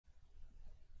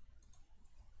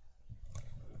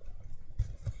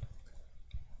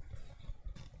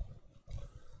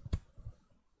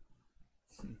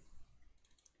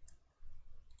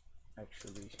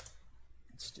actually,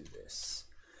 let's do this.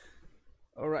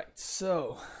 All right,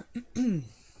 so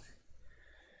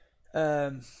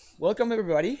welcome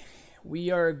everybody.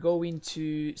 We are going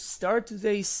to start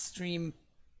today's stream.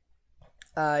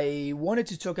 I wanted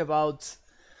to talk about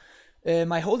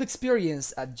my whole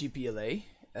experience at GPLA.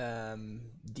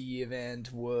 The event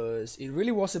it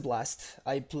really was a blast.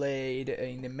 I played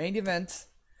in the main event,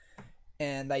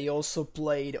 and I also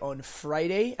played on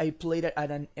Friday. I played at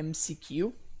an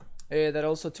MCQ that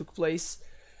also took place.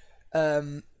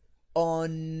 On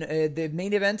the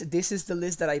main event, this is the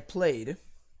list that I played.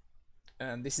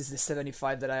 This is the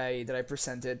 75 that I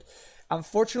presented.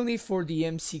 Unfortunately for the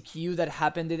MCQ that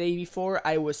happened the day before,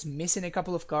 I was missing a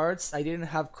couple of cards. I didn't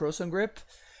have Cross on Grip,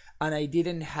 and I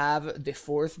didn't have the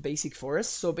 4th Basic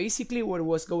Forest. So basically what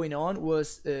was going on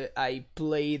was I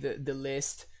played the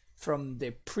list from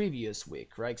the previous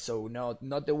week, right? So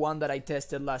not the one that I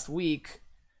tested last week.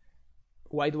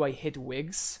 Why do I hit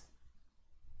wigs?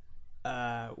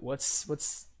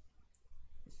 What's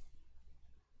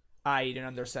I don't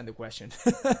understand the question.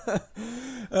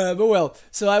 But well,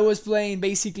 so I was playing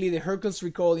basically the Hercules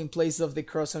Recall in place of the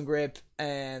Cross on Grip,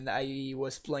 and I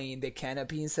was playing the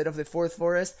Canopy instead of the 4th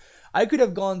Forest. I could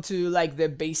have gone to like the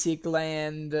basic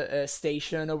land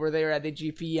station over there at the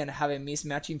GP and have a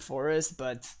mismatching forest,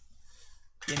 but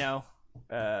you know,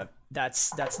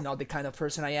 that's not the kind of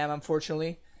person I am,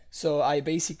 unfortunately. So I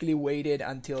basically waited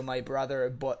until my brother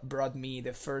brought me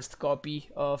the first copy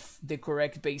of the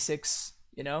correct basics,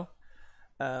 you know.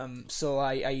 So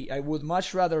I would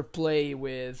much rather play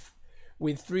with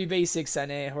 3 basics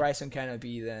and a Horizon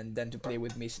Canopy than to play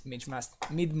with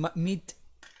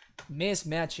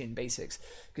mismatching basics,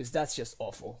 because that's just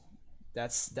awful.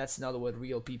 That's not what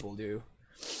real people do.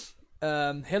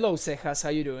 Hello Cejas, how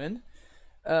you doing?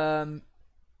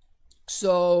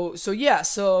 So yeah,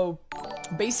 so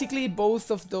basically both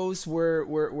of those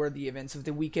were the events of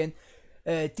the weekend.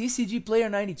 TCG Player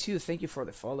 92, thank you for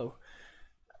the follow.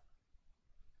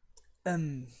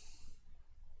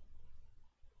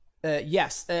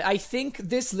 Yes, I think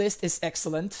this list is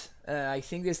excellent. I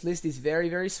think this list is very,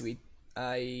 very sweet.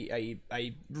 I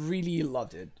really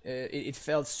loved it. It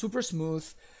felt super smooth.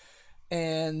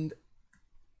 And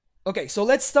okay, so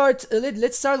let's start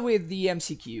with the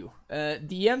MCQ.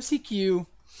 The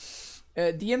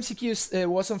MCQ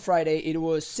was on Friday. It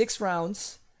was 6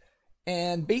 rounds.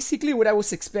 And basically what I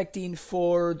was expecting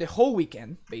for the whole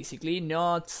weekend, basically,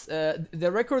 not... the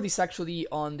record is actually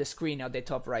on the screen at the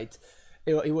top right.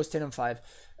 It was 10-5.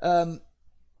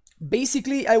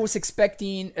 Basically, I was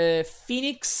expecting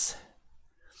Phoenix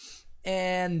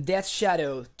and Death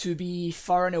Shadow to be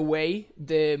far and away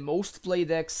the most played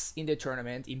decks in the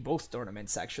tournament, in both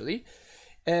tournaments, actually.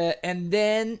 And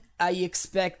then I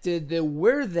expected the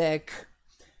Weird deck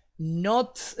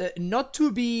not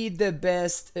to be the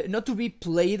best, not to be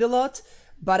played a lot,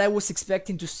 but I was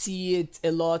expecting to see it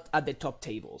a lot at the top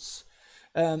tables.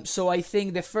 So I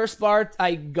think the first part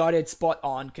I got it spot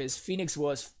on, because Phoenix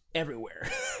was everywhere.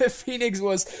 Phoenix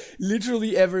was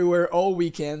literally everywhere all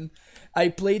weekend. I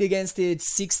played against it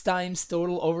 6 times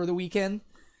total over the weekend.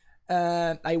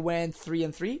 I went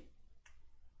 3-3.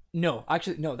 No,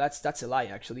 actually, no, that's a lie,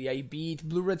 actually. I beat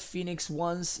Blue-Red Phoenix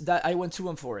once. That I went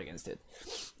 2-4 against it.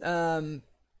 And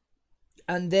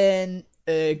then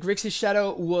Grixis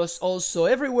Shadow was also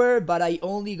everywhere, but I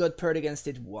only got paired against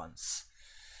it once.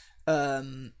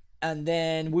 And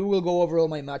then we will go over all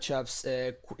my matchups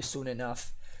soon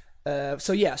enough.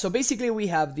 So yeah, so basically we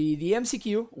have the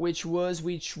MCQ,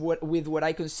 with what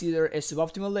I consider a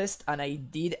suboptimal list, and I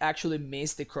did actually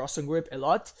miss the Cross on Grip a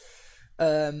lot.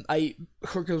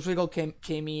 Hercules Wriggle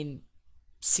came in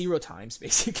 0 times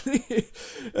basically,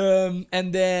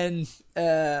 and then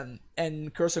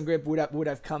and Cross on Grip would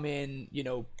have come in, you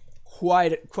know,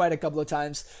 quite a couple of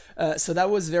times. So that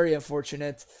was very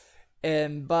unfortunate.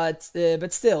 But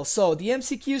still, so the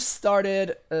MCQ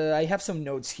started. I have some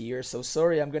notes here, so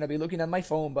sorry, I'm gonna be looking at my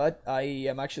phone, but I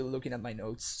am actually looking at my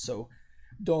notes, so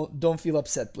don't feel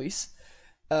upset, please.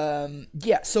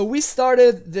 Yeah, so we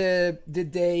started the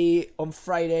day on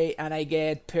Friday, and I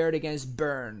get paired against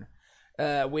Burn,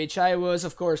 which I was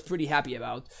of course pretty happy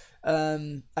about.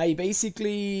 We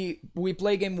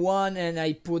play game 1, and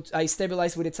I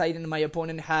stabilize with a Titan. My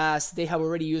opponent they have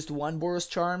already used 1 Boros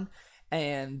Charm,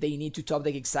 and they need to top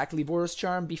deck exactly Boros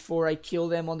Charm before I kill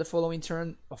them on the following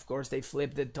turn. Of course, they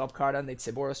flip the top card and it's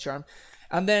a Boros Charm.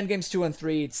 And then games 2 and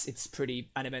 3, it's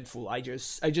pretty uneventful. I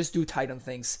just do Titan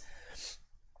things.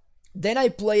 Then I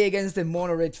play against the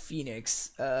Mono Red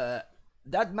Phoenix. That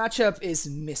matchup is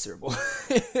miserable.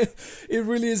 It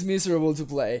really is miserable to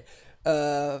play.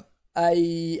 I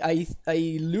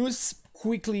lose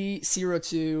quickly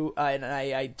 0-2, and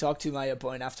I talked to my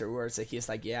opponent afterwards, and he's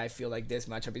like, yeah, I feel like this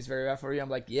matchup is very bad for you. I'm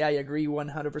like, yeah, I agree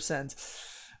 100%.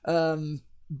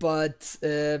 But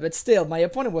still, my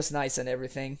opponent was nice and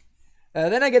everything.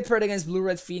 Then I get paired against Blue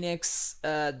Red Phoenix.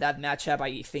 That matchup,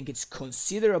 I think it's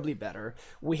considerably better.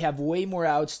 We have way more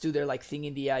outs too. They're like Thing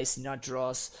in the Ice, not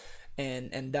draws,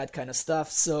 and that kind of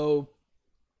stuff. So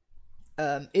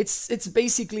it's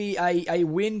basically I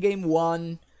win game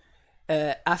one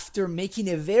after making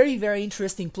a very, very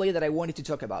interesting play that I wanted to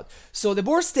talk about. So the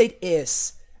board state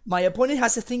is my opponent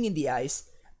has a Thing in the Ice.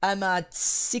 I'm at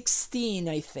 16,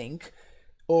 I think.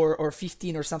 Or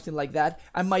 15 or something like that,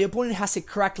 and my opponent has a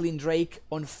Crackling Drake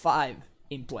on 5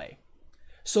 in play.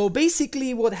 So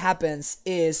basically what happens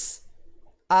is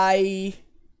I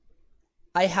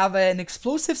have an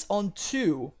Explosives on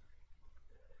 2.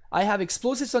 I have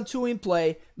Explosives on 2 in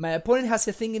play. My opponent has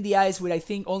a Thing in the Ice with I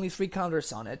think only 3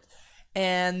 counters on it,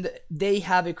 and they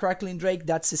have a Crackling Drake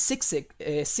that's a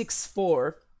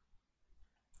 6/4.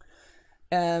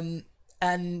 And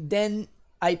then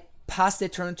I pass the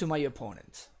turn to my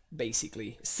opponent,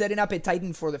 basically, setting up a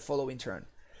Titan for the following turn.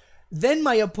 Then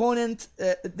my opponent,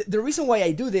 the reason why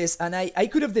I do this, and I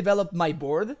could have developed my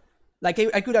board, like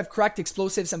I could have cracked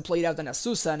Explosives and played out an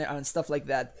Azusa and stuff like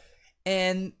that.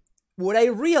 And what I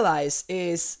realize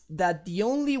is that the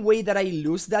only way that I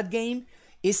lose that game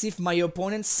is if my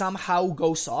opponent somehow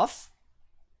goes off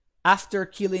after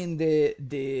killing the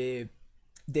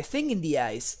Thing in the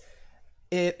Ice.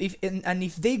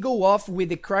 If they go off with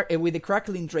the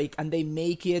Crackling Drake and they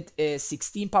make it a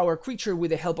 16 power creature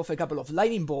with the help of a couple of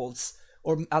lightning bolts,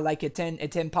 or like a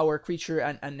 10 power creature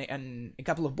and a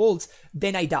couple of bolts,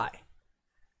 then I die.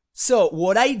 So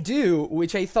what I do,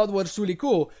 which I thought was really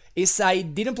cool, is I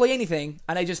didn't play anything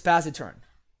and I just pass the turn,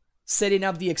 setting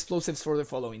up the Explosives for the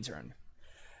following turn.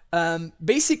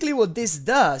 Basically what this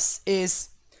does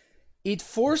is it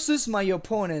forces my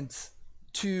opponent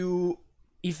to,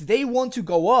 if they want to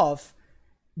go off,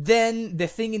 then the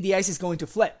Thing in the Ice is going to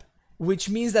flip, which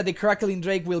means that the Crackling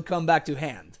Drake will come back to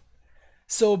hand.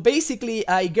 So basically,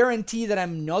 I guarantee that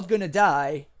I'm not gonna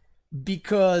die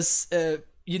because,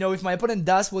 if my opponent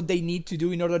does what they need to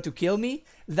do in order to kill me,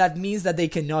 that means that they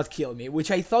cannot kill me,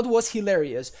 which I thought was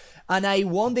hilarious. And I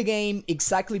won the game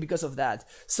exactly because of that.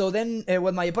 So then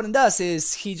what my opponent does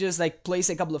is he just like plays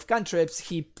a couple of cantrips,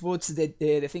 he puts the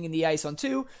Thing in the Ice on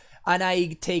 2, and I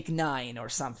take 9 or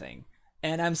something.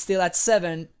 And I'm still at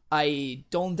 7. I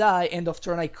don't die. End of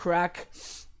turn, I crack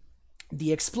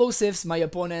the Explosives. My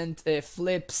opponent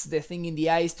flips the Thing in the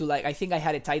Ice to, like, I think I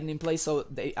had a Titan in place, so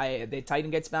the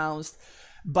Titan gets bounced.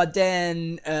 But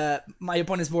then my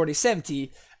opponent's board is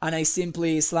empty, and I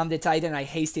simply slam the Titan, I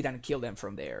haste it, and kill them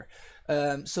from there.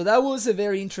 So that was a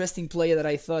very interesting play that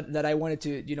I thought that I wanted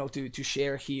to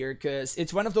share here, because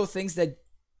it's one of those things that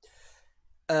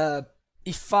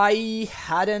if I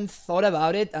hadn't thought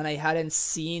about it and I hadn't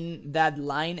seen that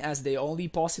line as the only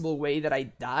possible way that I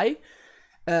die,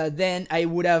 then I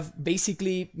would have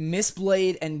basically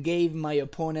misplayed and gave my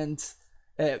opponent,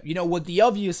 what the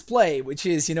obvious play, which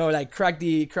is, like crack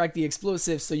the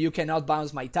Explosive so you cannot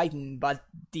bounce my Titan. But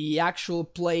the actual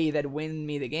play that win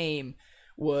me the game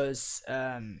was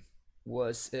the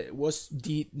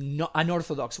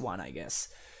unorthodox one, I guess.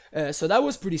 So that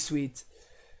was pretty sweet.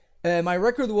 My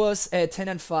record was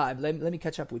 10-5. Let me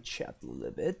catch up with chat a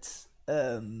little bit.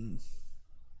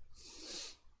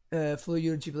 Follow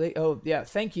your GPLA. Oh yeah,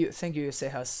 thank you,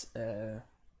 Sejas.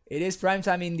 It is prime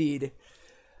time indeed.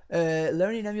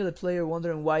 Learning Amulet player,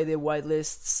 wondering why they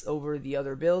whitelists over the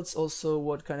other builds. Also,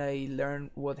 what can I learn?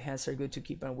 What hands are good to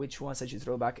keep and which ones I should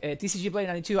throw back? TCG Play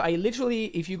 92. I literally,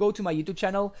 if you go to my YouTube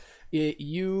channel,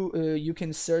 you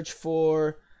can search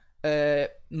for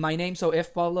my name, so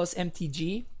F Pavlos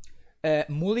MTG.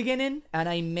 Mulliganing, and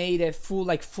I made a full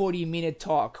 40-minute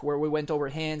talk where we went over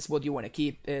hands, what you want to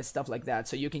keep, stuff like that,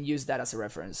 so you can use that as a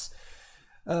reference.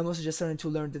 I'm also just starting to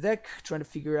learn the deck, trying to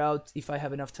figure out if I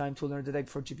have enough time to learn the deck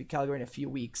for GP Calgary in a few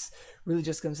weeks. Really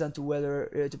just comes down to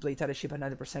whether to play Titan Ship at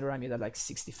 90% or Amulet like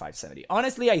 65-70.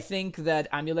 Honestly, I think that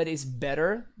Amulet is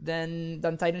better than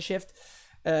Titan Shift,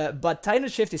 but Titan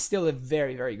Shift is still a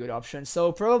very, very good option.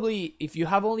 So probably if you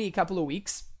have only a couple of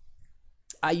weeks,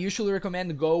 I usually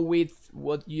recommend go with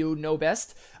what you know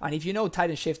best, and if you know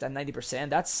Titan Shift at 90%,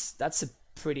 that's a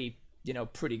pretty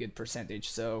good percentage.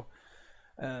 So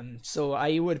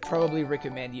I would probably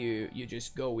recommend you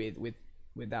just go with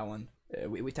that one,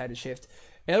 with Titan Shift.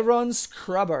 Elron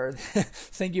Scrubber,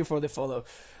 thank you for the follow.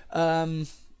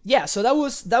 Yeah, so that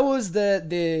was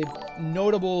the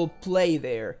notable play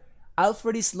there.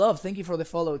 Alfred is Love, thank you for the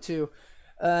follow too.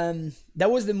 That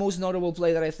was the most notable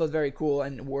play that I thought very cool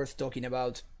and worth talking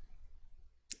about.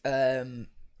 Um,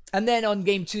 and then on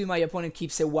game 2, my opponent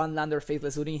keeps a 1-lander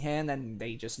Faithless Looting hand, and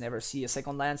they just never see a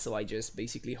second land, so I just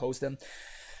basically host them.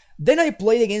 Then I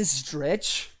played against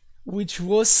Dredge, which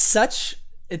was such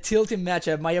a tilting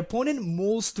matchup. My opponent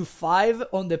mulls to 5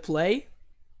 on the play,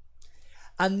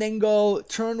 and then go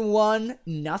turn 1,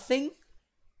 nothing.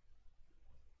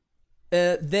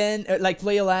 Then like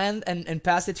play a land and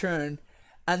pass the turn.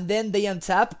 And then they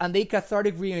untap and they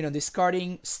Cathartic Reunion,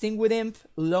 discarding Sting with Imp,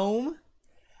 Loam,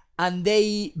 and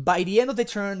they, by the end of the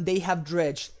turn, they have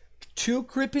dredged 2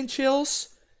 Crippin' Chills,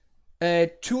 2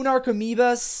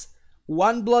 Narcomoebas,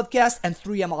 1 Bloodcast, and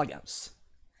 3 Amalgams.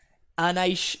 And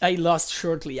I lost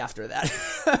shortly after that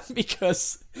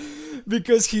because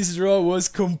his draw was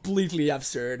completely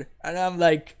absurd, and I'm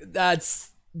like,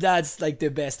 that's like the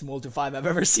best multi 5 I've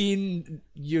ever seen.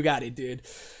 You got it, dude.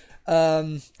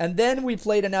 And then we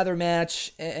played another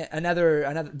match,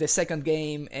 another the second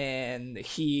game, and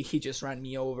he just ran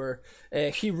me over.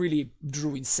 He really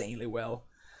drew insanely well.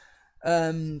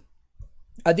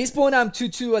 At this point, I'm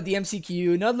 2-2 at the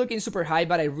MCQ, not looking super high,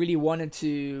 but I really wanted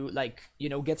to, like, you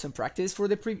know, get some practice for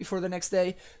the next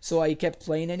day, so I kept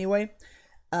playing anyway.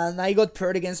 And I got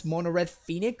paired against Mono Red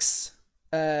Phoenix,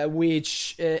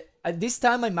 which at this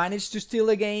time I managed to steal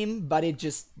a game, but it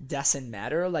just doesn't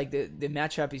matter. Like, the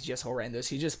matchup is just horrendous.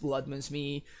 He just Blood Moons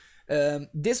me.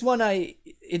 This one,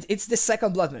 it's the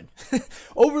second Blood Moon.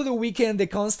 Over the weekend, the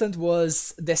constant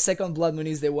was the second Blood Moon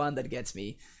is the one that gets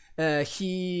me.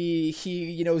 He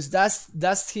you know,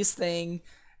 does his thing,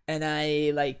 and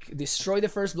I like destroy the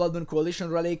first Blood Moon Coalition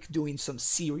Relic, doing some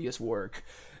serious work,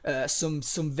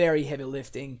 some very heavy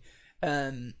lifting,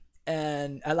 and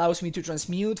allows me to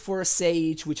transmute for a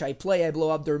Sage, which I play. I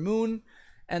blow up their moon,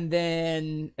 and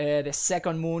then the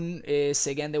second moon is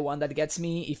again the one that gets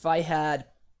me. If I had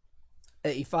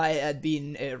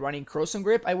been running Croson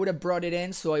Grip, I would have brought it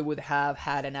in, so I would have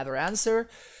had another answer.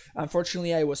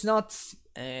 Unfortunately, I was not,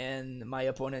 and my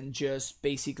opponent just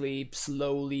basically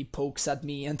slowly pokes at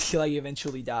me until I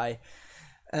eventually die.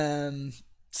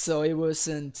 So it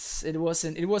wasn't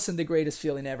the greatest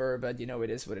feeling ever, but you know, it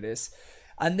is what it is.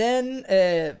 And then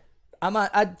I'm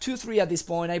at 2-3 at this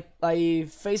point. I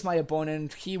face my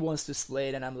opponent. He wants to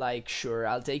split, and I'm like, sure,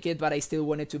 I'll take it. But I still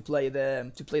wanted to play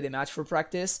the match for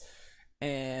practice.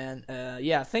 And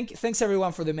yeah, thanks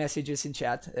everyone for the messages in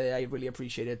chat. I really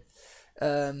appreciate it.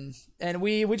 And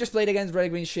we just played against Red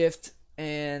Green Shift,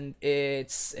 and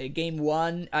it's game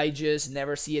 1. I just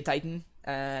never see a Titan,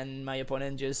 and my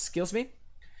opponent just kills me.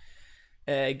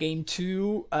 Game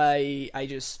 2, I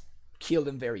just killed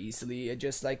him very easily.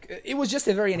 It was just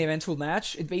a very uneventful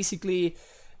match. It basically,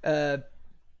 I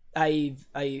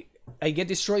get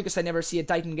destroyed because I never see a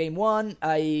Titan game 1.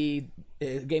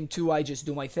 Game 2, I just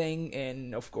do my thing,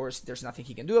 and of course there's nothing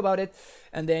he can do about it.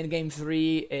 And then game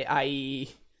 3, I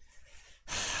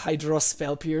draw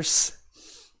Spell Pierce,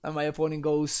 and my opponent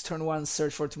goes turn 1,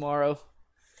 search for tomorrow.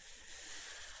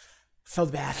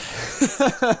 Felt bad.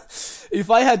 If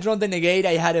I had drawn the negate,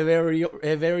 I had a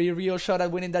very real shot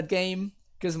at winning that game,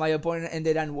 because my opponent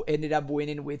ended up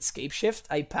winning with Scape Shift.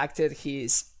 I pacted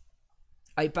his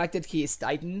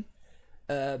Titan,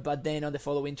 but then on the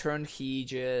following turn he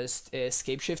just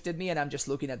Scape Shifted me, and I'm just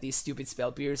looking at these stupid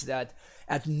Spell Pierce that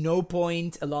at no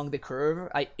point along the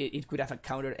curve it could have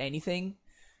countered anything.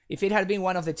 If it had been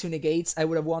one of the 2 negates, I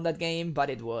would have won that game, but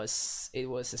it was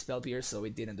a Spell Pierce, so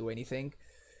it didn't do anything,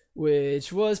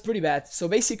 which was pretty bad. So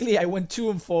basically, I went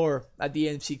 2-4 at the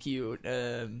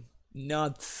MCQ.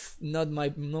 Not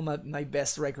my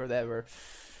best record ever.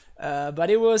 But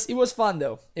it was fun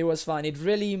though. It was fun. It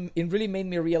really made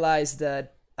me realize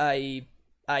that I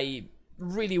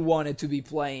really wanted to be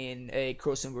playing a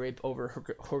Croson Grip over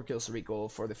Horkil's Recall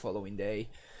for the following day.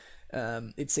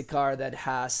 It's a card that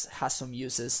has some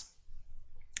uses,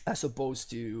 as opposed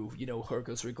to, you know,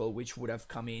 Horkil's Recall, which would have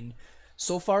come in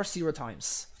so far 0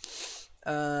 times.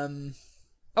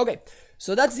 Okay,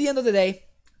 so that's the end of the day.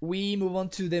 We move on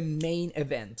to the main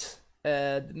event.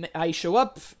 I show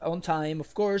up on time,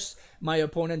 of course. My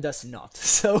opponent does not.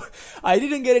 So I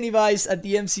didn't get any buys at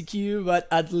the MCQ, but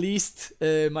at least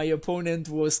my opponent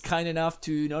was kind enough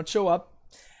to not show up,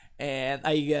 and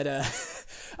I get a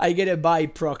buy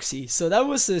proxy. So that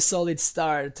was a solid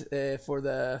start for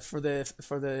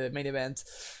the main event.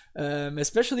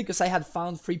 Especially because I had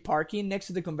found free parking next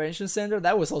to the convention center.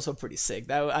 That was also pretty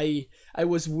sick. I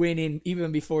was winning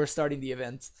even before starting the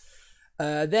event.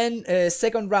 Then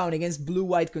second round against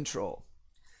Blue-White Control.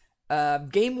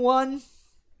 Game 1,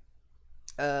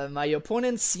 my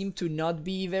opponent seemed to not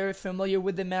be very familiar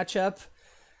with the matchup.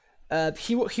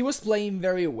 He was playing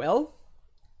very well.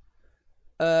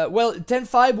 Well,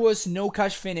 10-5 was no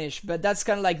cash finish, but that's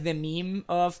kind of like the meme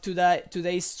of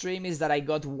today's stream is that I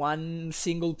got one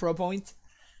single pro point.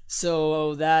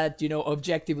 So that,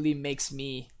 objectively makes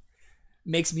me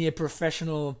a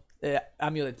professional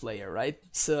amulet player, right?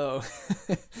 So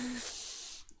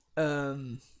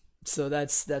um so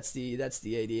that's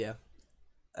the idea.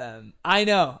 I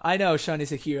know Sean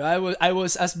is a hero. I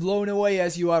was as blown away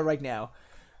as you are right now.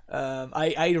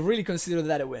 I really consider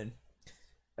that a win.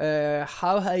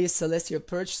 How high is Celestial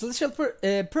Purge?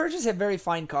 Purge is a very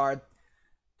fine card.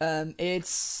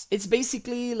 It's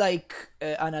basically like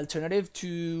an alternative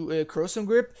to Corrosion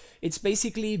Grip. It's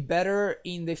basically better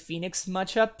in the Phoenix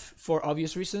matchup for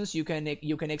obvious reasons. You can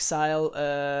exile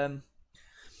a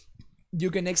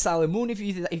Moon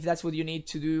if that's what you need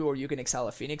to do, or you can exile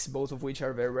a Phoenix, both of which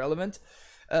are very relevant.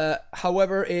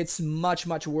 However, it's much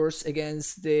worse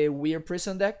against the Weird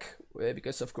Prison deck,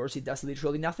 because of course it does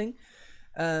literally nothing.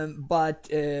 But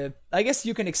I guess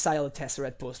you can exile a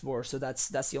Tesseract post-war, so that's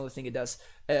the only thing it does.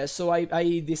 So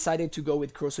I decided to go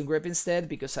with Corrosion Grip instead,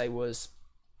 because I was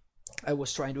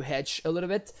trying to hedge a little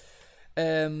bit.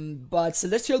 But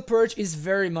Celestial Purge is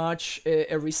very much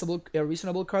a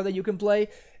reasonable card that you can play,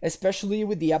 especially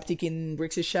with the uptick in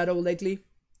Grixis Shadow lately.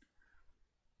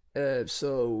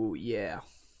 So yeah.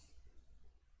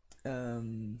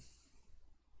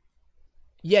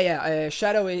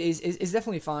 Shadow is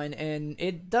definitely fine, and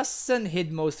it doesn't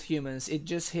hit most humans. It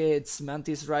just hits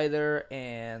Mantis Rider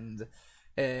and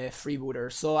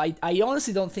Freebooter. So I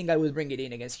honestly don't think I would bring it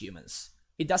in against humans.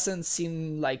 It doesn't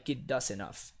seem like it does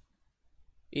enough.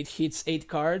 It hits 8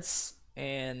 cards,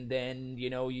 and then,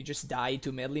 you just die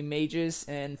to Meddling Mages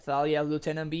and Thalia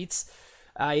Lieutenant Beats.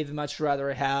 I'd much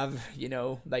rather have,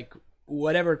 like,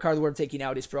 whatever card we're taking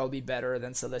out is probably better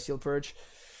than Celestial Purge.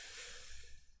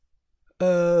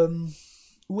 Will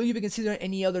you be considering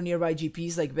any other nearby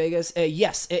GPs like Vegas?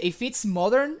 Yes, if it's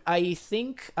modern, I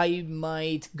think I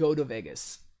might go to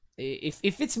Vegas.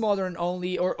 If it's modern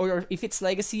only, or if it's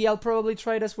legacy, I'll probably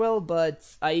try it as well, but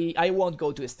I won't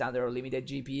go to a standard or limited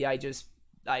GP.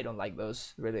 I don't like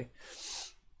those, really.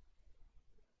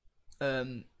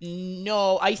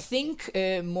 No, I think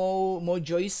Mo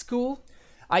Joy's cool.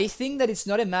 I think that it's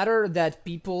not a matter that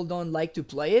people don't like to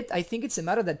play it. I think it's a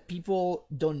matter that people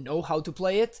don't know how to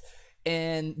play it,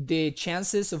 and the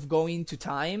chances of going to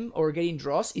time or getting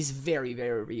draws is very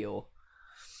real.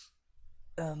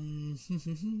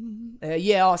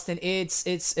 Yeah, Austin, it's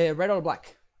red or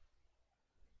black.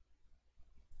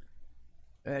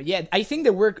 Yeah, I think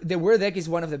the Whir deck is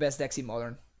one of the best decks in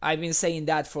Modern. I've been saying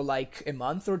that for like a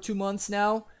month or 2 months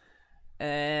now,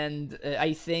 and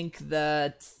I think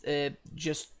that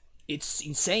just it's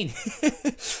insane.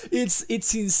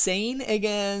 it's insane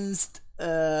against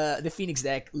the Phoenix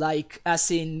deck. Like,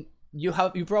 as in, you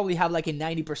probably have like a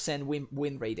 90%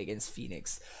 win rate against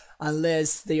Phoenix,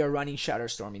 unless they are running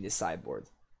Shatterstorm in the sideboard.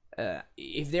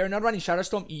 If they're not running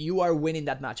Shatterstorm, you are winning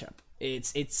that matchup.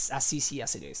 It's as easy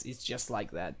as it is. It's just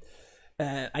like that,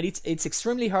 and it's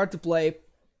extremely hard to play.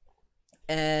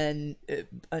 And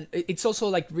it's also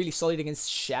like really solid against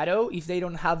Shadow if they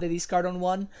don't have the discard on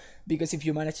one, because if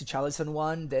you manage to chalice on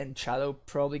one, then Shadow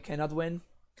probably cannot win.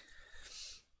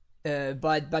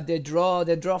 But the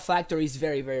draw factor is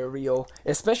very real,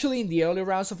 especially in the early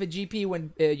rounds of a GP when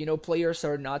players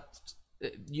are not.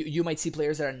 You might see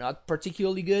players that are not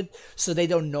particularly good, so they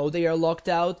don't know they are locked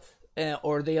out,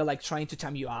 or they are like trying to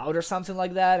time you out or something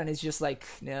like that, and it's just like,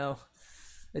 no.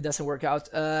 It doesn't work out.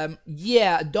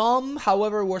 Yeah, Dom,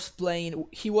 however,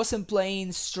 he wasn't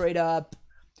playing straight up.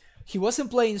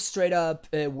 Where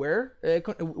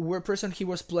person, he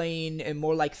was playing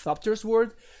more like Thopter's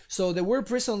Word. So the Word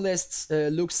Prison lists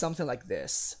look something like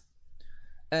this.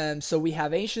 So we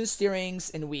have Ancient Steerings,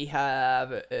 and we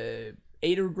have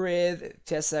Aether Grid,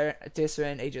 Tessera,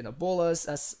 and Agent of Bolas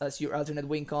as your alternate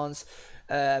win cons.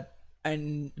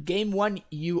 And game 1,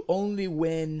 you only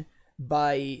win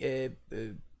by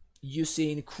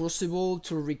using Crucible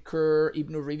to recur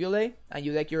Ibnu Rivule, and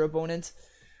you deck your opponent,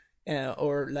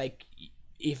 or like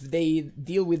if they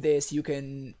deal with this, you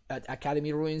can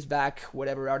Academy Ruins back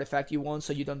whatever artifact you want,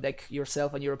 so you don't deck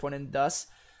yourself and your opponent does.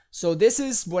 So this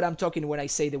is what I'm talking when I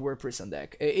say the Word Prison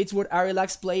deck. It's what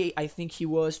Arilax play. I think he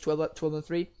was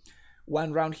 12-3.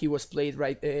 One round he was played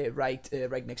right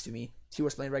next to me. He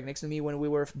was playing right next to me when we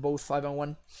were both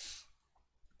 5-1.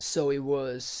 So it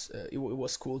was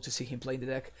cool to see him play the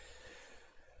deck.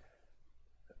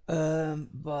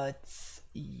 But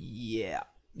yeah,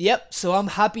 yep. So I'm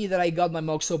happy that I got my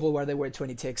Mox Opal where they were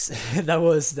 20 ticks. that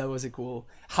was a cool.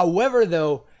 However,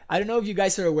 though, I don't know if you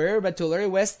guys are aware, but Tulare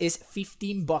West is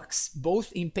 $15,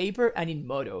 both in paper and in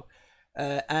Moto.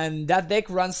 And that deck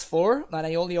runs 4, and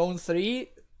I only own 3,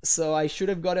 so I should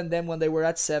have gotten them when they were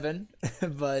at 7,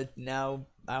 but now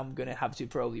I'm gonna have to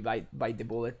probably bite the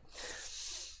bullet.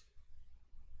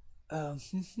 Um,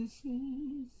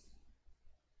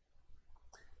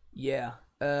 yeah.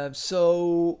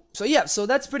 So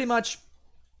that's pretty much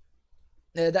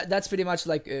that's pretty much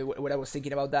like what I was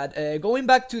thinking about that. Going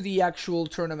back to the actual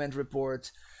tournament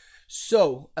report.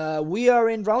 So we are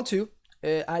in round 2.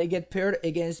 I get paired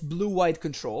against blue-white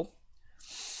control.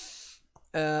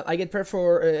 I get paired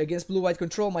for against blue-white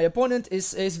control. My opponent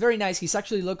is very nice. He's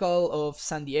actually local of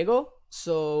San Diego,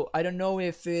 so I don't know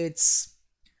if it's.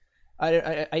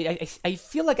 I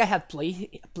feel like I had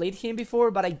played him before,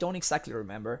 but I don't exactly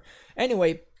remember.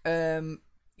 Anyway,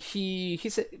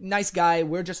 he's a nice guy.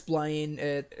 We're just playing.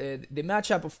 The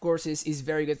matchup, of course, is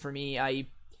very good for me.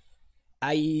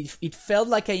 It felt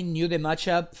like I knew the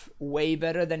matchup way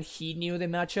better than he knew the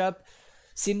matchup.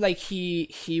 Seemed like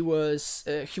he was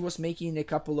making a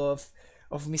couple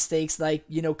of mistakes, like,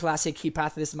 you know, classic he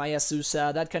pathless Maya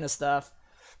Susa, that kind of stuff.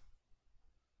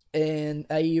 And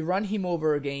I run him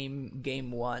over game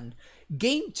 1.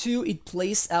 Game 2, it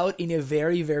plays out in a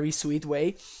very, very sweet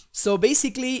way. So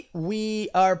basically, we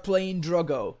are playing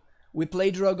Drogo. We play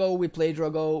Drogo, we play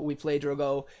Drogo, we play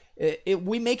Drogo.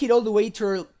 We make it all the way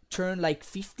to turn like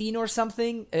 15 or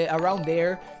something, around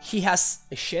there. He has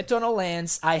a shit ton of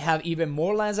lands. I have even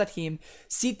more lands at him.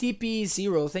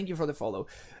 CTP0, thank you for the follow.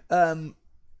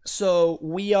 So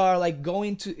we are like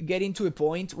going to get into a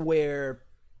point where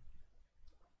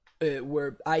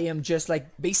I am just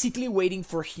like basically waiting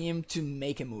for him to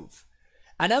make a move,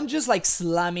 and I'm just like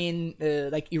slamming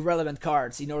like irrelevant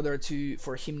cards in order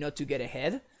for him not to get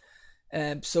ahead.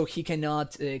 So he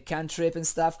cannot cantrip and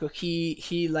stuff, because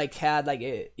he like had like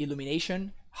a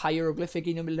illumination, hieroglyphic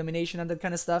illumination and that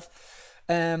kind of stuff.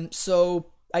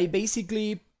 So I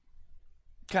basically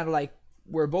kind of like,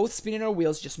 we're both spinning our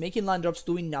wheels, just making land drops,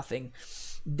 doing nothing.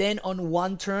 Then on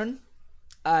one turn,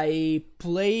 I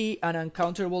play an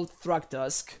uncounterable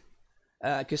Thragtusk,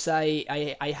 because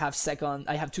I have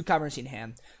 2 caverns in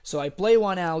hand. So I play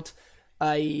one out.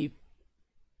 He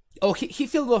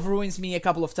Field of Ruins me a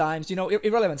couple of times, you know,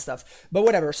 irrelevant stuff. But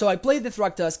whatever. So I play the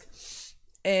Thragtusk,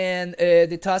 and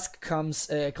the Tusk comes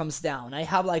down. I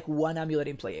have like 1 amulet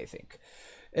in play, I think.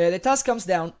 The Tusk comes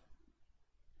down.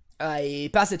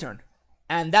 I pass the turn,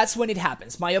 and that's when it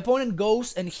happens. My opponent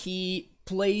goes and he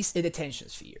plays a Detention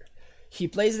Sphere. He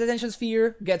plays the Detention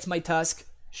Sphere, gets my Tusk,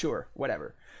 sure,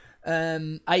 whatever.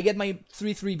 I get my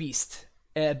 3/3 Beast,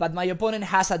 but my opponent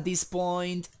has at this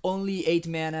point only 8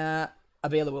 mana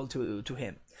available to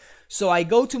him. So I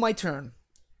go to my turn,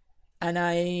 and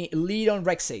I lead on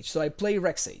Rexage. So I play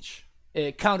Rexage.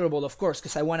 Counterable, of course,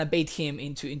 because I want to bait him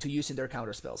into using their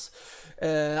counter spells.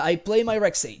 I play my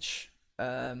Rexage.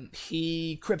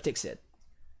 He Cryptics it.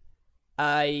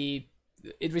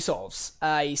 It resolves.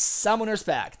 I Summoner's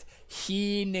Pact.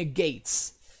 He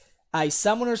negates. I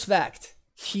Summoner's Pact.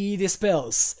 He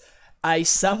dispels. I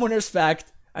Summoner's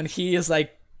Pact, and he is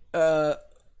like,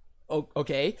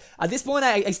 okay. At this point,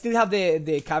 I still have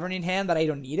the Cavern in hand, but I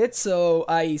don't need it, so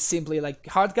I simply like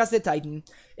hardcast the Titan.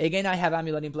 Again, I have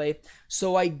Amulet in play,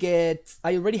 so I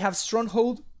already have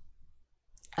Stronghold,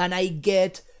 and I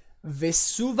get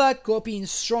Vesuva copying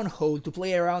Stronghold to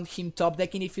play around him top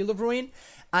decking a Field of Ruin,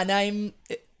 and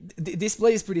this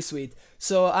play is pretty sweet.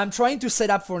 So I'm trying to set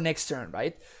up for next turn,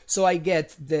 right? So I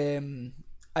get the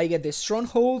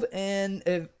Stronghold and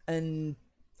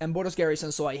Boros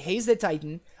Garrison, so I haste the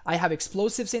Titan. I have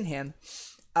explosives in hand.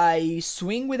 I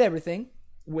swing with everything,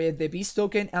 with the Beast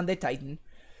token and the Titan.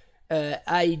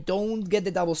 I don't get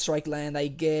the double strike land. I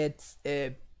get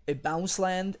a bounce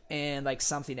land and like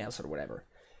something else or whatever.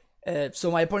 So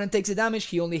my opponent takes the damage.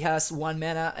 He only has 1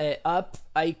 mana up.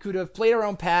 I could have played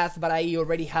around Path, but I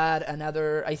already had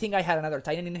another. I think I had another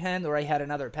Titan in hand, or I had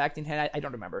another Pact in hand. I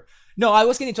don't remember. No, I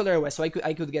was getting Total West, so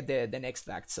I could get the next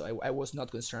Pact. So I was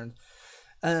not concerned.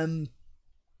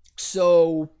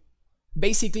 So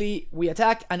basically we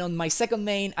attack, and on my second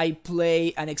main I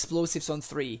play an Explosives on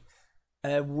 3,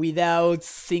 without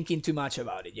thinking too much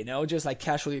about it, you know, just like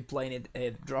casually playing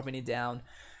it, dropping it down.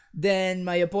 Then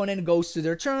my opponent goes to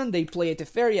their turn, they play a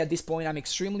Teferi. At this point I'm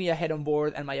extremely ahead on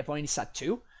board, and my opponent is at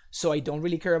 2, so I don't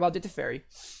really care about the Teferi.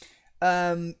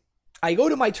 I go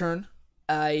to my turn,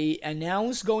 I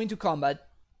announce going to combat,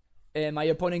 my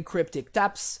opponent Cryptic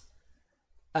taps,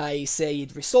 I say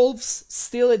it resolves.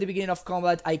 Still at the beginning of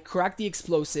combat, I crack the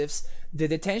explosives. The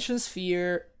Detention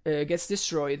Sphere gets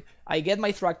destroyed. I get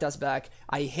my Thragtusk back.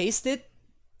 I haste it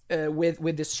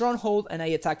with the Stronghold, and I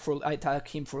attack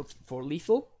him for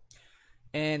lethal.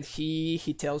 and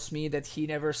he tells me that he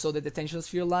never saw the detention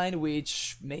sphere line,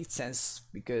 which made sense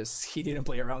because he didn't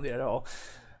play around it at all.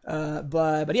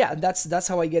 But yeah, that's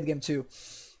how I get game 2.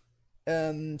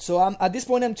 So I'm at this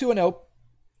point I'm 2-0,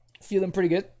 feeling pretty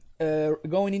good.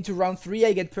 Going into round 3,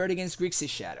 I get paired against Grixis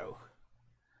Shadow.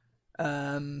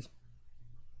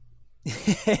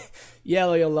 Yeah,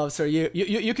 loyal love, sir.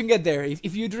 You can get there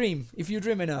if you dream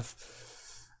enough.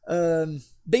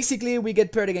 Basically, we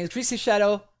get paired against Grixis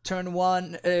Shadow. Turn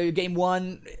 1, game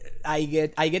 1, I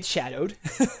get shadowed.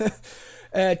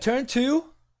 Turn 2,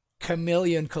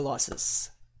 Chameleon Colossus.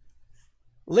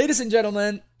 Ladies and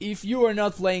gentlemen, if you are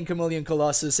not playing Chameleon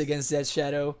Colossus against Death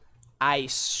Shadow, I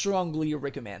strongly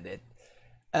recommend it.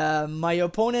 My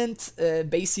opponent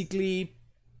basically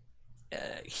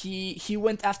he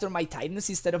went after my Titans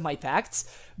instead of my Pacts,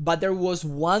 but there was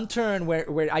one turn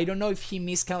where I don't know if he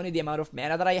miscounted the amount of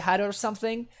mana that I had or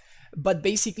something, but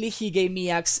basically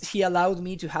he allowed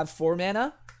me to have 4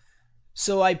 mana,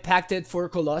 so I pacted for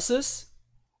Colossus,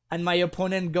 and my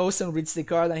opponent goes and reads the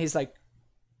card and he's like,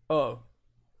 oh,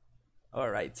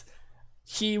 alright.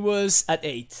 He was at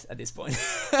 8 at this point.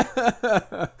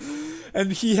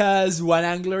 And he has 1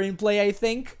 Angler in play, I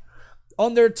think.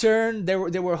 On their turn, they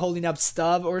were holding up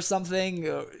Stub or something,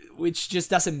 which just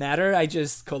doesn't matter. I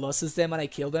just Colossus them and I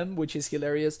kill them, which is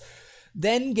hilarious.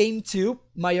 Then game 2,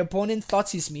 my opponent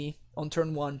Thoughtseize me on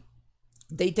turn 1.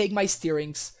 They take my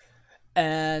Steerings,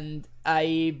 and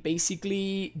I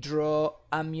basically draw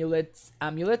Amulet.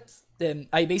 Then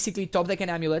I basically top deck an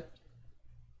Amulet,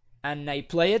 and I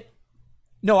play it.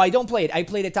 No, I don't play it. I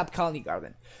play the top Colony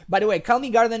Garden. By the way, Colony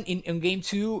Garden in game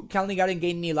 2, Colony Garden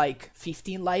gained me like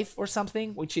 15 life or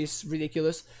something, which is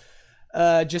ridiculous.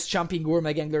 Just chomping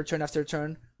Gourmag Angler turn after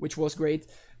turn, which was great.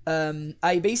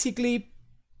 I basically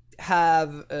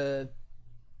have...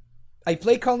 I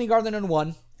play Colony Garden on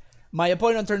 1. My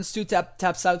opponent on turn 2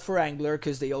 taps out for Angler,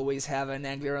 because they always have an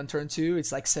Angler on turn 2.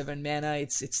 It's like 7 mana.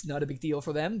 It's not a big deal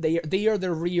for them. They are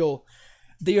the real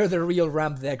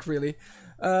ramp deck, really.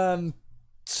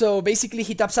 So basically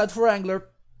he taps out for Angler,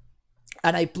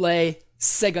 and I play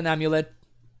second Amulet.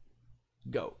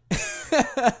 Go.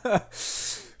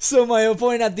 So my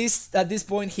opponent at this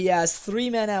point, he has 3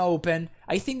 mana open.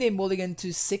 I think they mulligan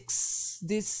to 6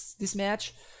 this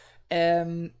match.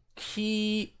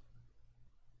 He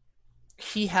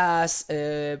has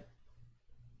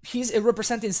he's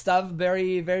representing stuff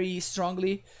very, very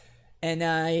strongly, and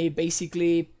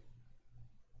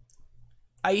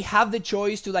I have the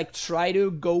choice to like try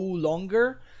to go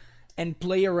longer and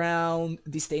play around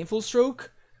Disdainful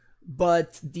Stroke,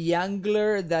 but the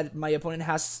Angler that my opponent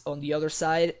has on the other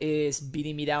side is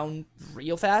beating me down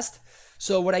real fast.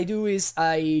 So what I do is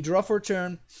I draw for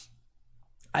turn,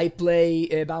 I play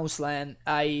a Bounce Land,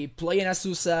 I play an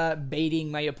Azusa,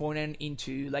 baiting my opponent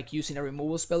into like using a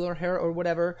removal spell or her or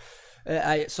whatever.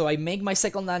 So I make my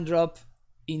second land drop.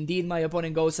 Indeed, my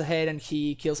opponent goes ahead and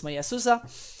he kills my Azusa.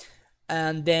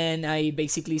 And then I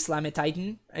basically slam a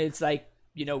Titan. It's like,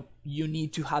 you know, you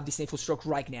need to have this Disdainful Stroke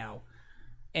right now.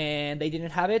 And they didn't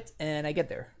have it, and I get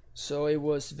there. So it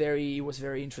was very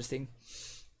interesting.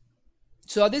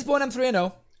 So at this point, I'm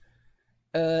 3-0.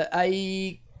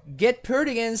 I get paired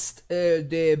against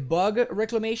the Bug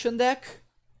Reclamation deck.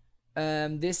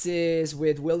 This is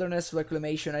with Wilderness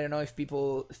Reclamation. I don't know if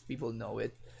people know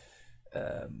it.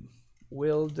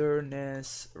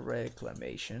 Wilderness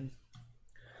Reclamation.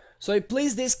 So I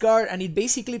place this card, and it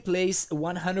basically plays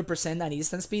 100% an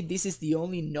instant speed. This is the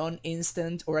only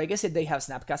non-instant, or I guess they have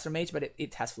Snapcaster Mage, but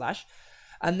it has Flash.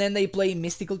 And then they play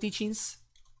Mystical Teachings.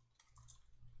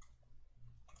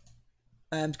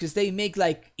 Because they make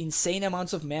like insane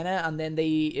amounts of mana, and then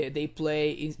they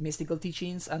play Mystical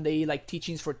Teachings, and they like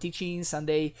Teachings for Teachings, and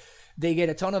they get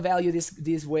a ton of value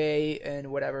this way,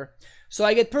 and whatever. So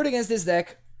I get paired against this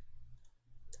deck.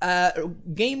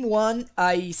 Game 1,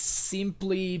 I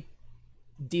simply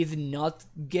did not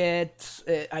get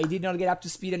up to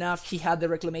speed enough. He had the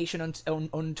Reclamation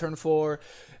on turn 4,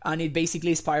 and it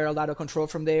basically spiraled out of control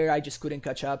from there. I just couldn't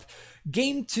catch up.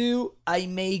 Game 2, I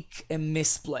make a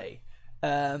misplay.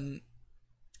 I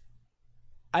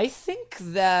think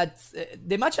that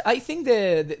the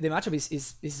matchup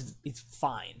is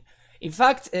fine. In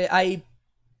fact,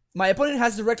 my opponent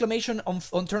has the Reclamation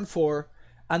on turn 4,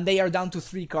 and they are down to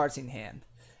 3 cards in hand.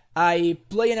 I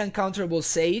play an Uncounterable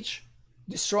Sage,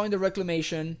 destroying the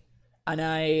Reclamation, and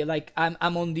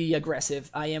I'm on the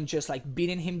aggressive. I am just like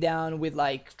beating him down with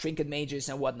like Trinket Mages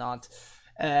and whatnot.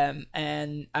 And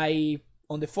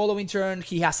on the following turn,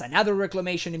 he has another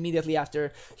Reclamation immediately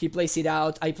after. He plays it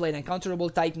out. I play an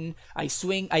Uncounterable Titan. I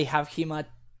swing. I have him at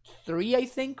 3, I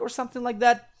think, or something like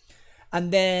that.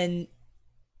 And then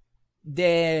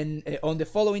Then on the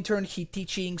following turn, he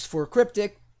teachings for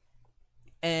Cryptic,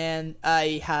 and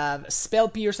I have Spell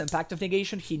Pierce and Pact of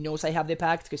Negation. He knows I have the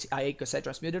Pact because I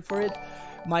transmuted for it.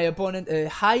 My opponent,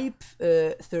 Hype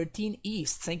 13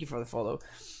 East, thank you for the follow.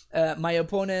 My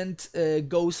opponent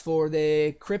goes for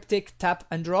the Cryptic, tap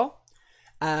and draw.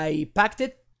 I packed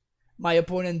it. My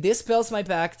opponent dispels my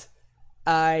Pact.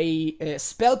 I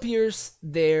Spell Pierce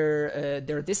their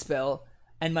Dispel,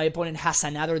 and my opponent has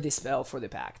another Dispel for the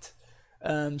Pact.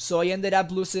 So I ended up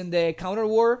losing the Counter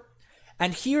War.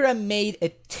 And here I made a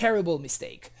terrible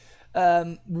mistake.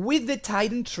 With the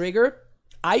Titan trigger,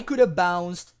 I could have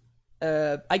bounced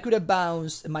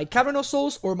my Cavern of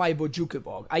Souls or my Bojuka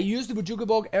Bog. I used the Bojuka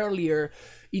Bog earlier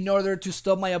in order to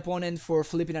stop my opponent for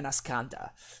flipping an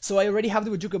Ascanta. So I already have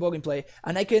the Bojuka Bog in play,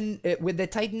 and I can, with the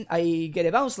Titan, I get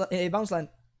a bounce land,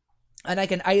 and I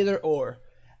can either or.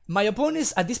 My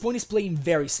opponent at this point is playing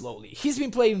very slowly. He's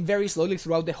been playing very slowly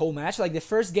throughout the whole match. Like the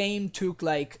first game took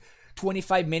like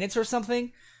 25 minutes or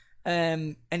something,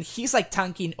 and he's like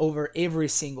tanking over every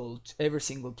single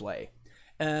play.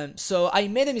 So I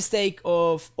made a mistake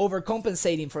of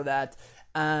overcompensating for that,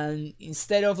 and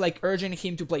instead of like urging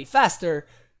him to play faster,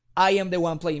 I am the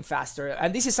one playing faster.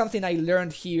 And this is something I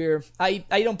learned here. I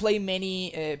don't play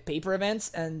many paper events,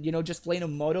 and just playing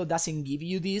on Moto doesn't give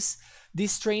you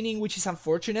this training, which is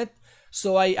unfortunate.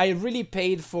 So I really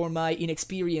paid for my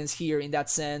inexperience here in that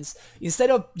sense. Instead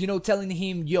of telling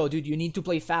him, yo dude, you need to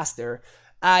play faster,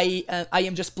 I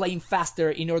am just playing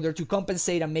faster in order to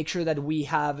compensate and make sure that we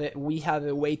have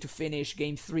a way to finish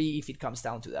game 3 if it comes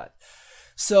down to that.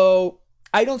 So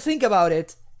I don't think about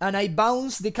it, and I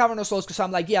bounce the Cavern of Souls because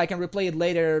I'm like, yeah, I can replay it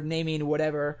later, naming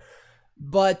whatever.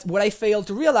 But what I failed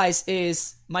to realize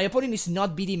is my opponent is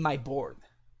not beating my board.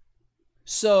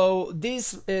 So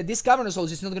this Cavern of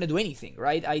Souls is not going to do anything,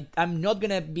 right? I'm not going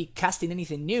to be casting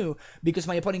anything new because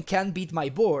my opponent can't beat my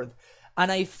board.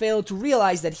 And I failed to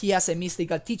realize that he has a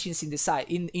Mystical Teachings in the side,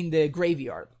 in the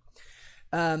graveyard.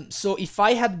 So if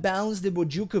I had bounced the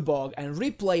Bojuka Bog and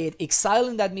replay it,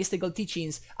 exiling that Mystical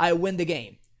Teachings, I win the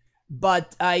game.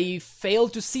 But I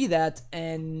failed to see that,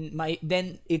 and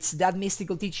then it's that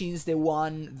Mystical Teachings the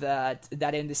one that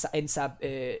ends up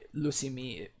losing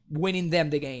me, winning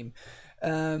them the game.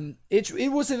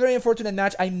 It was a very unfortunate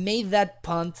match. I made that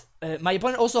punt. My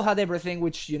opponent also had everything,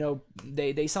 which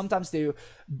they sometimes do,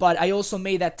 but I also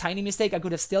made that tiny mistake. I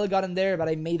could have still gotten there, but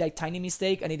I made that tiny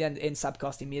mistake, and it ends up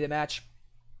costing me the match.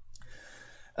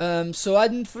 So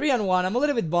I'm 3-1. I'm a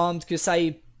little bit bummed because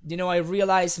I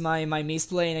realized my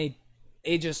misplay, and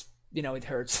it just it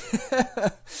hurts.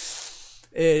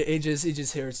 it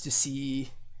just hurts to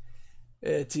see.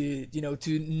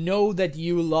 To know that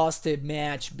you lost a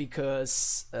match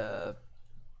because of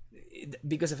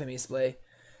a misplay.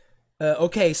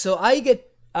 Okay, so I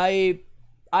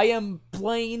am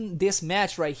playing this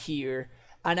match right here,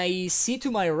 and I see to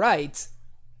my right.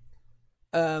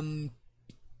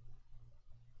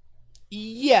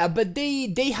 Yeah, but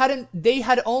they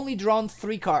had only drawn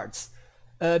 3 cards,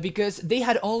 because they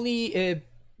have only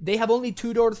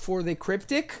tutored for the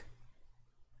Cryptic.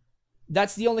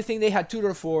 That's the only thing they had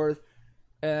tutor for,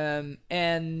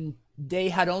 and they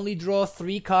had only draw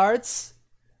 3 cards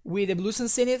with the Blue Sun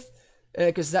Zenith,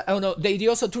 because they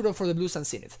also tutored for the Blue Sun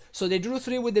Zenith. So they drew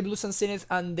 3 with the Blue Sun Zenith,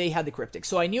 and they had the Cryptic.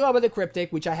 So I knew about the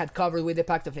Cryptic, which I had covered with the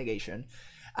Pact of Negation,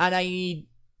 and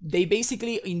they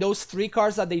basically, in those 3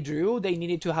 cards that they drew, they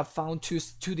needed to have found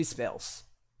two dispels,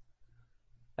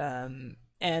 and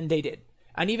they did.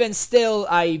 And even still,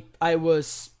 I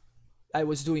was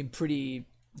doing pretty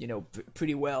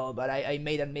well, but I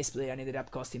made a misplay and ended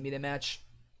up costing me the match.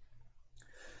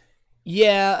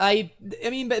 Yeah, I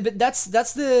mean, but that's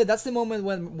the moment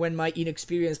when my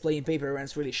inexperience playing paper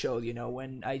events really showed.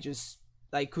 When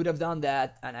I could have done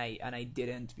that, and I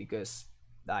didn't because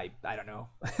I don't know.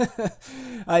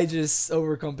 I just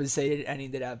overcompensated and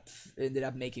ended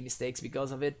up making mistakes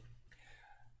because of it.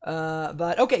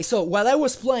 But okay, so while I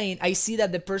was playing, I see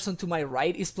that the person to my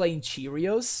right is playing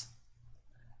Cheerios,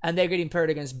 and they're getting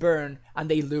paired against Burn, and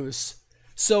they lose.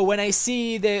 So when I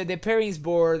see the pairings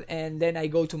board, and then I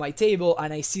go to my table,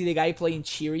 and I see the guy playing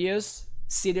Cheerios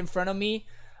sit in front of me,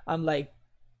 I'm like,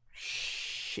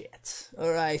 shit.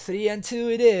 Alright,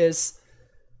 3-2 it is.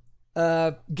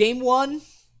 Game 1,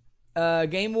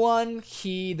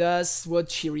 he does what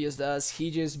Cheerios does.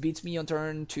 He just beats me on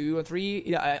turn 2 or 3.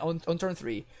 Yeah, on turn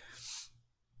 3.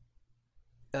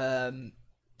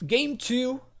 Game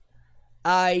 2,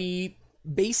 I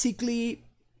basically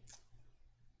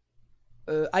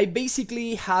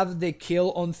have the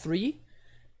kill on 3,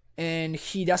 and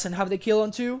he doesn't have the kill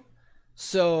on 2.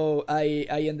 So I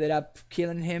ended up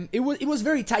killing him. It was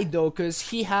very tight though, because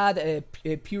he had a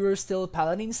pure steel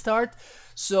paladin start,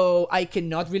 so I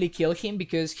cannot really kill him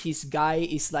because his guy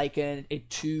is like a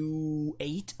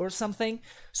 2-8 or something.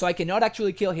 So I cannot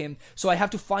actually kill him. So I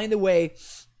have to find a way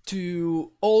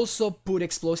to also put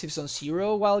explosives on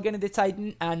 0 while getting the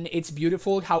Titan, and it's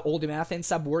beautiful how all the math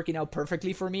ends up working out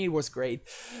perfectly for me. It was great.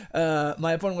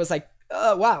 My opponent was like,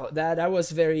 wow, that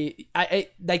was very.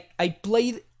 I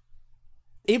played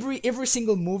every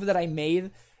single move that I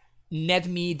made net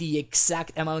me the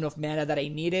exact amount of mana that I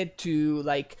needed to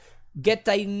like get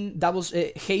Titan, doubles,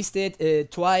 hasted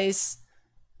twice,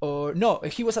 or no,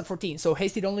 he was at 14, so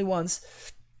hasted only once,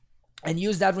 and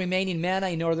use that remaining mana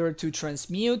in order to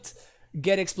transmute,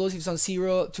 get explosives on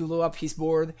 0 to blow up his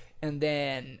board, and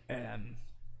then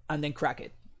crack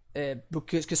it.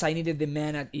 Because I needed the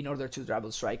mana in order to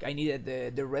double strike. I needed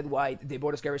the red white, the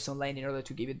Boros Garrison lane in order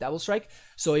to give it double strike.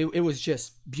 So it was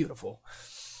just beautiful.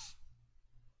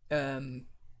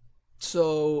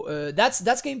 So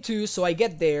that's game 2. So I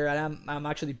get there, and I'm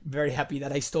actually very happy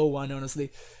that I stole one,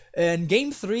 honestly. And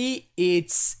game 3,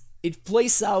 it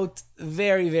plays out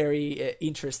very, very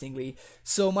interestingly.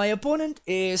 So my opponent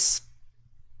is.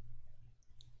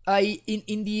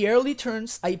 In the early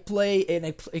turns I play an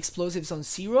explosives on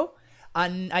 0,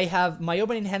 and I have my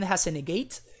opening hand has a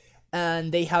negate,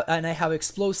 and I have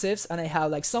explosives, and I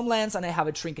have like some lands, and I have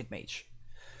a trinket mage.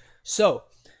 So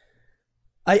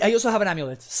I also have an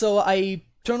amulet. So I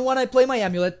turn 1 I play my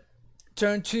amulet.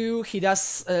 Turn 2 he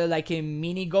does like a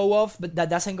mini go off, but that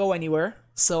doesn't go anywhere.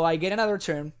 So I get another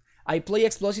turn. I play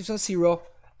explosives on 0,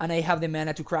 and I have the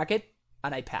mana to crack it,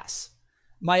 and I pass.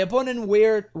 My opponent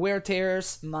wear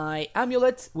tears my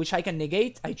amulet, which I can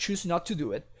negate. I choose not to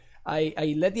do it.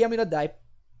 I let the amulet die.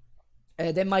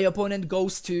 Then my opponent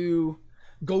goes to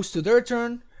their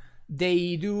turn.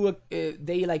 They do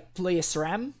they like play a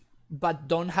SRAM, but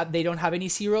they don't have any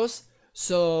 0s,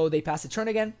 so they pass the turn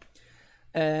again.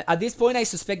 At this point, I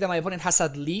suspect that my opponent has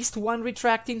at least one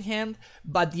retract in hand,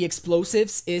 but the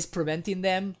explosives is preventing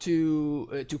them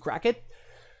to crack it.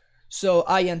 So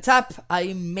I untap.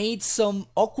 I made some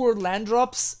awkward land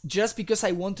drops just because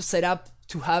I want to set up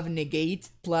to have negate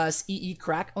plus EE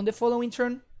crack on the following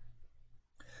turn.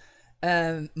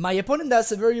 My opponent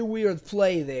does a very weird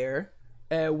play there,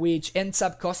 which ends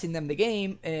up costing them the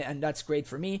game, and that's great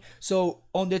for me. So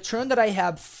on the turn that I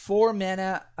have 4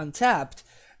 mana untapped,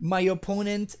 my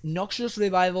opponent Noxious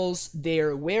Revivals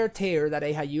their Wear Tear that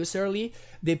I had used early,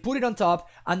 they put it on top,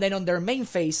 and then on their main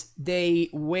phase, they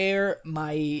wear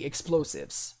my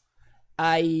explosives.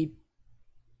 I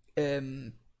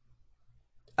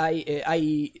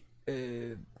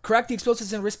crack the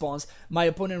explosives in response, my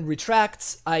opponent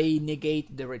retracts, I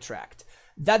negate the retract.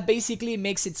 That basically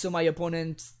makes it so my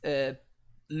opponent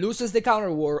loses the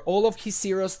counter war, all of his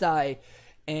 0s die,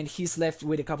 and he's left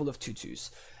with a couple of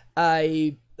 2/2s.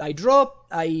 I drop,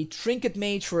 I Trinket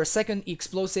Mage for a second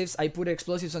explosives, I put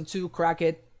explosives on 2, crack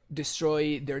it,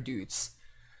 destroy their dudes.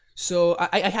 So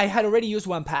I had already used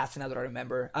one path, now that I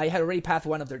remember. I had already pathed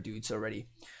one of their dudes already.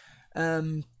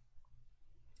 Then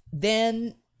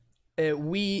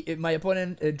my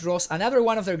opponent draws another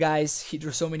one of their guys. He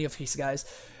drew so many of his guys.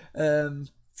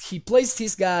 He plays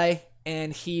his guy,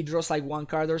 and he draws like 1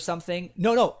 card or something.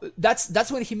 No,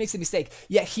 that's when he makes a mistake.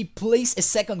 Yeah, he plays a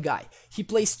second guy. He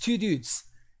plays 2 dudes.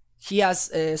 He has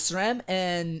SRAM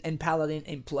and Paladin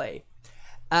in play.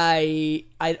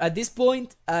 At this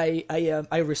point I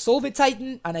resolve a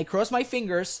Titan, and I cross my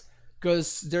fingers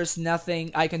because there's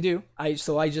nothing I can do.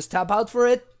 So I just tap out for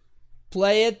it,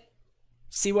 play it,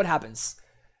 see what happens.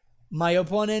 My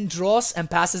opponent draws and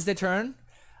passes the turn,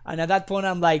 and at that point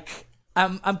I'm like,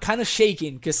 I'm kind of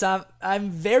shaking because I'm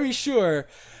very sure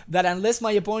that unless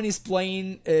my opponent is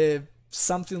playing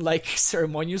something like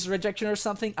Ceremonious Rejection or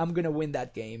something, I'm gonna win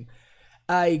that game.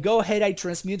 I go ahead, I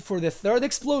transmute for the 3rd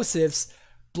explosives,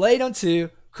 play it on 2,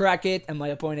 crack it, and my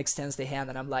opponent extends the hand,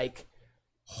 and I'm like,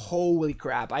 holy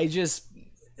crap, I just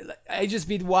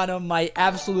beat one of my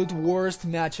absolute worst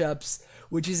matchups,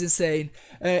 which is insane.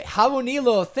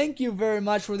 Habonilo, thank you very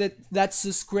much for that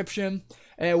subscription.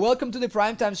 Welcome to the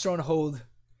Primetime Stronghold.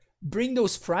 Bring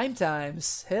those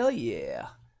primetimes. Hell yeah.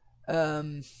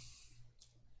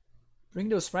 Bring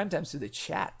those primetimes to the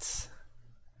chat.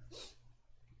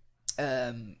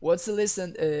 What's the list?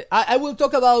 I will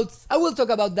talk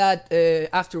about that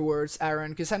afterwards,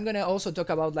 Aaron, because I'm gonna also talk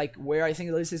about like where I think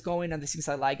the list is going and the things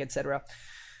I like, etc.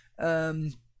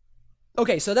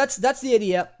 Okay, so that's the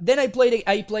idea. Then I play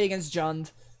against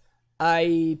Jund.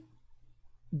 I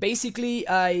basically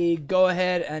I go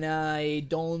ahead and I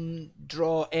don't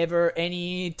draw ever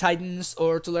any Titans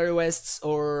or Tulare Wests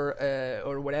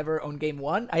or whatever on game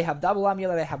one. I have double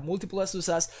amulet, I have multiple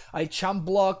Asusas, I chump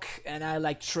block and I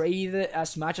like trade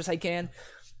as much as I can.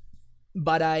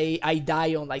 But I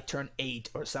die on like turn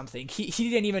 8 or something. He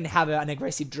didn't even have an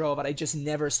aggressive draw, but I just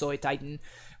never saw a Titan,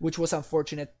 which was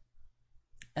unfortunate.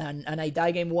 And I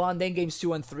die game 1, then games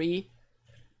 2 and 3.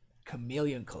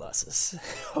 Chameleon Colossus.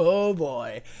 Oh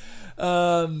boy.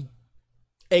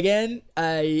 Again,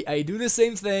 I do the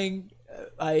same thing.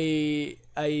 I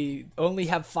only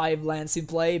have 5 lands in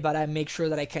play, but I make sure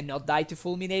that I cannot die to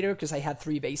Fulminator because I had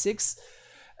 3 basics.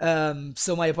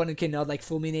 So my opponent cannot like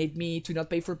fulminate me to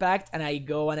not pay for Pact, and I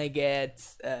go and I get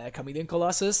Chameleon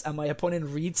Colossus, and my opponent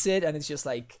reads it, and it's just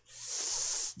like,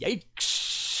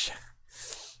 yikes.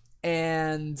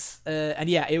 And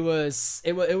yeah, it was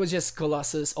just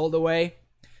Colossus all the way.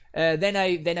 Then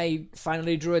I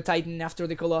finally drew a Titan after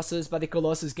the Colossus, but the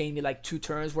Colossus gave me like 2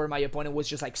 turns where my opponent was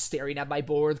just like staring at my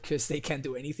board because they can't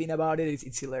do anything about it.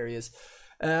 It's hilarious.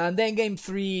 And then game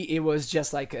 3, it was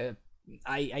just like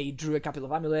I drew a couple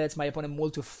of amulets. My opponent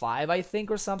moved to 5, I think,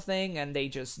 or something, and they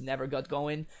just never got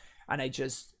going. And I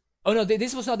just, oh no,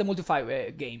 this was not the multi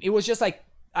 5 game. It was just like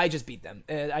I just beat them.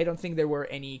 I don't think there were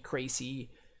any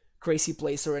crazy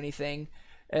plays or anything.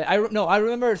 I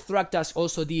remember Thragtas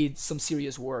also did some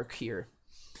serious work here.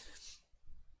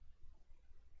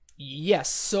 Yes,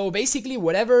 so basically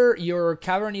whatever your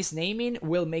cavern is naming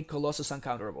will make Colossus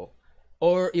uncounterable,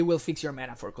 or it will fix your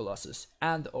mana for Colossus,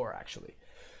 or actually.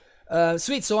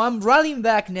 Sweet, so I'm rallying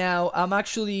back now. I'm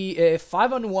actually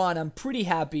 5-1. I'm pretty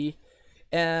happy.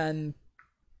 And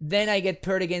then I get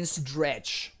paired against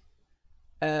Dredge.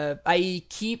 I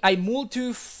move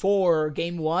to 4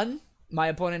 game 1. My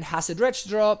opponent has a Dredge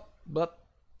drop, but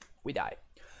we die.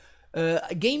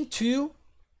 Game 2,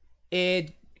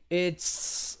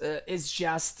 it's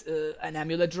just an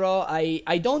amulet draw.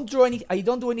 I don't do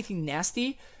anything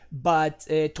nasty. But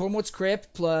Tormod's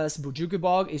Crypt plus Bujuku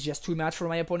Bog is just too much for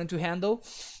my opponent to handle,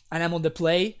 and I'm on the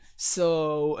play,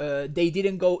 so they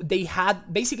didn't go. They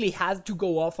basically had to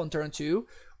go off on turn 2,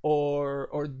 or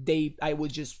I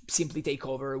would just simply take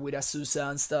over with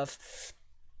Asusa and stuff.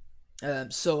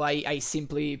 So I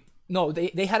simply no,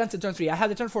 they had until turn 3. I had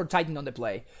the turn 4 Titan on the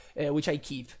play, which I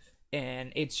keep,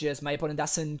 and it's just my opponent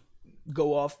doesn't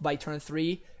go off by turn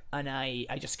 3, and I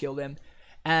just kill them.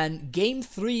 And game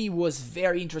 3 was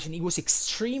very interesting. It was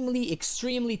extremely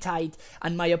tight,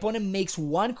 and my opponent makes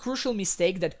one crucial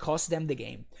mistake that cost them the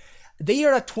game. They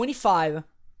are at 25.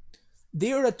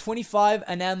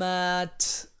 And I'm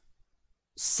at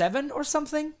 7 or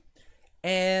something.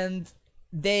 And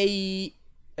they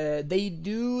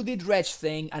do the Dredge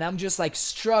thing, and I'm just like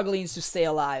struggling to stay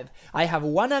alive. I have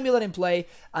 1 amulet in play,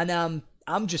 and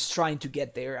I'm just trying to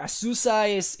get there.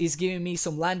 Asusa is giving me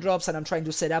some land drops, and I'm trying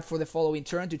to set up for the following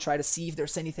turn to try to see if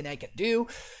there's anything I can do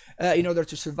in order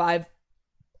to survive.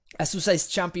 Asusa is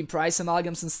champing price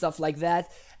amalgams and stuff like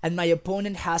that, and my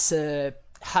opponent has an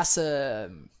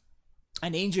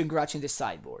Ancient Grudge in the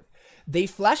sideboard. They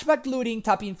flashback looting,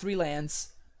 tapping 3 lands,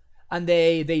 and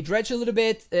they dredge a little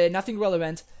bit, nothing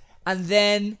relevant, and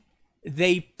then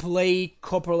they play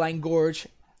Copperline Gorge,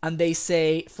 and they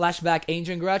say flashback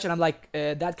Ancient Grudge, and I'm like,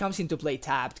 that comes into play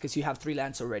tapped because you have 3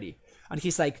 lands already. And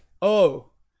he's like,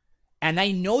 oh. And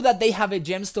I know that they have a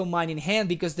Gemstone Mine in hand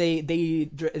because they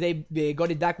got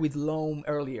it back with Loam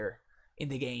earlier in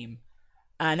the game.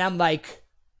 And I'm like,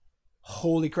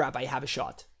 holy crap, I have a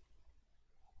shot.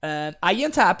 I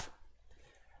untap.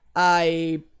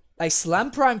 I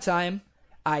slam Primetime.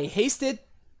 I haste it.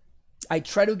 I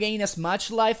try to gain as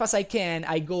much life as I can.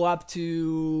 I go up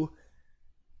to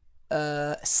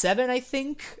 7, I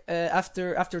think,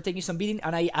 after taking some beating,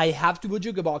 and I have to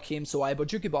Bojuka Bog him, so I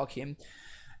Bojuka Bog him.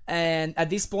 And at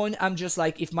this point, I'm just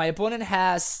like, if my opponent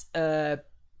has any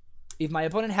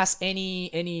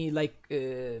like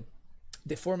the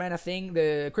 4 mana thing,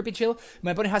 the Crippin' Chill,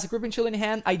 my opponent has a Crippin' Chill in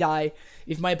hand, I die.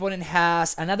 If my opponent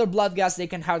has another Bloodghast they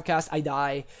can hardcast, I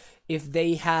die. If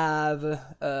they have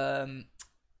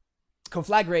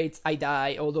Conflagrate, I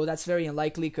die, although that's very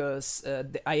unlikely because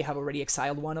I have already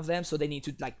exiled one of them, so they need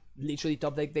to like literally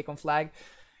top deck the Conflag.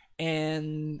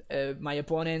 And my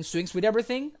opponent swings with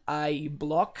everything. I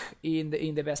block in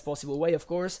the best possible way, of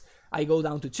course. I go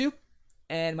down to 2,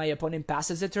 and my opponent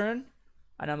passes the turn,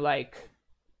 and I'm like,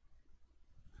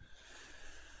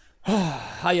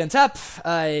 I untap.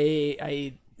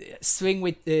 I swing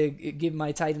with give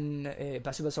my Titan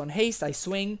Basilisk on haste. I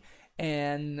swing.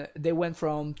 And they went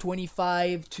from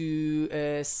 25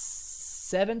 to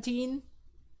 17,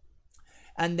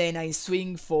 and then I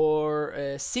swing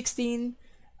for 16,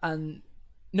 and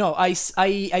No, I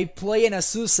play an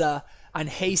Azusa and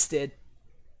haste it,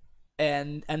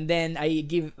 and then I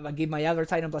give my other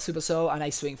Titan plus Super Soul and I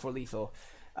swing for lethal.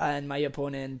 And my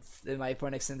opponent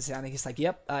extends his hand and he's like,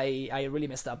 "Yep, I really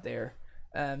messed up there."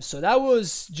 So that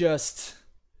was just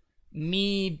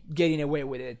me getting away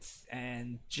with it,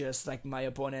 and just like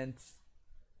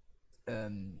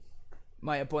um,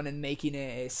 my opponent making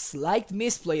a slight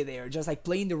misplay there, just like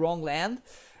playing the wrong land,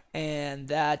 and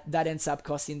that ends up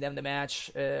costing them the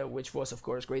match, which was of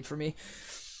course great for me.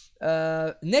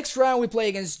 Next round we play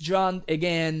against John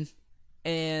again,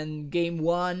 and game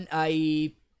one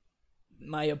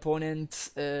my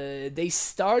opponent, they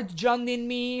start Junding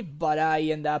me, but I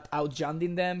end up out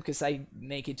Junding them because I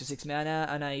make it to 6 mana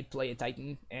and I play a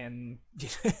Titan, and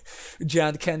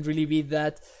Jund can't really beat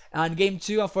that. And game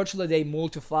 2, unfortunately, they mull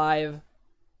to 5,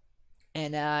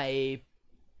 and I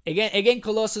again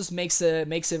Colossus makes a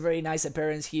very nice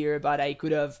appearance here, but I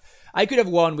could have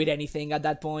won with anything at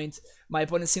that point. My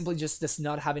opponent simply just does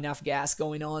not have enough gas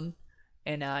going on,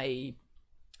 and I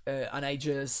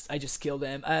just kill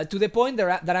them, to the point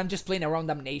that I'm just playing around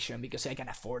Damnation because I can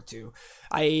afford to.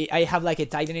 I have like a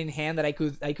Titan in hand that I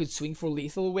could swing for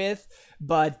lethal with,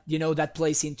 but that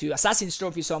plays into Assassin's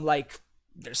Trophy, so I'm like,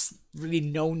 there's really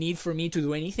no need for me to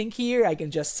do anything here. I can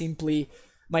just simply,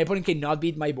 my opponent cannot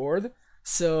beat my board,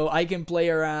 so I can play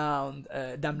around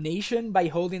Damnation by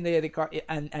holding the card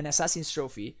and Assassin's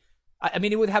Trophy. I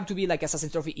mean, it would have to be like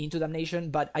Assassin's Trophy into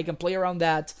Damnation, but I can play around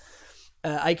that.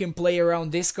 I can play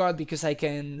around this card because I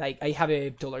have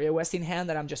a Tolaria West in hand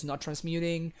that I'm just not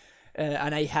transmuting,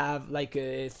 and I have like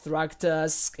a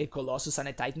Thragtusk, a Colossus, and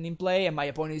a Titan in play, and my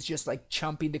opponent is just like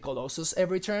chumping the Colossus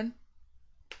every turn.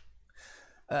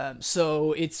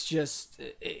 So it's just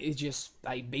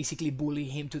I basically bully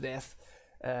him to death,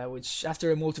 which after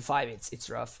a mull to 5, it's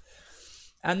rough.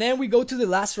 And then we go to the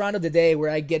last round of the day where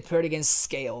I get paired against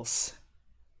Scales,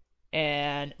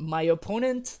 and my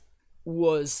opponent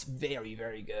was very,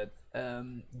 very good.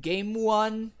 Game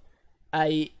 1,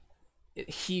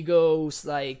 he goes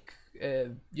like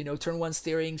turn 1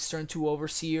 steering, turn 2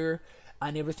 overseer,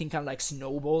 and everything kind of like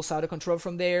snowballs out of control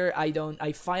from there.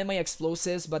 I find my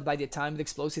explosives, but by the time the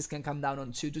explosives can come down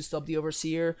on 2 to stop the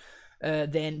overseer,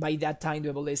 then by that time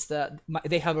the ballista,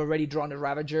 they have already drawn a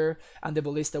Ravager, and the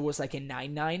ballista was like a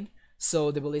 9/9,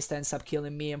 so the ballista ends up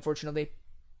killing me, unfortunately.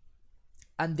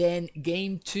 And then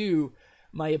game 2,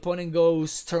 my opponent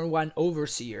goes turn 1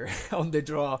 Overseer on the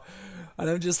draw, and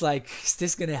I'm just like, is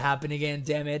this gonna happen again?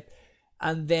 Damn it!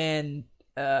 And then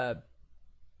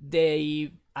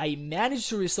I managed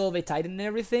to resolve a Titan and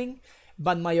everything,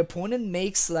 but my opponent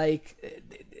makes like,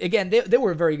 again, they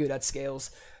were very good at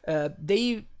Scales.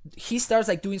 He starts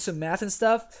like doing some math and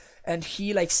stuff, and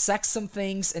he like sacks some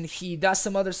things and he does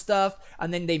some other stuff,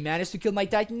 and then they manage to kill my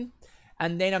Titan.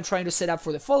 And then I'm trying to set up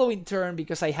for the following turn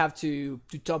because I have to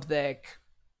top deck,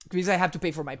 because I have to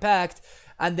pay for my pact,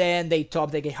 and then they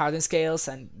top deck a Hardened Scales,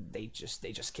 and they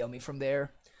just kill me from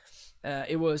there.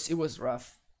 It was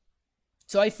rough.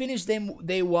 So I finished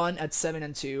day 1 at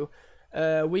 7-2,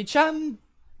 which I'm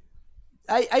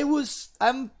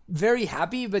very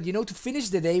happy, but to finish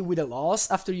the day with a loss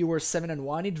after you were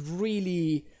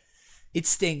 7-1, it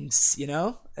stings,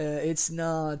 it's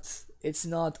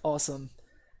not awesome.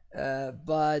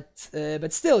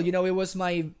 But still, it was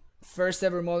my first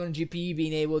ever modern GP.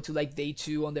 Being able to like day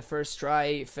 2 on the first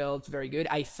try felt very good.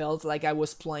 I felt like I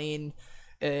was playing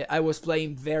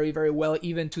very, very well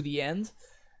even to the end,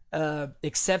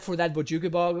 except for that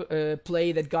Bojukabog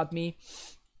play that got me,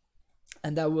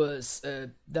 and that was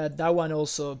that one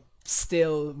also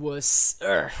still was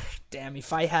damn.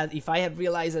 If I had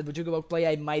realized that Bojukabog play,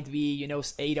 I might be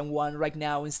 8-1 right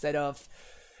now instead of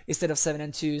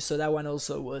 7-2, so that one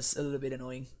also was a little bit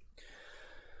annoying.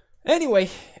 Anyway,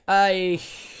 I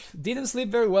didn't sleep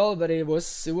very well, but it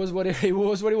was what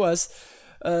it was.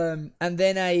 And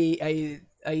then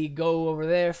I go over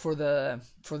there for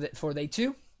day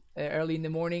 2, early in the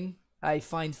morning. I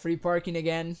find free parking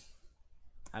again.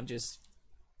 I'm just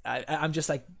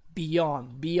like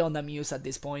beyond amused at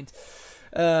this point.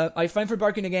 I find free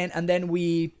parking again, and then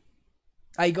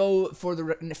I go for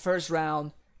the first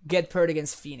round. Get paired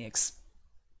against Phoenix.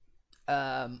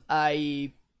 I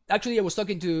was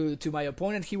talking to my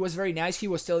opponent. He was very nice. He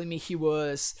was telling me he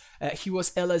was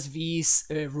LSV's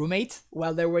roommate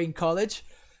while they were in college.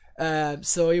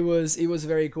 So it was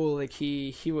very cool. Like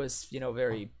he was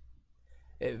very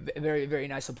very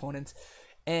nice opponent.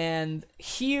 And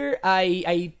here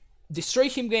I destroy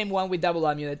him game 1 with double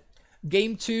amulet.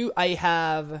 Game 2 I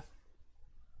have.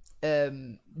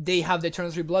 They have the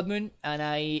turn 3 Blood Moon, and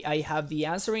I have the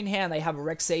answer in hand. I have a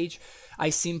Rex Sage. I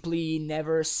simply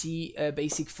never see a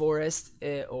basic forest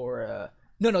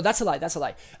no, that's a lie. That's a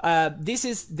lie. This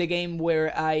is the game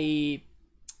where I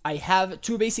have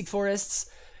 2 basic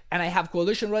forests and I have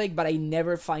Coalition Relic, but I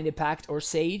never find a Pact or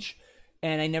Sage,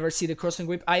 and I never see the Crossing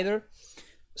Whip either.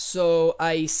 So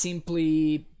I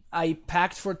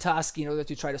packed for Tusk in order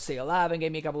to try to stay alive and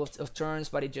gave me a couple of turns,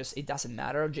 but it doesn't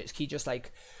matter. He just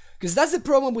like, because that's the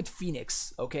problem with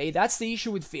Phoenix. Okay, that's the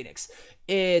issue with Phoenix.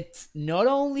 It not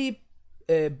only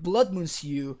Blood Moons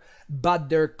you, but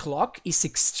their clock is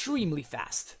extremely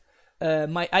fast.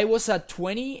 I was at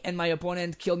 20 and my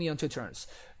opponent killed me on 2 turns.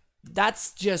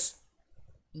 That's just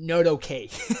not okay.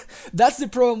 That's the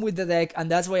problem with the deck, and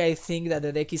that's why I think that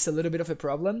the deck is a little bit of a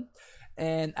problem.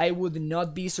 And I would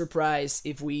not be surprised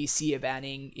if we see a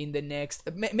banning in the next,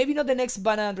 maybe not the next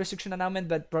ban and restriction announcement,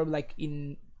 but probably like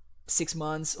in 6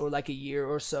 months or like a year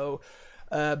or so.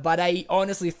 But I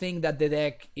honestly think that the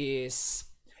deck is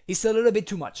a little bit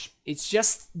too much. It's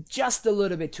just a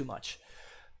little bit too much.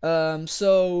 Then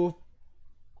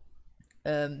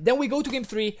we go to game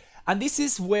 3, and this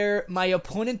is where my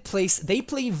opponent plays. They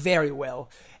play very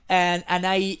well, and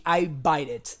I bite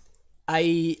it.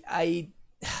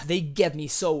 They get me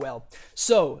so well.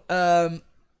 So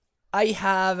I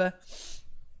have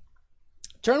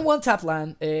turn 1 tap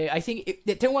land. I think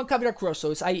the turn 1 Capital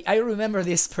Crossroads. I remember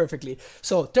this perfectly.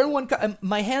 So turn 1,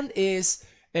 my hand is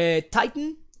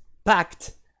Titan,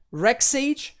 Pact, Rex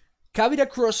Sage, Capital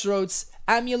Crossroads,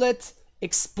 Amulet,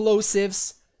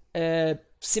 Explosives,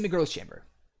 Semi-Growth Chamber.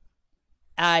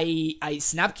 I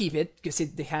snap keep it because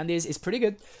the hand is pretty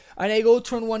good, and I go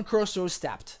turn 1 Crossroads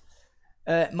tapped.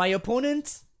 My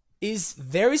opponent is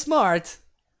very smart.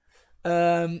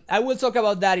 I will talk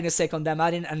about that in a second,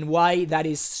 Damadin, and why that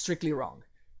is strictly wrong.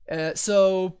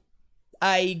 So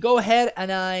I go ahead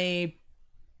and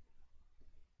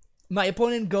my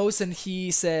opponent goes and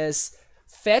he says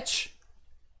fetch,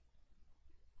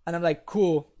 and I'm like,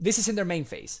 cool, this is in their main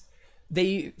phase.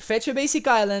 They fetch a basic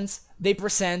islands, they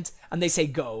present, and they say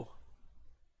go.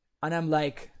 And I'm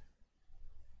like,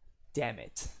 damn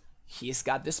it, he's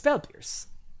got the Spell Pierce.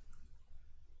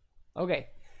 Okay,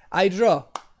 I draw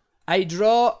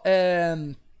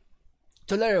Tolera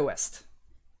West.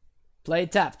 Play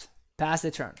tapped, pass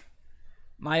the turn.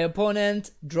 My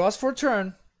opponent draws for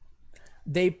turn.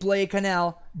 They play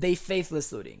Canal, they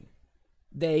Faithless Looting.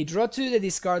 They draw 2, they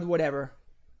discard whatever,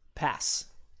 pass.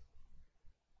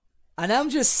 And I'm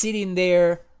just sitting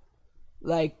there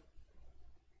like,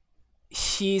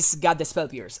 he's got the Spell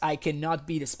Pierce. I cannot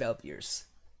beat the Spell Pierce.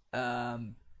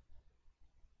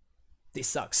 This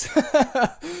sucks.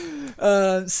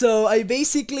 So I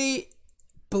basically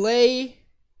play.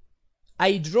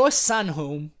 I draw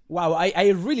Sunhome. Wow, I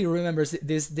really remember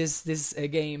this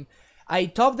game. I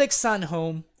top deck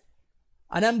Sunhome,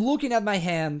 and I'm looking at my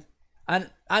hand, and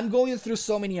I'm going through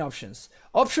so many options.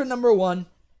 Option number 1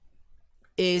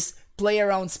 is play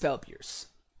around Spell Pierce.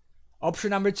 Option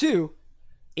number 2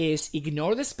 is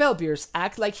ignore the Spell Pierce,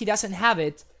 act like he doesn't have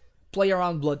it, play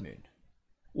around Blood Moon.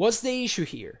 What's the issue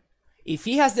here? If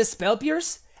he has the Spell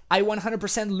Pierce, I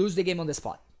 100% lose the game on the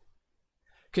spot.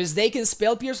 Because they can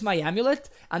Spell Pierce my Amulet,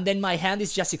 and then my hand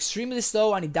is just extremely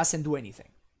slow and it doesn't do anything.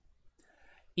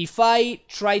 If I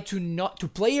try to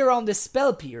play around the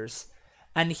Spell Pierce,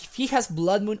 and if he has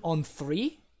Blood Moon on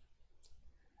 3,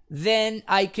 then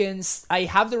I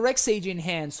have the Rex Sage in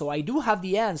hand, so I do have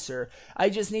the answer. I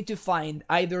just need to find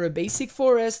either a basic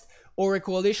forest or a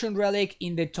Coalition Relic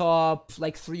in the top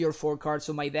like 3 or 4 cards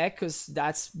of my deck, because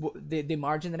that's the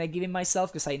margin that I give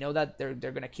myself, because I know that they're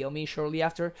gonna kill me shortly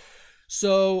after.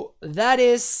 So that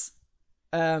is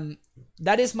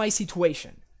my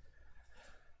situation.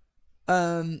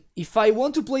 If I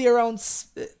want to play around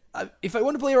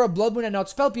Blood Moon and not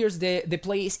Spell Pierce, the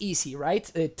play is easy, right?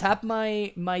 Tap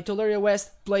my Tolera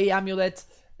West, play Amulet,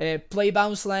 play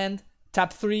Bounce Land,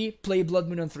 tap 3, play Blood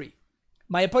Moon on 3.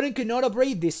 My opponent cannot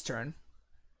abrade this turn,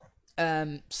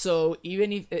 so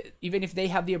even if they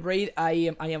have the abrade,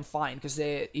 I am fine, because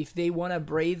if they want to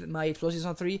abrade my Explosives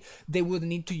on 3, they would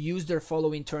need to use their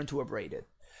following turn to abrade it.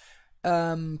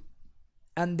 And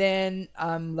then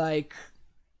I'm like,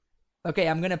 okay,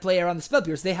 I'm gonna play around the Spell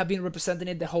Pierce. They have been representing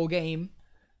it the whole game,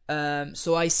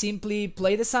 so I simply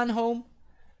play the Sunhome,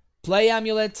 play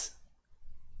Amulet,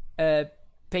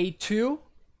 pay 2.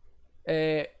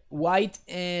 White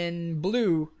and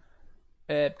blue,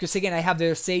 because again I have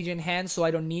the Sage in hand, so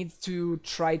I don't need to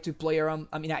try to play around.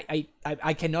 I mean,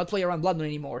 I cannot play around Blood Moon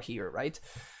anymore here, right?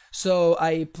 So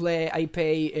I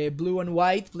pay blue and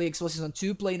white, play Explosives on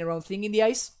 2, playing around Thing in the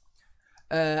Ice.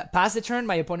 Pass the turn,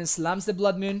 my opponent slams the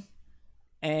Blood Moon.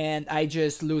 and I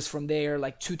just lose from there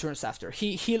like 2 turns after.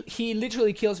 He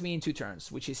literally kills me in 2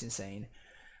 turns, which is insane.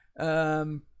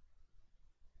 Um,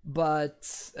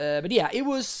 but yeah, it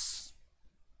was.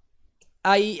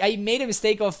 I made a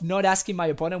mistake of not asking my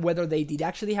opponent whether they did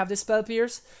actually have the spell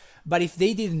pierce, but if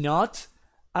they did not,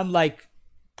 I'm like,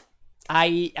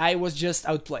 I was just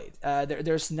outplayed.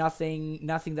 There's nothing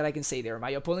that I can say there.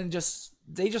 My opponent just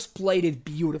played it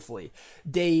beautifully.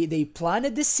 They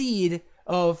planted the seed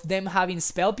of them having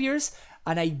spell pierce,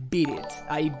 and I beat it.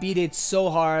 I beat it so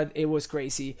hard, it was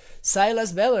crazy.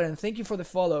 Silas Beller, and thank you for the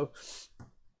follow.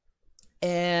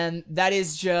 And that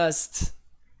is just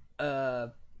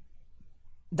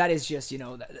you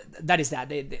know, that is that.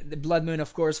 The Blood Moon,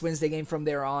 of course, wins the game from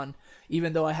there on.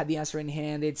 Even though I had the answer in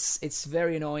hand, it's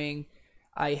very annoying.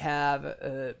 I have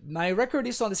my record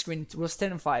is on the screen. It was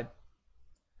 10-5.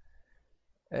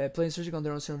 Playing Surgical on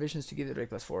their own visions to give the Drake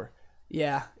 +4.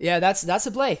 Yeah, that's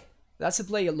a play. That's a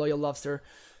play, Loyal Lobster.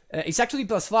 It's actually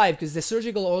 +5 because the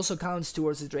Surgical also counts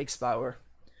towards the Drake's power.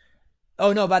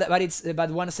 Oh no, but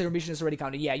one vision is already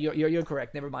counted. Yeah, you're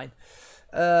correct. Never mind.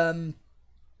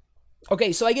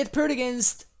 Okay, so I get paired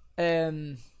against.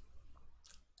 So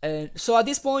at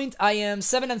this point, I am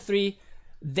 7-3,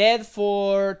 dead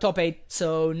for top 8.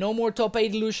 So no more top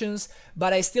 8 illusions,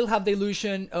 but I still have the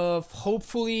illusion of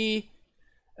hopefully,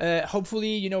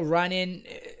 you know,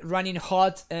 running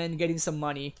hot and getting some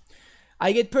money.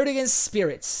 I get paired against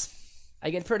spirits.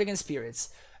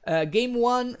 Game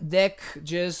 1 deck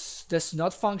just does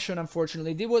not function,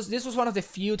 unfortunately. This was one of the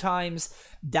few times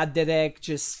that the deck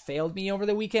just failed me over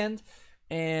the weekend,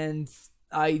 and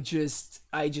my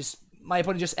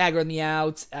opponent just aggroed me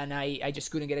out, and I just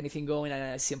couldn't get anything going,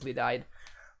 and I simply died.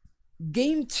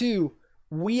 Game 2,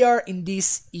 we are in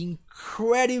this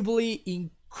incredibly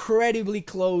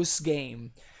close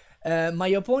game. My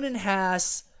opponent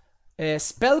has a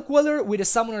Spell Queller with a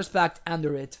Summoner's Pact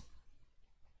under it.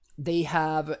 They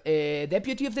have a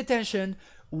Deputy of Detention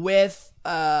with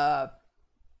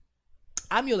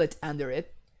Amulet under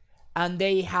it, and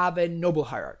they have a Noble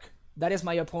Hierarch. That is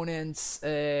my opponent's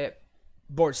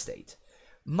board state.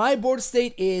 My board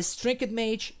state is Trinket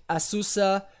Mage,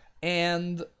 Azusa,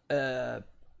 and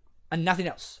nothing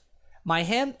else. My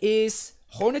hand is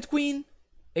Hornet Queen,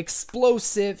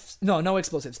 Explosives. No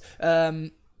explosives.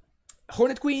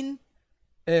 Hornet Queen,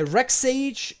 Rex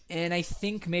Sage, and I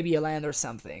think maybe a land or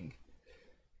something.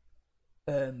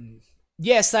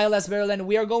 Yes, Silas Berlin,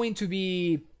 we are going to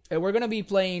be we're gonna be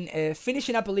playing,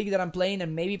 finishing up a league that I'm playing,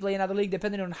 and maybe play another league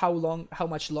depending on how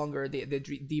much longer the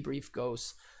debrief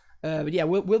goes. But yeah,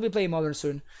 we'll be playing Modern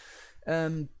soon.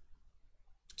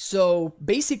 So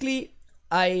basically,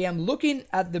 I am looking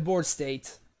at the board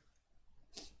state,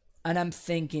 and I'm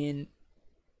thinking,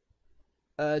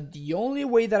 the only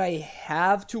way that I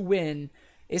have to win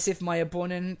is if my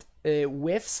opponent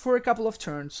whiffs for a couple of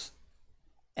turns,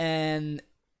 and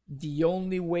the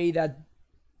only way that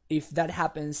if that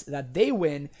happens that they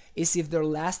win is if their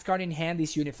last card in hand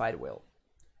is Unified Will.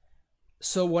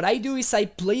 So what I do is I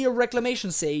play a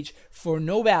Reclamation Sage for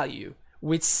no value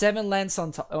with 7 lands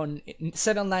on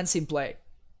 7 lands in play.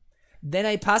 Then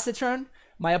I pass the turn.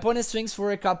 My opponent swings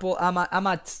for a couple. I'm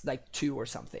at like 2 or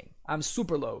something. I'm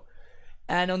super low.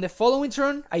 And on the following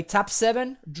turn, I tap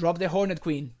 7, drop the Hornet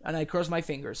Queen, and I cross my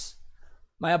fingers.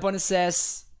 My opponent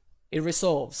says it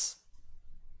resolves.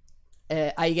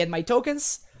 I get my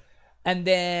tokens, and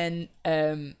then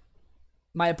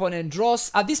my opponent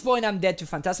draws. At this point, I'm dead to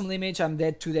Phantasmal Image. I'm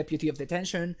dead to Deputy of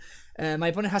Detention. My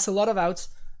opponent has a lot of outs,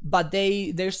 but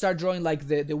they start drawing like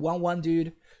the 1/1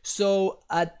 dude. So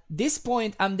at this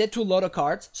point, I'm dead to a lot of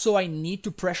cards, so I need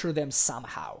to pressure them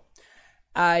somehow.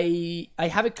 I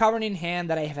have a card in hand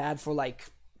that I have had for like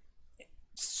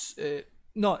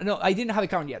no, I didn't have a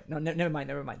card yet. No, never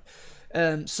mind.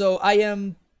 So I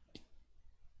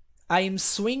am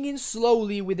swinging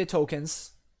slowly with the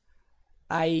tokens.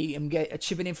 I am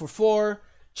chipping in for 4,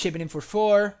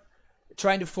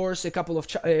 trying to force a couple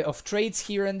of trades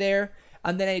here and there,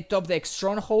 and then I top the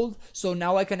Stronghold. So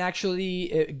now I can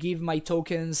actually give my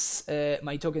tokens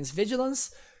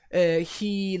vigilance.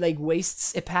 He like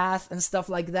wastes a path and stuff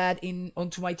like that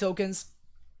onto my tokens.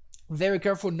 Very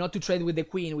careful not to trade with the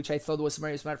Queen, which I thought was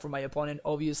very smart for my opponent,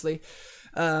 obviously.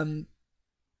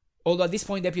 Although at this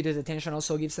point, Deputy Detention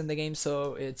also gives them the game,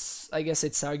 so I guess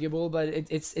it's arguable, but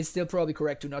it's still probably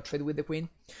correct to not trade with the Queen.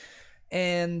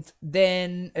 And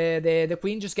then the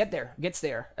Queen just gets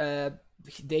there.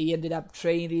 They ended up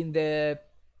trading the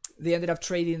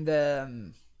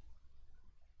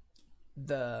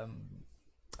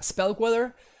Spell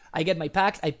Queller. I get my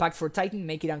pact. I pact for Titan,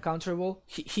 make it uncounterable.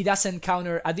 He doesn't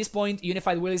counter at this point.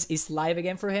 Unified Will is live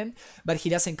again for him, but he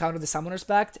doesn't counter the Summoner's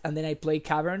Pact. And then I play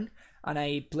Cavern and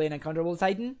I play an uncounterable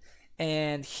Titan,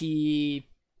 and he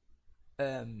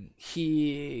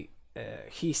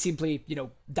simply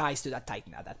dies to that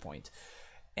Titan at that point,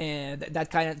 and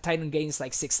that kind of Titan gains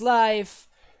like 6 life,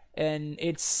 and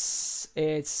it's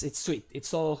sweet.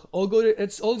 It's all good.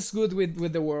 It's all good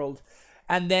with the world.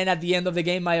 And then at the end of the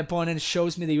game, my opponent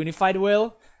shows me the Unified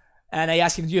Will, and I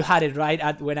ask him, "You had it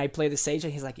right when I played the Sage?"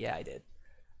 And he's like, "Yeah, I did."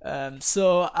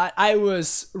 So I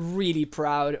was really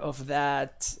proud of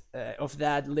that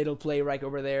little play right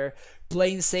over there,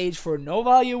 playing Sage for no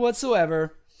value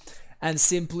whatsoever, and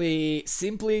simply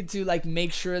to like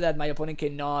make sure that my opponent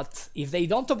cannot, if they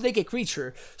don't top deck a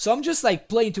creature. So I'm just like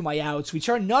playing to my outs, which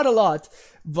are not a lot,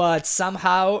 but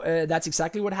somehow that's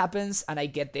exactly what happens, and I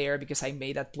get there because I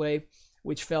made that play,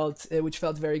 which felt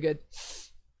very good.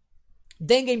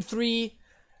 Then game 3,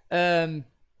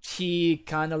 he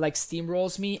kind of like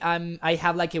steamrolls me. I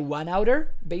have like a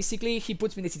 1-outer. Basically, he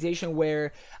puts me in a situation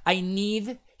where I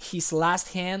need his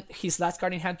last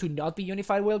card in hand to not be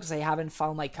Unified Will, because I haven't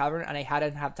found my Cavern and I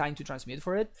hadn't had time to transmute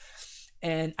for it.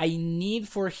 And I need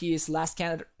for his last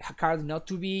card not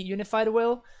to be Unified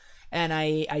Will. And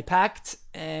I packed,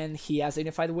 and he has a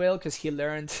Unified Will because he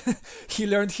learned he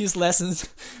learned his lessons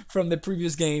from the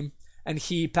previous game. And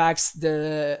he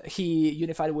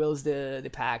Unified Wills the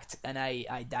pact, and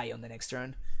I die on the next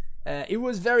turn. It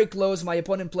was very close. My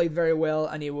opponent played very well,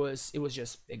 and it was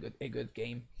just a good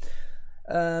game.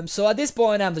 So at this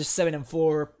point, I'm just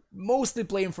 7-4, mostly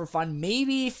playing for fun.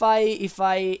 Maybe if I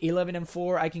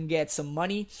 11-4, I can get some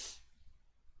money.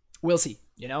 We'll see,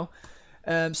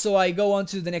 So I go on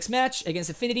to the next match against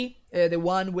Affinity, the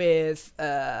one with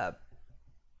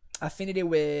Affinity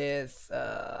with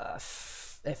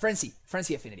Frenzy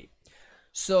Affinity.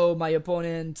 So my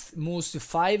opponent moves to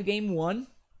 5 game 1,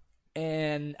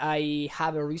 and I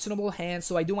have a reasonable hand,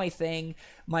 so I do my thing.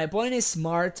 My opponent is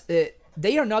smart.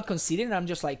 They are not conceding, and I'm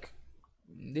just like,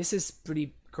 this is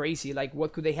pretty crazy. Like,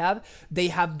 what could they have? They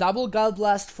have double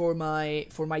Gallblast for my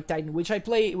Titan, which I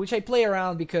play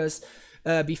around because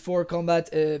before combat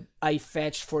I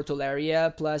fetched for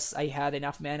Tolaria, plus I had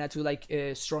enough mana to like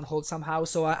Stronghold somehow,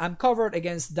 so I'm covered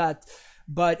against that.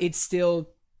 But it still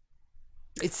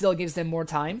gives them more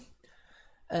time.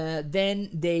 Then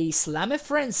they slam a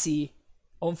Frenzy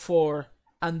on 4,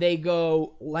 and they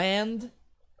go land,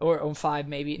 or on 5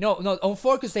 maybe. No, on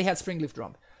 4 because they had Springleaf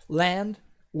Drum. Land,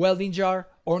 Welding Jar,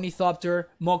 Ornithopter,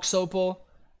 Mox Opal.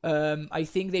 I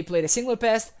think they played a single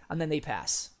pest, and then they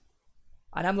pass.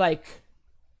 And I'm like,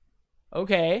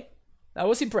 okay, that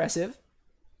was impressive.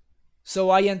 So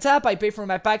I untap, I pay for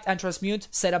my pact and transmute,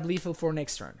 set up lethal for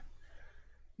next turn.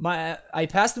 I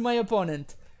pass to my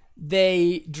opponent.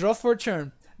 They draw for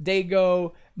turn. They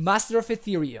go Master of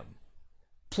Ethereum,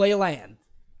 play land,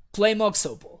 play Mox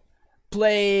Opal,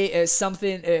 play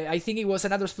something. I think it was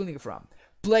another Splitting from.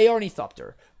 Play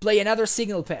Ornithopter, play another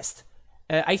Signal Pest.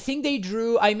 I think they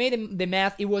drew. I made the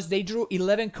math. They drew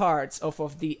 11 cards of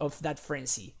that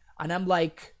Frenzy, and I'm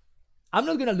like, I'm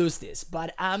not gonna lose this,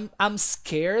 but I'm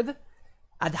scared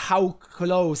at how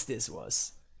close this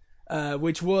was.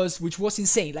 Which was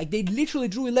insane. Like, they literally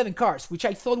drew 11 cards, which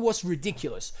I thought was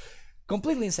ridiculous,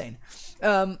 completely insane.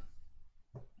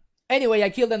 Anyway, I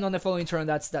killed them on the following turn.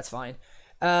 That's fine.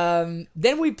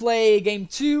 Then we play game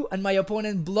 2, and my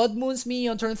opponent Blood Moons me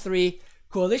on turn 3.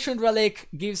 Coalition Relic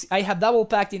gives. I have double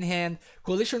pact in hand.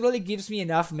 Coalition Relic gives me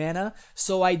enough mana,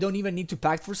 so I don't even need to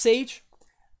pact for Sage,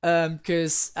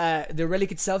 because the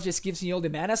relic itself just gives me all the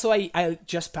mana. So I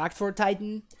just pact for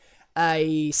Titan.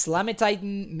 I slam a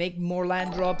Titan, make more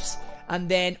land drops, and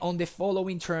then on the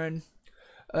following turn,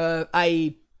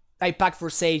 I pack for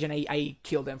Sage, and I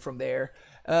kill them from there.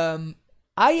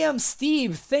 I am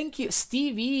Steve. Thank you,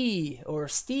 Stevie or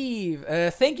Steve.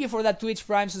 Thank you for that Twitch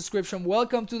Prime subscription.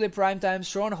 Welcome to the Primetime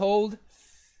Stronghold.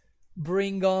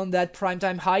 Bring on that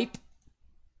Primetime hype.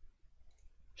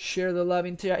 Share the love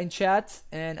in chat,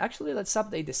 and actually let's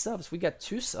update the subs. We got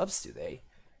 2 subs today.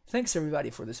 Thanks everybody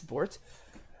for the support.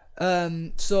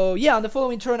 So yeah, on the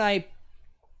following turn, I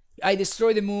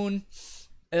destroy the moon,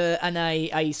 and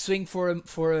I swing for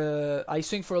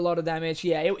a lot of damage.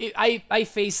 Yeah, I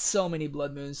faced so many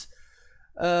blood moons.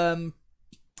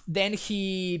 Then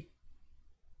he,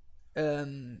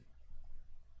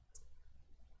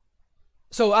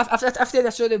 so after I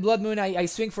destroy the blood moon, I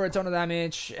swing for a ton of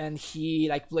damage, and he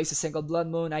like plays a single blood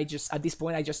moon. At this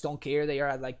point I just don't care. They are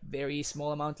at like very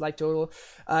small amount life total.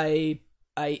 I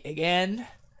again.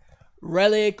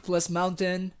 Relic plus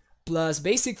Mountain plus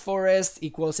basic forest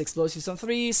equals explosives on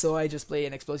 3, so I just play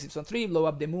an explosives on 3, blow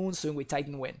up the moon, swing with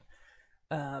Titan, win.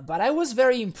 But I was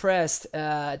very impressed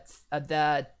at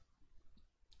that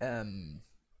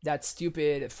that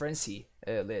stupid frenzy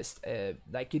list.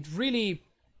 Like it really,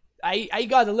 I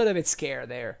got a little bit scared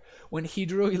there when he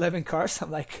drew 11 cards.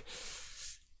 I'm like,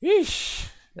 eesh,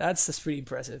 that's pretty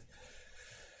impressive.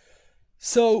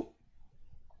 So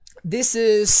this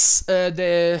is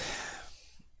the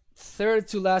third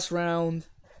to last round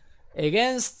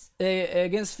against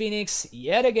Phoenix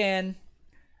yet again.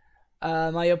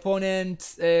 My opponent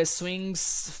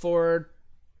swings for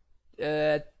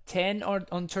 10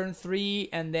 on turn 3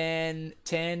 and then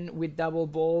 10 with double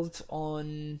bolt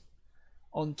on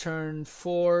turn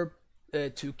 4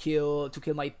 to kill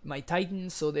my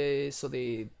Titan. So the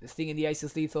thing in the ice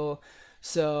is lethal.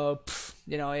 So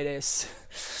you know, it is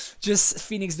just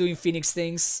Phoenix doing Phoenix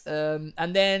things.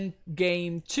 And then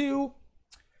game 2,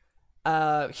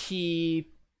 he.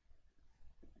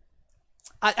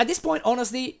 At this point,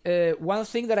 honestly, one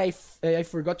thing that I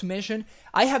forgot to mention,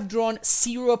 I have drawn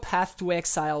 0 Path to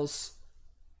Exiles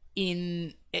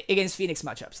against Phoenix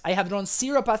matchups. I have drawn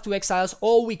 0 Path to Exiles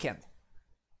all weekend.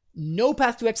 No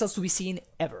Path to Exiles to be seen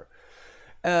ever.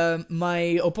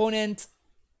 My opponent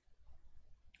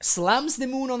slams the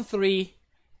moon on 3.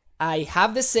 I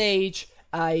have the Sage.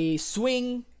 I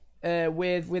swing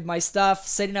with my stuff,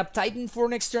 setting up Titan for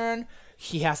next turn.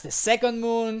 He has the second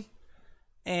moon.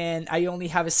 And I only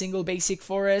have a single basic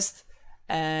forest,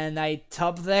 and I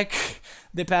top deck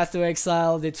the Path to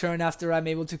Exile the turn after I'm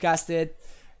able to cast it,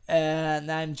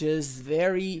 and I'm just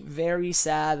very, very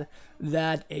sad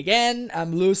that, again,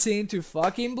 I'm losing to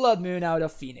fucking Blood Moon out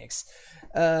of Phoenix.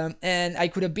 And I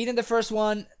could have beaten the first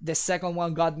one, the second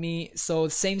one got me, so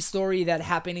same story that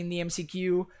happened in the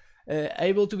MCQ,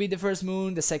 able to beat the first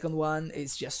moon, the second one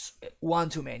is just one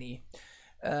too many.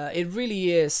 It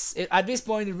really is. At this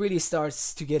point, it really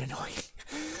starts to get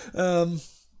annoying.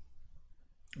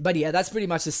 But yeah, that's pretty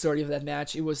much the story of that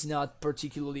match. It was not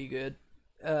particularly good.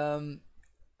 Then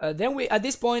at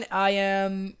this point, I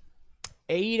am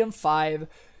 8-5,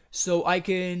 so I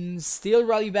can still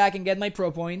rally back and get my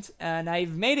pro point, and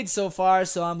I've made it so far,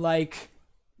 so I'm like,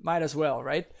 might as well,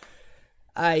 right?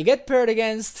 I get paired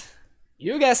against,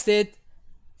 you guessed it,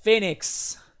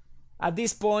 Phoenix. At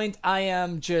this point, I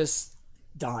am just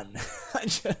done.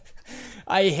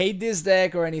 I hate this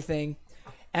deck or anything.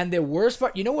 And the worst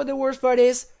part, you know what the worst part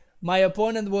is? My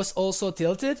opponent was also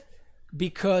tilted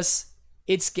because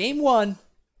it's game 1.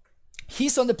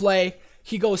 He's on the play.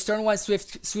 He goes turn 1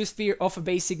 Swift Spear off a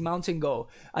basic mountain go.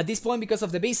 At this point, because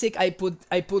of the basic, I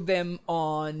put them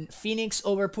on Phoenix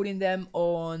over putting them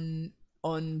on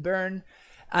Burn.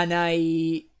 And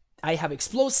I have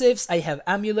explosives. I have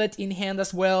Amulet in hand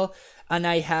as well. And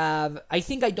I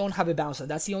think I don't have a bouncer.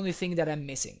 That's the only thing that I'm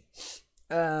missing.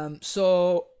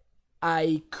 So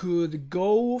I could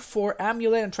go for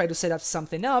Amulet and try to set up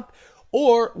something up.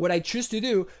 Or what I choose to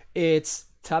do, it's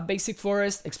tap basic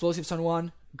forest, explosives on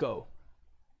 1, go.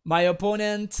 My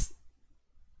opponent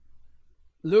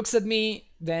looks at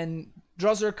me, then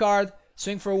draws their card,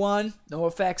 swing for 1, no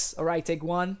effects. Alright, take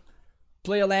 1.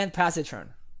 Play a land, pass a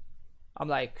turn. I'm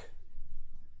like,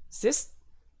 is this...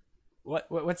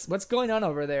 What's going on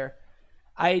over there?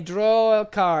 I draw a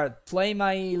card, play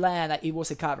my land. It was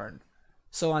a cavern,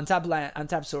 so untap land,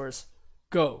 untap source,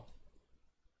 go.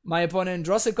 My opponent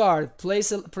draws a card,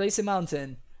 plays a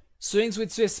mountain, swings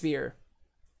with Swift Spear.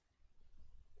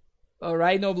 All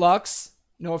right, no blocks,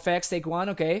 no effects. Take 1.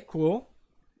 Okay, cool.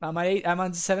 I'm at 8. I'm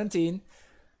on 17.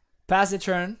 Pass the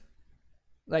turn.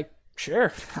 Like,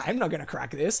 sure, I'm not gonna crack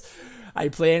this. I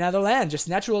play another land, just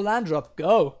natural land drop.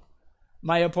 Go.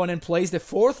 My opponent plays the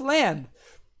 4th land.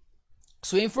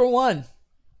 Swing for 1.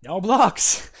 No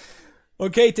blocks.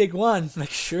 Okay, take 1.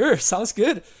 Like, sure, sounds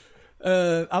good.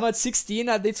 I'm at 16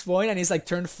 at this point, and it's like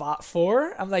turn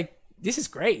 4. I'm like, this is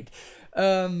great.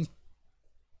 And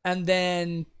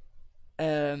then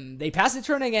they pass the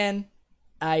turn again.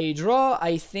 I draw.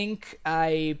 I think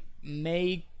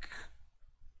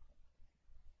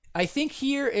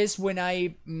here is when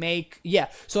I make... Yeah,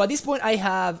 so at this point, I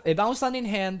have a bounce land in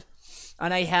hand.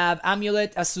 And I have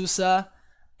Amulet, Azusa,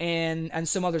 and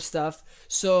some other stuff.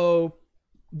 So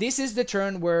this is the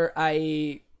turn where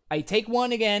I take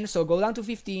 1 again, so go down to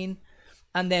 15,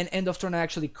 and then end of turn I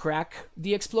actually crack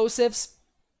the explosives.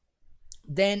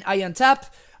 Then I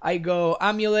untap, I go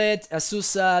Amulet,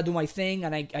 Azusa, do my thing,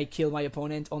 and I kill my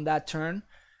opponent on that turn.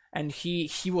 And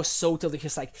he was so tilted.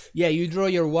 He's like, yeah, you draw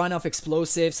your 1 of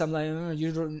explosives. I'm like,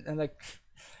 you draw... I'm like,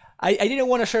 I didn't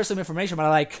want to share some information, but I'm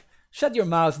like, shut your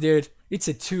mouth, dude. It's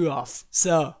a 2 off.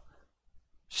 So,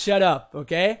 shut up,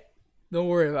 okay? Don't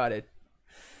worry about it.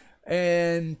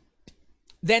 And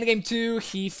then game 2,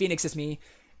 he phoenixes me.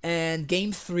 And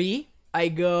game 3, I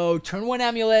go turn 1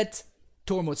 amulet,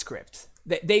 Tormod script.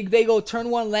 They go turn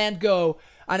 1 land, go.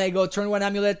 And I go turn 1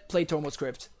 amulet, play Tormod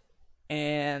script.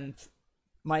 And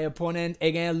my opponent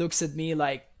again looks at me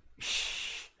like,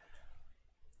 shh.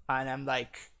 And I'm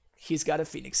like, he's got a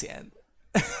phoenix hand.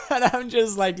 And I'm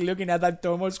just like looking at that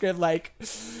Tormod script like,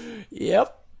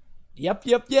 yep. He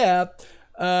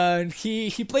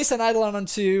plays an Eidolon on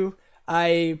 2.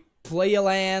 I play a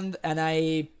land and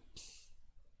I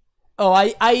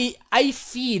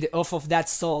feed off of that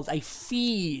salt. I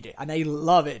feed and I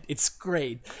love it. It's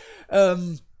great.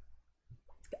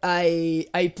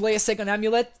 I play a second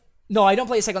amulet. No, I don't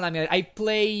play a second amulet. I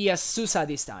play Azusa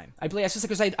this time. I play Azusa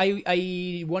because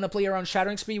I want to play around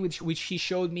Shattering Spree, which he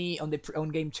showed me on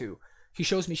game 2. He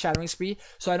shows me Shattering Spree,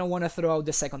 so I don't want to throw out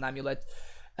the second amulet.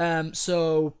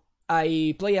 So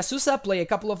I play Azusa, play a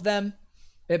couple of them,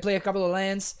 play a couple of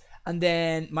lands, and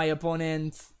then my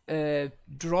opponent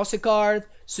draws a card,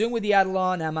 swing with the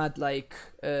Eidolon. I'm at like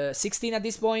 16 at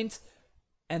this point,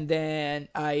 and then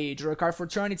I draw a card for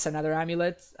turn. It's another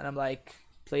amulet, and I'm like,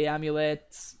 play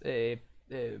amulet. I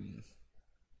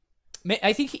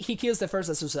think he kills the first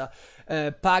Azusa.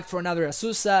 Pact for another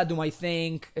Azusa, do my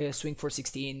thing, swing for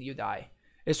 16, you die.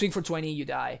 Swing for 20, you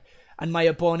die. And my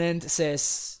opponent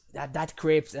says, that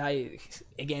crypt,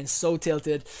 again, so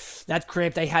tilted. That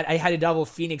crypt, I had a double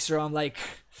Phoenix row. I'm like,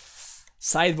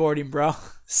 sideboarding, bro.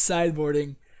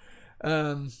 Sideboarding.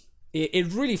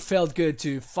 It really felt good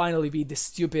to finally beat the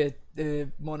stupid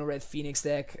mono red Phoenix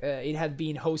deck. It had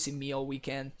been hosting me all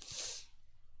weekend.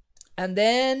 And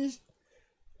then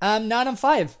I'm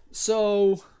 9-5.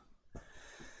 So,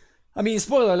 I mean,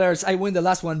 spoiler alerts, I win the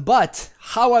last one, but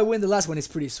how I win the last one is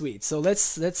pretty sweet. So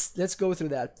let's go through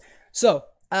that. So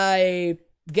I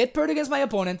get paired against my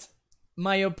opponent.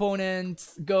 My opponent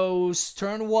goes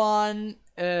turn 1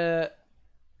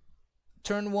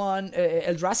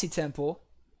 Eldrazi Temple,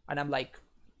 and I'm like,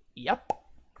 yep.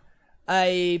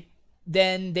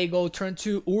 Then they go turn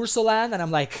 2 Ursuland, and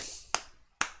I'm like,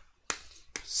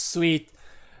 sweet.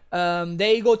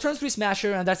 They go turn 3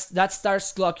 Smasher, and that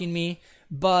starts clocking me.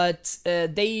 But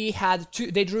they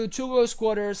drew 2 Ghost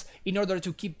Quarters in order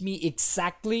to keep me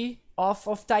exactly off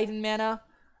of Titan mana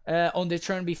on the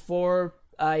turn before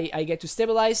I get to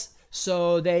stabilize.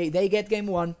 So they get game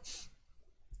 1.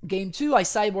 Game 2, I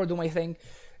sideboard, do my thing,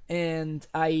 and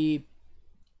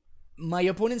my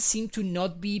opponent seemed to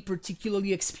not be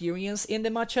particularly experienced in the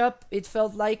matchup, it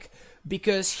felt like,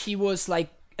 because he was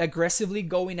like aggressively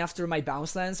going after my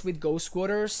bounce lands with Ghost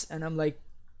Quarters, and I'm like,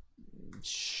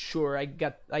 sure, I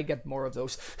got more of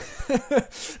those,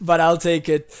 but I'll take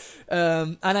it.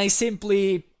 And I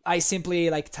simply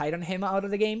like Titan him out of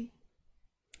the game.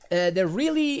 They're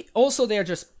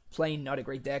just playing not a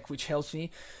great deck, which helps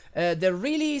me. The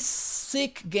really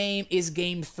sick game is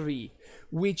game 3,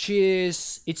 which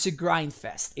is, it's a grind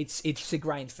fest. It's a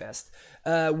grind fest.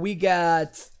 We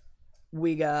got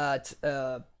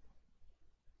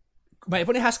my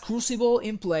opponent has Crucible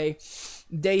in play.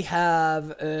 They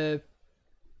have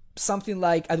something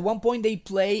like, at one point they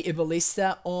play a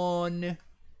Ballista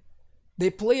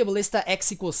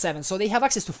X equals 7, so they have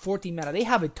access to 14 mana. They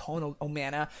have a ton of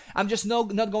mana. I'm just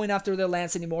not going after their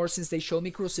lands anymore since they showed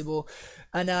me Crucible,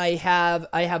 and I have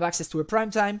access to a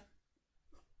Primetime.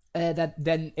 That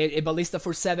then a Ballista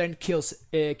for 7 kills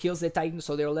the Titan,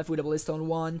 so they're left with a Ballista on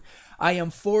 1. I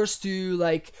am forced to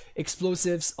like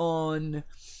explosives on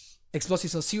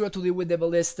 0 to deal with the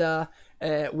Ballista,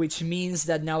 which means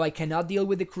that now I cannot deal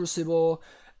with the Crucible.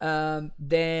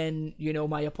 Then,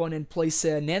 my opponent plays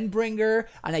an Endbringer,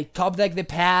 and I top deck the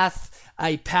Path.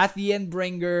 I path the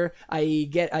Endbringer.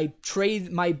 I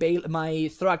trade my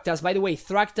Thragtas. By the way,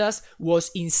 Thragtas was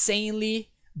insanely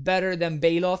better than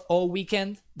Baloth all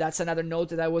weekend. That's another note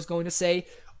that I was going to say.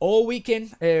 All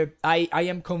weekend, I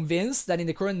am convinced that in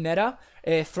the current meta,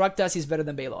 Thragtas is better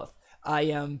than Baloth. I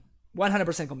am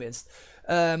 100% convinced.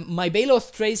 My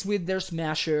Baloth trades with their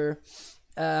Smasher.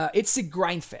 It's a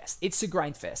grind fest.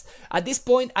 At this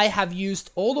point, I have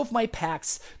used all of my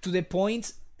packs to the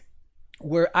point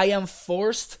where I am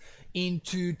forced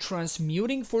into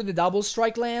transmuting for the double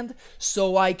strike land,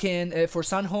 so I can for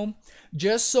Sunhome,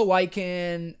 just so I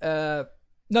can. Thragtas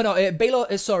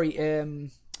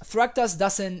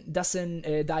doesn't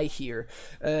die here.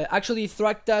 Actually,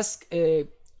 Thragtas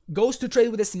goes to trade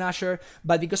with the Smasher,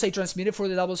 but because I transmuted for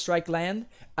the double strike land,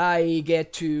 I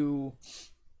get to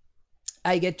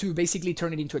basically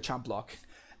turn it into a champ block.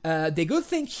 The good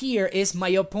thing here is my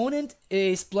opponent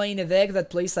is playing a deck that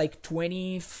plays like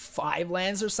 25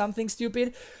 lands or something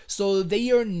stupid, so they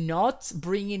are not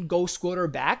bringing Ghost Quarter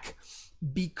back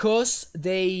because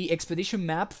they expedition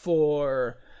map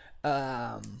for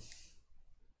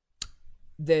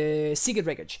the Secret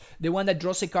Wreckage, the one that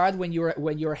draws a card when you're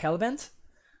hellbent.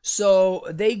 So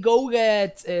they go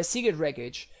get Secret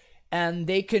Wreckage, and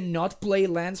they cannot play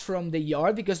lands from the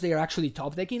yard because they are actually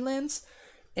top decking lands.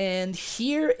 And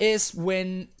here is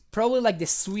when probably like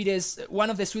one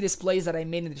of the sweetest plays that I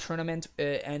made in the tournament,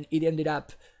 and it ended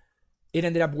up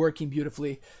working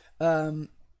beautifully. The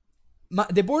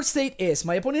board state is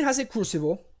my opponent has a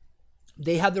Crucible,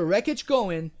 they have the Wreckage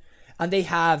going, and they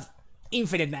have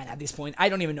infinite mana at this point. I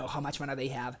don't even know how much mana they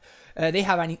have. They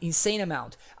have an insane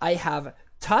amount. I have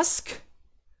Tusk.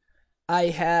 I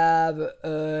have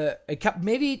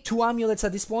maybe 2 amulets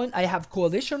at this point. I have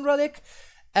Coalition Relic,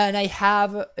 and I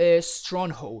have a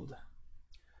Stronghold.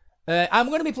 I'm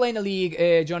going to be playing a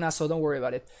league, Jonas, so don't worry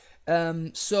about it.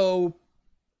 So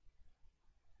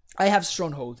I have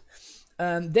Stronghold.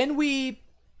 Then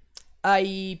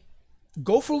I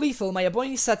go for lethal. My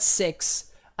opponent is at 6.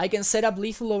 I can set up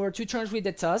lethal over 2 turns with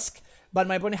the Tusk, but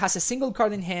my opponent has a single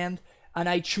card in hand, and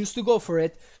I choose to go for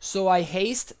it. So I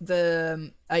haste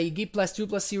I give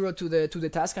 +2/+0 to the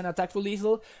Tusk and attack for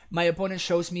lethal. My opponent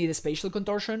shows me the Spatial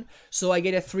Contortion, so I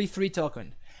get a 3/3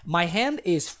 token. My hand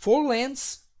is 4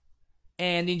 lands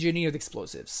and Engineered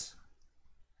Explosives.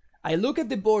 I look at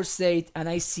the board state and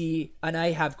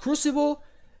I have Crucible,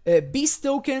 Beast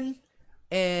Token,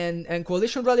 and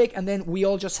Coalition Relic, and then we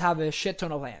all just have a shit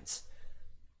ton of lands.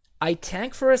 I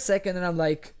tank for a second and I'm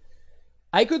like,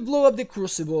 I could blow up the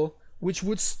Crucible, which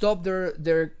would stop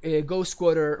their Ghost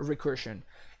Quarter recursion.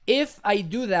 If I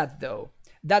do that though,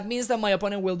 that means that my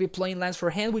opponent will be playing lands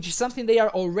for hand, which is something they are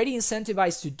already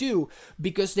incentivized to do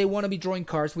because they want to be drawing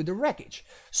cards with the Wreckage.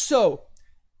 So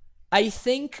I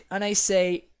think and I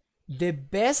say the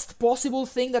best possible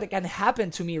thing that can happen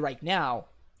to me right now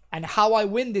and how I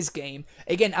win this game,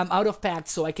 again, I'm out of pact,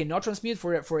 so I cannot transmute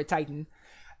for a Titan.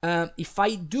 If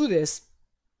I do this,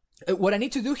 what I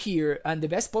need to do here, and the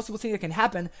best possible thing that can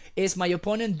happen, is my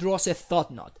opponent draws a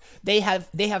Thought Knot. They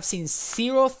have seen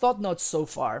 0 Thought Knots so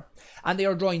far, and they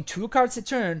are drawing 2 cards a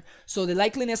turn, so the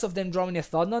likeliness of them drawing a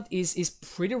Thought Knot is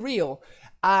pretty real.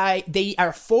 They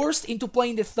are forced into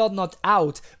playing the Thought Knot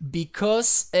out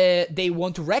because they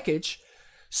want to Wreckage.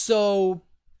 So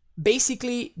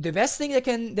basically, the best thing that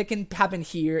can happen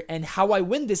here, and how I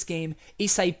win this game,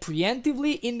 is I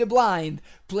preemptively in the blind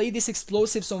play these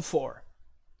explosives on 4.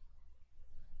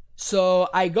 So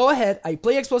I go ahead, I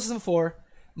play explosives on 4.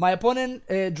 My opponent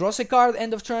draws a card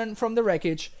end of turn from the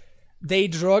Wreckage. They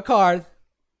draw a card,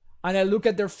 and I look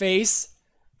at their face,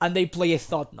 and they play a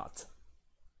Thought Knot.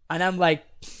 And I'm like,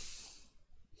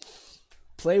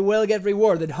 play well, get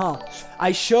rewarded, huh?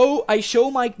 I show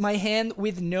my hand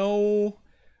with nothing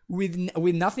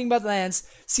but lands.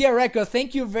 Ciareco,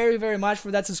 thank you very, very much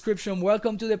for that subscription.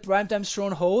 Welcome to the Primetime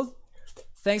Stronghold.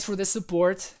 Thanks for the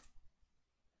support.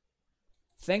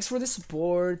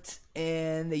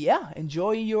 And yeah,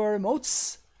 enjoy your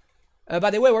emotes. By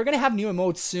the way, we're gonna have new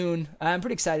emotes soon. I'm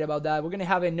pretty excited about that. We're gonna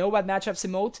have a No Bad Matchups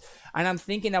emote, and I'm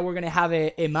thinking that we're gonna have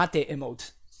a mate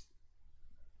emote.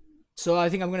 So I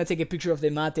think I'm gonna take a picture of the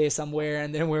mate somewhere,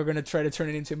 and then we're gonna try to turn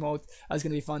it into emote. That's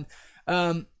gonna be fun.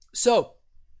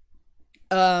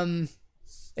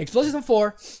 Explosives on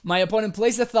 4. My opponent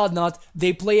plays the Thought Knot.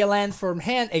 They play a land from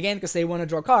hand again because they want to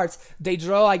draw cards. They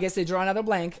draw. I guess they draw another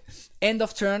blank. End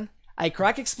of turn. I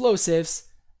crack explosives.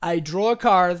 I draw a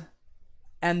card,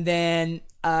 and then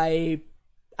I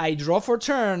draw for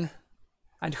turn.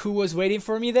 And who was waiting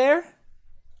for me there?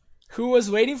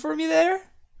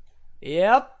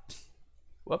 Yep.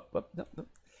 No.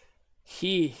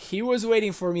 He was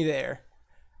waiting for me there.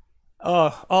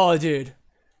 Oh, dude.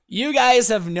 You guys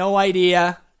have no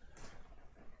idea.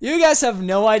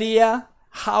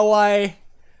 How I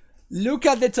look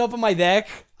at the top of my deck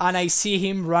and I see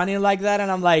him running like that,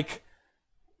 and I'm like,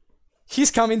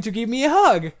 he's coming to give me a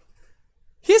hug.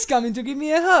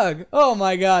 Oh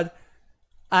my god.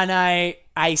 And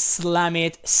I slam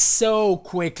it so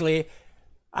quickly.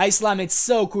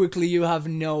 You have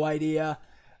no idea.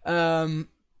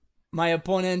 My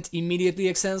opponent immediately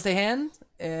extends the hand,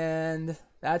 and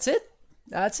that's it.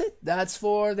 That's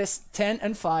for this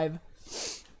 10-5.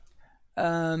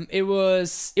 It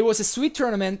was a sweet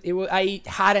tournament. I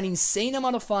had an insane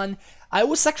amount of fun. I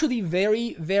was actually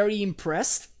very, very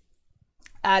impressed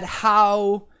at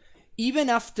how, even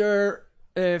after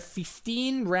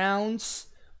 15 rounds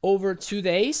over 2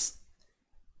 days,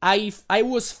 I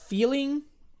was feeling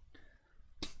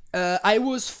I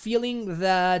was feeling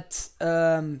that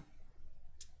yeah,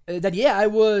 I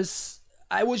was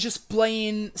just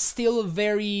playing still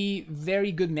very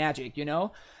very good Magic. You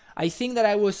know, I think that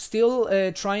I was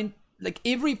still trying, like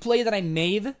every play that I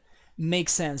made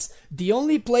makes sense. The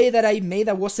only play that I made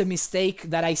that was a mistake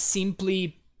that I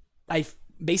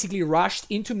basically rushed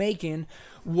into making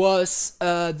was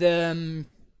the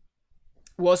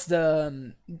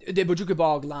Bojuka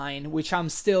Bog line, which I'm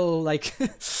still like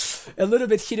a little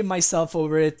bit hitting myself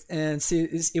over it, and see,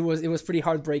 it was pretty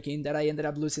heartbreaking that I ended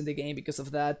up losing the game because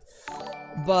of that.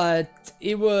 But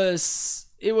it was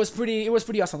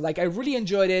pretty awesome. Like I really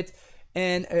enjoyed it.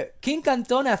 And King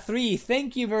Cantona 3,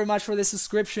 thank you very much for the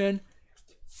subscription.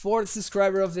 Fourth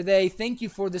subscriber of the day. Thank you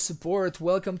for the support.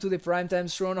 Welcome to the Primetime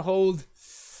Stronghold.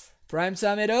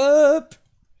 Primetime it up.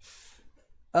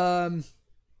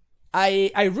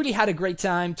 I really had a great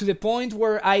time, to the point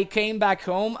where I came back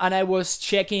home and I was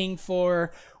checking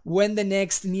for when the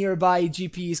next nearby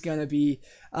GP is gonna be.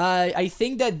 I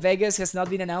think that Vegas has not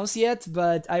been announced yet,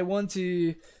 but I want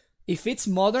to. If it's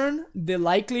modern, the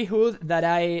likelihood that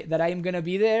I am gonna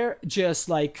be there just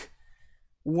like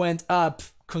went up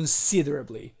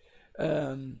considerably.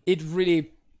 It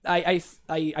really, I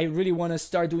really want to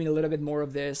start doing a little bit more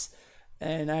of this,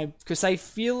 and because I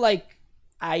feel like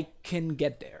I can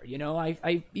get there. You know,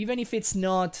 I even if it's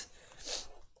not.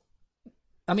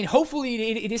 I mean,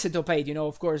 hopefully it is a top 8. You know,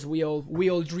 of course we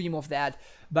all dream of that.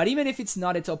 But even if it's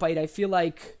not a top 8, I feel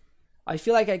like I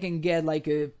can get like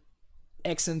a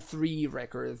XN3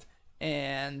 record,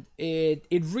 and it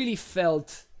really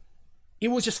felt, it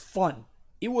was just fun.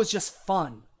 It was just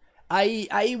fun.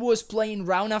 I was playing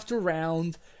round after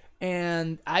round,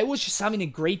 and I was just having a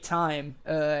great time,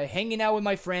 hanging out with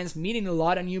my friends, meeting a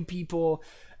lot of new people.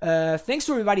 Thanks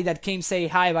to everybody that came say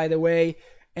hi, by the way.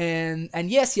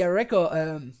 And yes,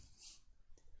 Yareko,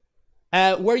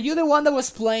 were you the one that was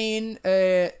playing?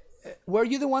 Were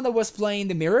you the one that was playing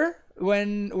the mirror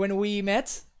when we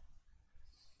met?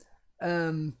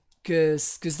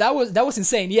 Cause that was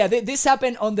insane. Yeah, this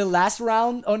happened on the last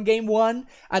round on game 1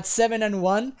 at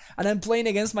 7-1, and I'm playing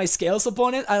against my Scales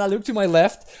opponent, and I look to my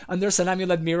left, and there's an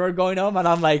amulet mirror going on, and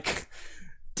I'm like,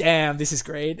 damn, this is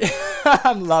great.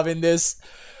 I'm loving this.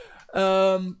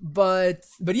 But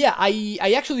yeah,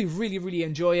 I actually really really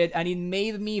enjoy it, and it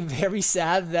made me very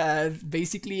sad that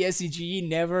basically SEG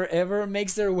never ever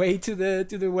makes their way to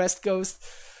the West Coast,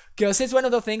 because it's one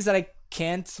of the things that I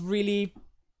can't really,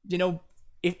 you know,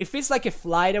 if it's like a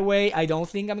flight away, I don't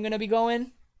think I'm gonna be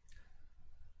going.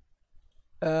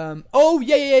 Oh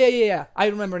yeah. I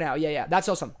remember now. Yeah. That's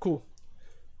awesome. Cool.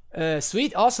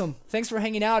 Sweet. Awesome. Thanks for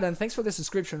hanging out, and thanks for the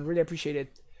subscription. Really appreciate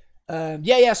it.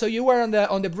 Yeah. So you were on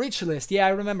the bridge list. Yeah, I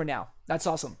remember now. That's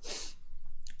awesome.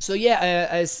 So yeah,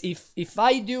 as if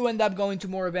I do end up going to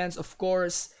more events, of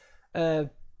course,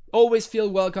 always feel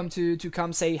welcome to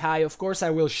come say hi. Of course,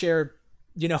 I will share.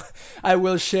 You know, I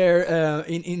will share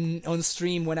in on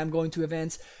stream when I'm going to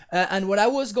events. And what I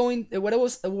was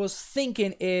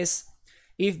thinking is,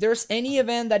 if there's any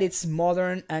event that it's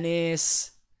modern and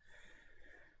is,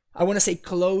 I want to say,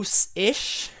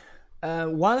 close-ish.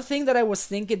 One thing that I was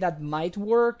thinking that might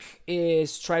work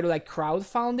is try to like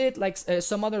crowdfund it, like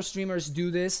some other streamers do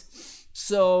this.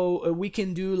 So we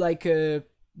can do like you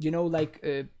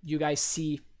guys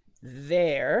see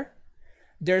there.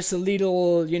 There's a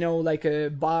little, you know, like a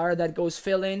bar that goes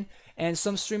filling, and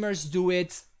some streamers do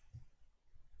it.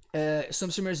 Some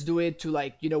streamers do it to,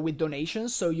 like, you know, with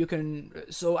donations. So you can.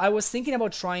 So I was thinking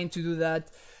about trying to do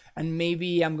that, and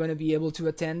maybe I'm gonna be able to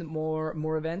attend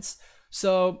more events.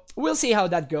 So we'll see how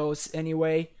that goes.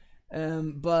 Anyway,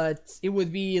 but it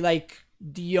would be like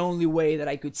the only way that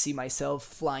I could see myself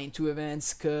flying to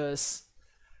events, cause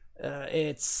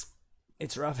it's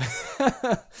rough.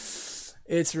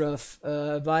 It's rough,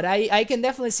 but I can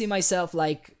definitely see myself,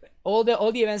 like, all the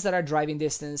events that are driving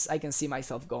distance. I can see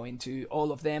myself going to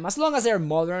all of them, as long as they're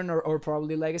modern or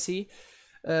probably legacy.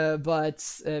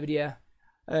 But yeah,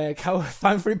 how I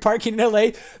found free parking in LA.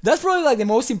 That's probably like the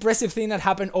most impressive thing that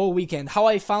happened all weekend. How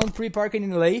I found free parking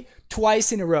in LA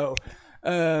twice in a row.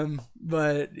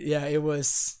 But yeah, it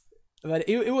was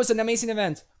an amazing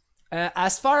event.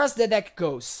 As far as the deck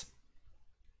goes,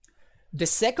 the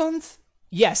second.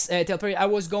 Yes, Telperi, I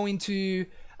was going to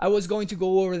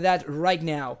go over that right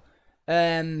now.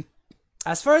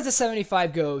 As far as the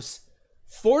 75 goes,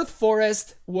 Fourth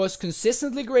Forest was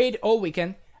consistently great all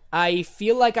weekend. I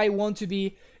feel like I want to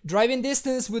be driving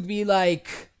distance would be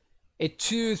like a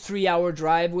 2-3 hour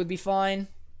drive would be fine.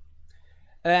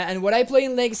 And what I play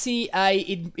in Legacy,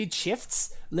 it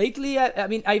shifts. Lately, I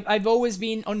mean, I've always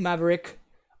been on Maverick,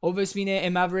 always been a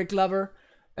Maverick lover,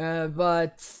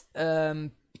 but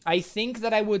I think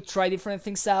that I would try different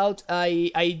things out.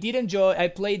 I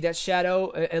played Death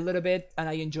Shadow a little bit, and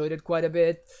I enjoyed it quite a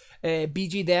bit.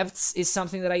 BG Depths is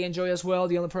something that I enjoy as well.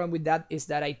 The only problem with that is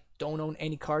that I don't own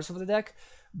any cards of the deck,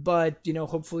 but you know,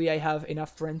 hopefully I have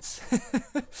enough friends.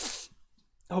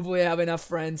 Hopefully I have enough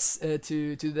friends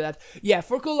to do that. Yeah,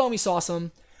 For Colomb is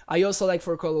awesome. I also like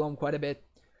For Colomb quite a bit.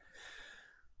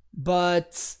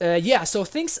 But yeah, so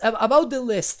things about the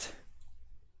list.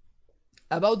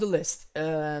 About the list.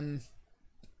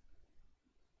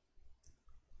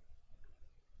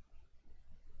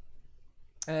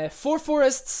 Four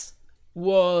Forests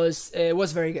was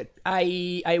very good.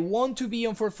 I want to be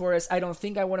on Four Forests. I don't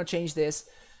think I want to change this.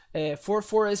 Four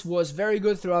Forests was very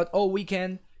good throughout all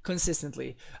weekend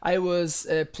consistently. I was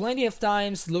plenty of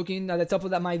times looking at the top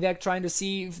of my deck trying to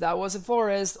see if that was a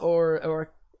forest or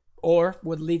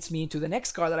what leads me to the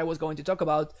next card that I was going to talk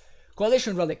about,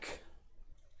 Coalition Relic.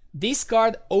 This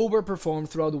card overperformed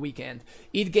throughout the weekend.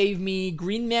 It gave me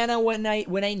green mana when I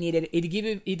needed it.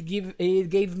 It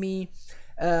gave me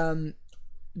the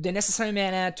necessary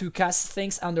mana to cast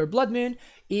things under Blood Moon.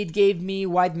 It gave me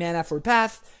white mana for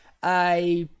Path.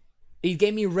 It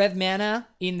gave me red mana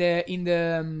in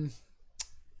the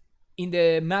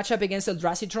matchup against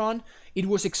Eldrasitron. It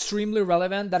was extremely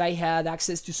relevant that I had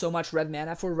access to so much red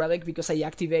mana for Relic because I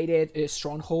activated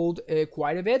Stronghold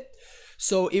quite a bit.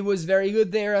 So it was very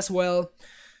good there as well.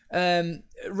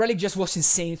 Relic just was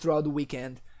insane throughout the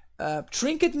weekend.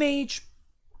 Trinket Mage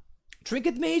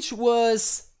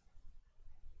was,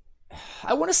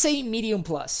 I want to say, medium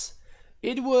plus.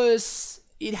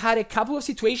 It had a couple of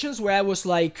situations where I was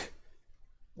like,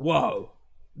 whoa,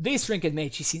 this Trinket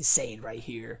Mage is insane right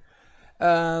here.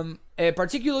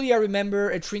 Particularly, I remember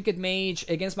a Trinket Mage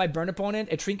against my burn opponent,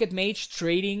 a Trinket Mage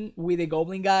trading with a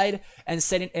Goblin Guide and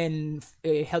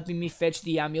helping me fetch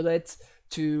the amulet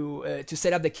to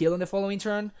set up the kill on the following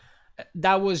turn.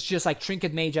 That was just like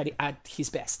Trinket Mage at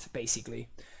his best, basically.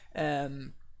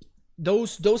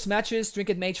 Those matches,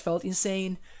 Trinket Mage felt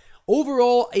insane.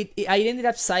 Overall, I ended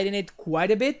up siding it quite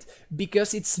a bit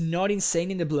because it's not insane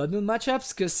in the Blood Moon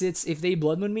matchups. Because if they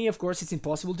Blood Moon me, of course it's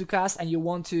impossible to cast, and you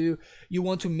want to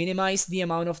minimize the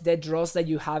amount of dead draws that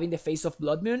you have in the face of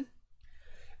Blood Moon.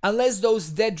 Unless those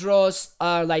dead draws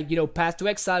are like, you know, Path to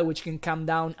Exile, which can come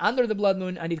down under the Blood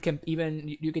Moon, and you can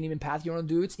even path your own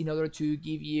dudes in order to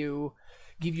give you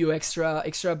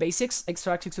extra basics,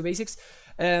 extra access to basics.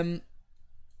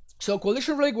 So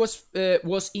Coalition Relic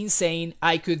was insane.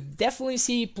 I could definitely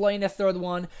see playing a third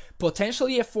one,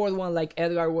 potentially a fourth one, like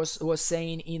Edgar was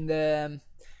saying in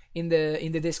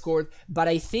the Discord. But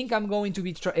I think I'm going to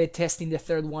be testing the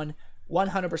third one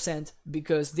 100%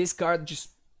 because this card just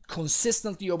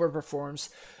consistently overperforms.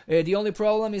 The only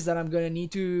problem is that I'm gonna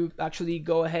need to actually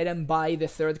go ahead and buy the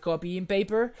third copy in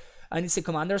paper, and it's a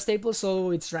commander staple, so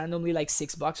it's randomly like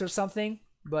 $6 or something.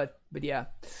 But yeah.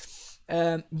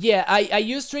 Yeah, I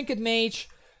used Trinket Mage.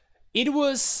 It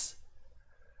was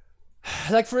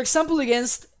like, for example,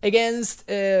 against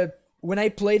when I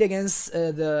played against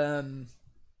the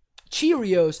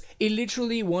Cheerios, it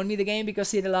literally won me the game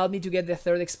because it allowed me to get the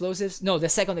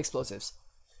second explosives,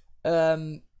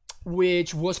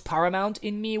 which was paramount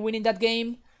in me winning that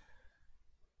game.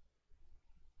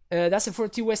 That's a 4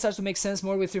 T-West starts to make sense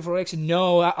more with 3-4X.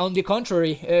 No, on the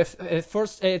contrary,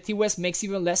 first T-West makes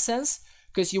even less sense.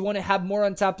 Because you want to have more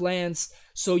untapped lands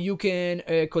so you can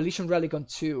Coalition Relic on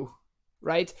 2,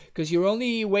 right? Because your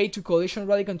only way to Coalition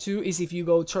Relic on 2 is if you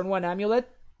go turn 1 Amulet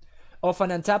off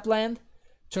an untapped land,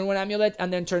 turn 1 Amulet,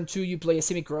 and then turn 2 you play a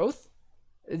Simic Growth.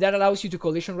 That allows you to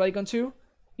Coalition Relic on 2.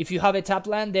 If you have a tap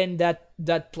land, then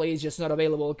that play is just not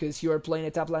available because you are playing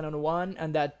a tap land on 1,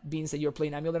 and that means that you're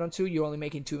playing Amulet on 2. You're only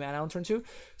making 2 mana on turn 2.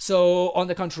 So on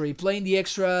the contrary,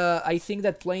 I think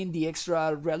that playing the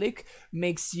extra Relic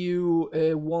makes you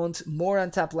want more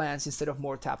untapped lands instead of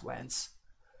more tap lands.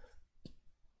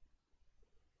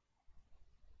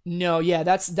 No, yeah,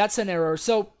 that's an error.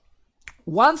 So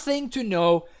one thing to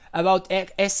know about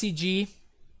SCG.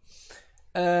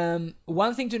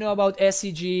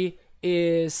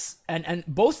 Is, and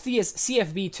both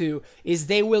CFB too, is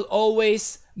they will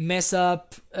always mess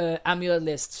up amulet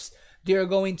lists. They're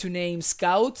going to name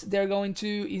Scout. They're going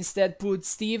to instead put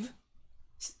Stacy.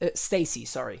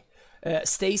 Sorry,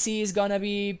 Stacy is gonna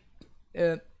be.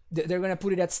 They're gonna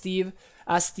put it as Steve,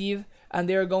 and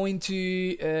they're going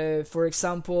to, for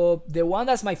example, the one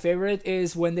that's my favorite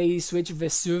is when they switch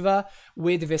Vesuva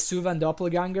with Vesuva and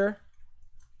Doppelganger.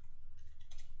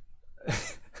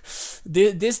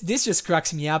 This just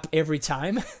cracks me up every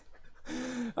time.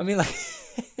 I mean, like,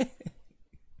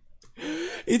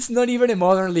 it's not even a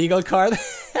modern legal card.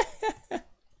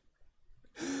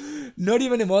 Not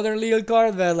even a modern legal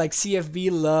card, but like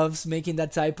CFB loves making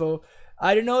that typo.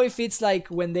 I don't know if it's like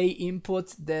when they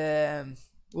input the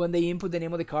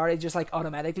name of the card, it just like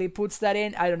automatically puts that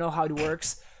in. I don't know how it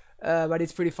works, but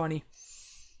it's pretty funny.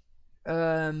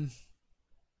 Yeah,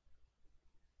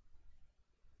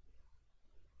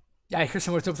 I heard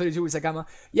somewhere top 32 with Sakama.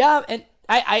 Yeah, and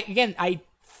I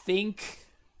think.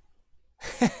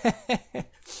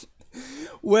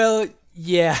 Well,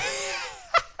 yeah.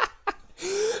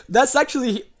 That's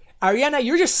actually Ariana.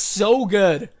 You're just so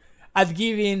good at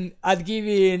giving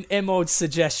emote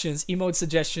suggestions.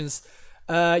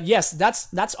 Yes,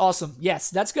 that's awesome. Yes,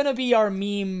 that's gonna be our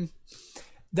meme.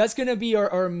 That's gonna be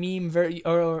our meme.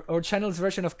 Our channel's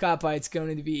version of Kappa. It's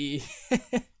gonna be.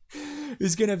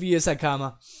 It's gonna be a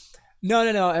Sakama.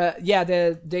 No. Yeah,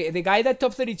 the guy that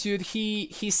top 32,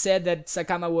 he said that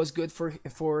Sakama was good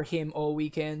for him all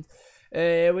weekend,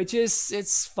 which is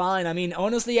it's fine. I mean,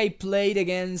 honestly, I played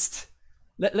against.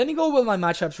 Let me go with my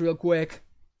matchups real quick.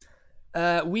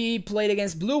 We played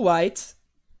against Blue White.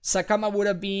 Sakama would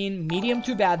have been medium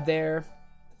to bad there.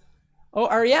 Oh,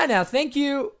 Ariana, thank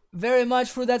you very much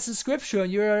for that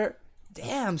subscription. You're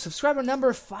damn subscriber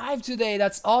number 5 today.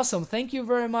 That's awesome. Thank you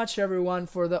very much, everyone,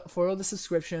 for all the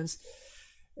subscriptions.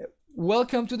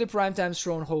 Welcome to the Primetime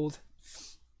Stronghold.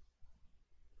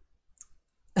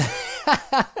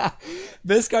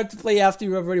 Best card to play after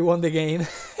you already won the game.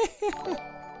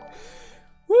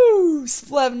 Woo!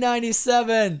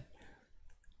 Splev97.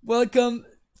 Welcome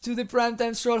to the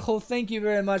Primetime Stronghold. Thank you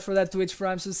very much for that Twitch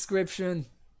Prime subscription.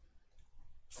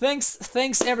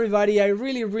 Thanks everybody. I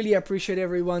really appreciate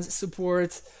everyone's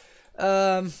support.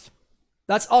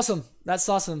 That's awesome.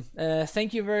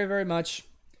 Thank you very much.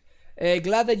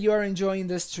 Glad that you are enjoying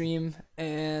the stream,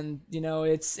 and you know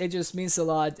it just means a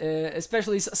lot.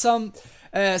 Especially some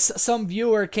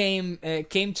viewer came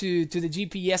to the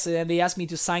GP yesterday and they asked me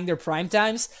to sign their prime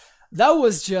times. That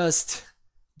was just,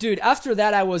 dude. After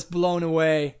that, I was blown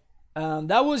away.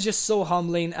 That was just so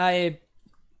humbling.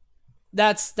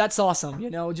 That's awesome, you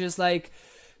know, just like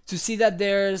to see that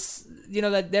there's, you know,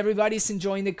 that everybody's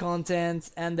enjoying the content,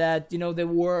 and that, you know, the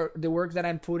work that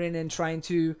I'm putting and trying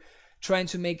to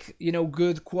make, you know,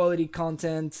 good quality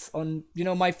content on, you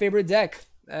know, my favorite deck.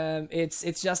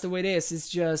 It's just the way it is.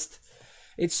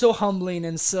 It's so humbling,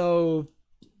 and so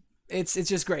it's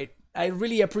just great. I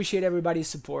really appreciate everybody's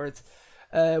support.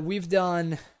 We've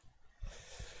done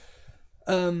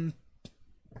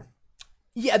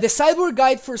yeah, the sideboard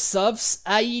guide for subs,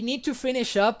 I need to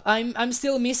finish up. I'm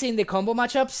still missing the combo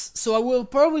matchups, so I will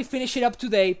probably finish it up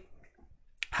today.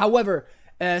 However,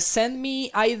 send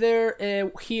me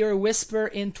either here Whisper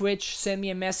in Twitch, send me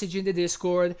a message in the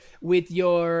Discord with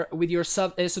your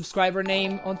subscriber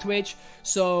name on Twitch,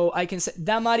 so I can say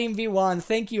Damarin V1.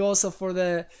 Thank you also for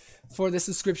the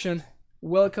subscription.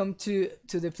 Welcome to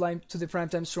the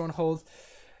Primetime Stronghold.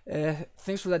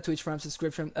 Thanks for that Twitch Prime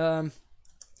subscription.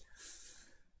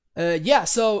 Yeah,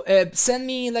 so send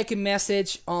me like a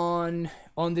message on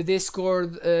the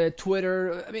Discord,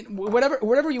 Twitter. I mean,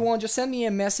 whatever you want. Just send me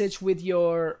a message with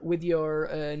your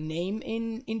name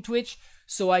in Twitch,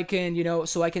 so I can, you know,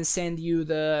 send you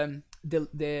the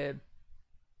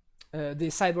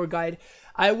cyborg guide.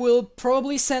 I will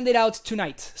probably send it out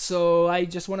tonight. So I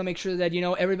just want to make sure that, you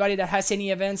know, everybody that has any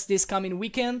events this coming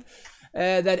weekend,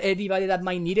 that anybody that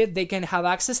might need it, they can have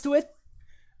access to it.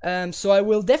 So I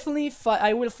will definitely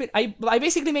I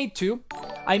basically made 2.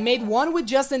 I made one with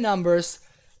just the numbers.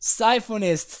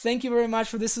 Siphonist, thank you very much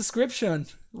for the subscription.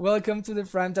 Welcome to the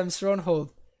Primetime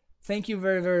Stronghold. Thank you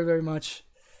very much.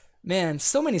 Man,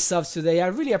 so many subs today. I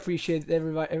really appreciate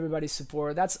everybody's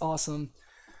support. That's awesome.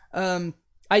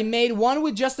 I made one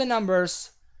with just the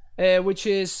numbers, which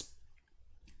is,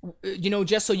 you know,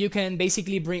 just so you can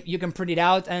basically print it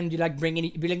out and you like bring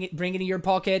it in your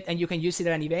pocket, and you can use it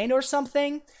at an event or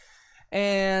something.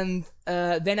 And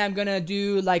then I'm gonna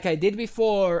do, like I did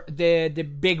before, the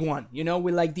big one, you know,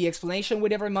 with like the explanation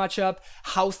with every matchup,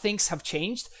 how things have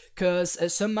changed, because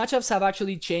some matchups have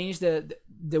actually changed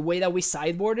the way that we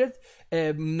sideboarded,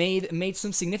 made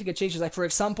some significant changes. Like, for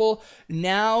example,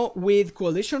 now with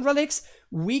Coalition Relics,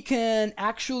 we can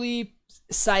actually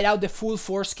side out the full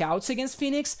 4 scouts against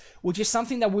Phoenix, which is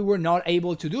something that we were not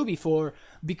able to do before,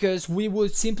 because we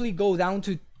would simply go down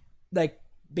to like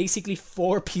basically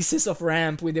 4 pieces of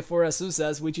ramp with the 4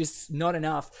 Azusa's, which is not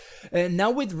enough. Now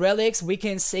with Relics, we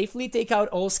can safely take out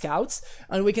all scouts,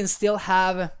 and we can still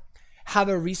have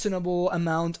a reasonable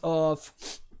amount of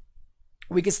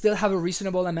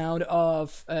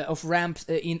ramp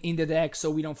in the deck, so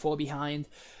we don't fall behind.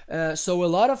 So a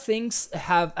lot of things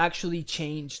have actually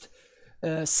changed.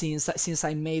 since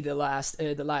I made the last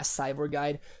cyber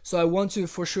guide. So I want to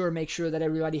for sure make sure that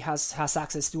everybody has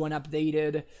access to an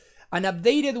updated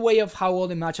way of how all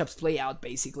the matchups play out,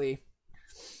 basically.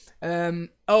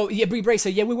 Oh yeah, Debrief. So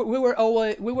yeah,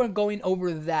 we were going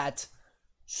over that.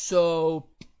 So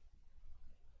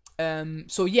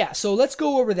yeah, so let's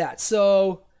go over that.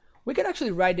 So we can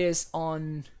actually write this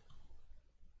on.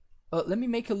 Let me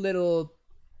make a little.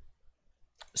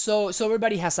 So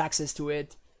everybody has access to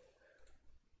it.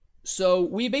 So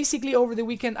we basically over the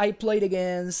weekend I played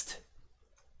against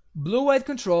Blue-White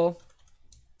Control.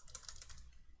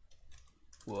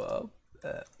 Whoa,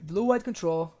 Blue-White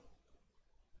Control,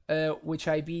 which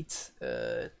I beat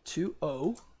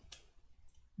 2-0.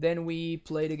 Then we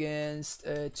played against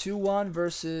 2-1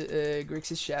 versus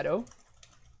Grixis Shadow.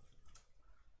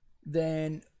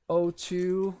 Then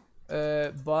 0-2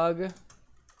 Bug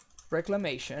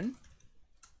Reclamation.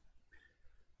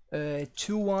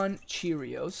 2-1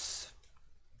 Cheerios.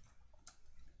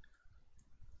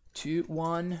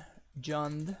 2-1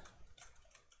 Jund.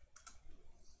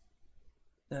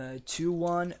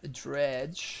 2-1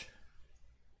 Dredge.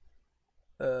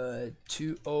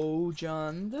 2-0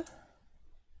 Jund.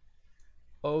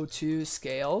 0-2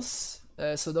 Scales.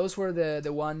 So those were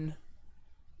the one.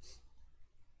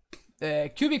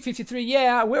 Cubic 53.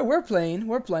 Yeah, we're playing.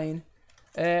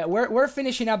 We're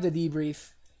finishing up the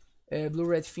debrief. Blue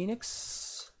Red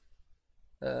Phoenix.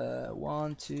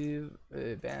 1-2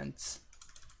 Band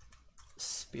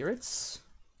Spirits.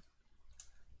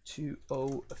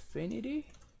 2-0 Affinity.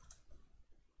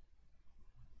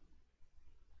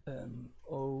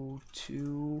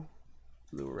 0-2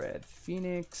 Blue Red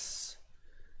Phoenix.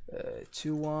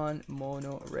 2-1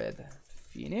 Mono Red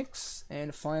Phoenix,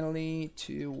 and finally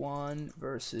 2-1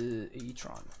 versus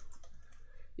E-Tron.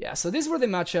 Yeah, so these were the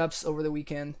matchups over the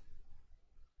weekend.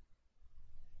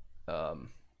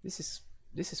 This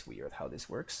is weird how this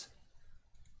works.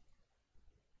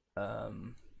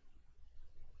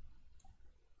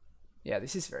 Yeah,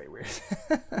 this is very weird.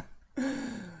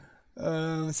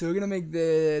 So we're gonna make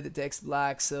the text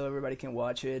black so everybody can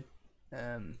watch it,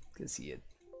 can see it.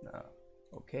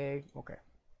 Okay.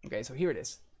 So here it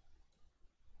is.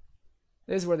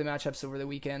 These were the matchups over the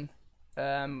weekend.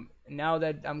 Now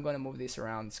that I'm gonna move this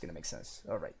around, it's gonna make sense.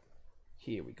 All right,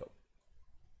 here we go.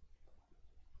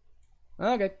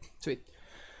 Okay, sweet.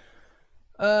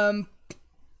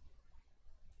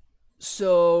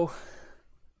 So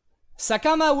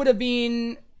Sakama would have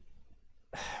been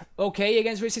okay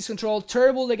against Resist Control,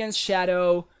 terrible against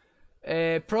Shadow,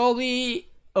 probably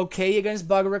okay against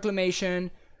Bug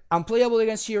Reclamation, unplayable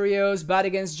against Cheerios, bad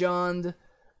against Jund,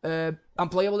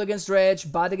 unplayable against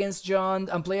Dredge, bad against Jund,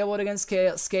 unplayable against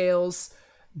Scales,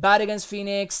 bad against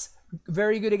Phoenix,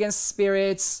 very good against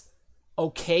Spirits,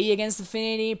 okay against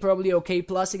Affinity, probably okay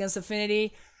plus against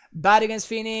Affinity, bad against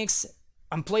Phoenix,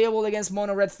 unplayable against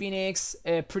Mono Red Phoenix,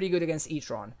 pretty good against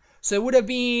E-Tron. So it would have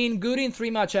been good in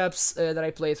 3 matchups that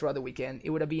I played throughout the weekend.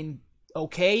 It would have been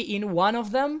okay in one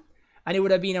of them, and it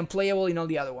would have been unplayable in all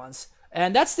the other ones.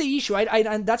 And that's the issue.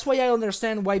 And that's why I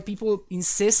understand why people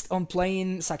insist on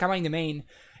playing Sakama in the main.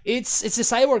 It's a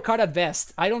cyborg card at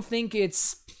best. I don't think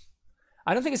it's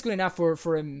good enough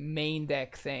for a main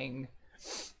deck thing.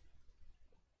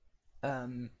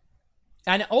 And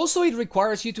also it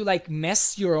requires you to like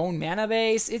mess your own mana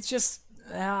base. It's just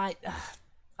I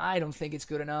don't think it's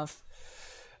good enough.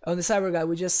 On the cyber guy,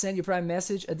 we just send you private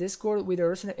message a Discord with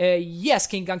a yes,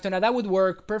 King Cantona, that would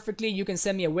work perfectly. You can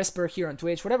send me a whisper here on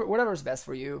Twitch, whatever's best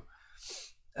for you.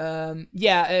 Playing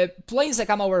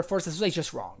Sakama over Force Azula is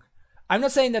just wrong. I'm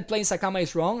not saying that playing Sakama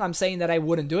is wrong. I'm saying that I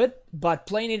wouldn't do it, but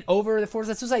playing it over the Force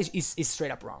Azula is straight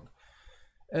up wrong.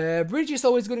 Bridge is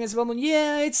always good against Blood Moon.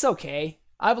 Yeah, it's okay.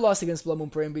 I've lost against Blood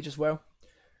Moon Praying Beach as well.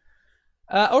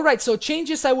 Alright, so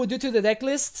changes I would do to the deck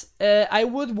list. I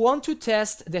would want to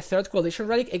test the third Coalition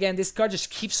Relic. Again, this card just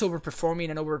keeps overperforming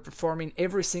and overperforming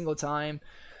every single time.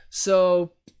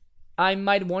 So I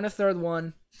might want a third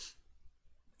one.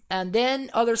 And then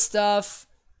other stuff.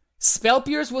 Spell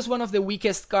Pierce was one of the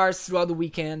weakest cards throughout the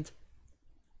weekend.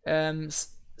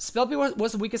 Spell Pierce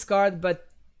was the weakest card, but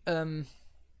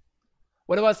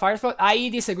what about Firespout? I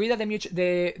disagree that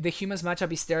the humans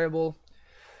matchup is terrible.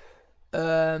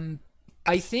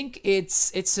 I think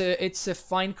it's a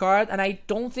fine card, and I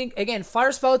don't think, again,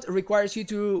 Firespout requires you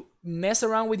to mess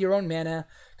around with your own mana,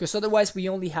 because otherwise we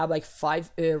only have like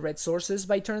 5 red sources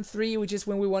by turn 3, which is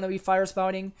when we want to be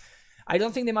Firespouting. I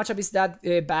don't think the matchup is that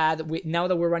bad now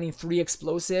that we're running 3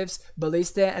 explosives,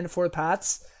 Ballista, and 4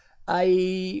 paths.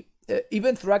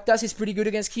 Even Thragtas is pretty good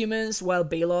against humans, while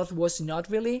Baloth was not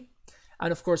really.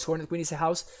 And of course, Hornet Queen is a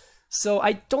house. So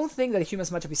I don't think that the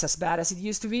humans matchup is as bad as it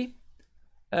used to be.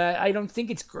 I don't think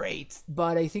it's great,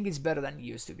 but I think it's better than it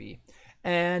used to be.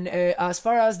 And as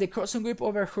far as the cross on grip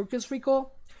over Hercules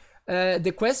Recall,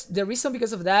 the reason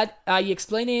because of that, I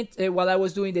explained it while I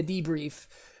was doing the debrief.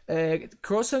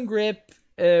 Cross on grip,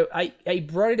 I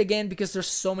brought it again because there's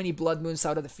so many Blood Moons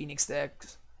out of the Phoenix deck.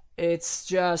 It's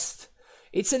just,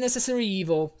 it's a necessary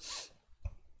evil.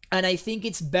 And I think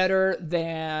it's better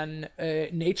than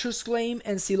Nature's Claim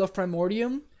and Seal of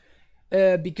Primordium.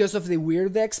 Because of the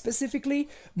weird deck specifically,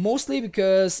 mostly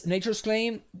because Nature's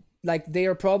Claim, like, they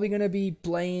are probably gonna be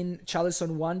playing Chalice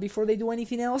on 1 before they do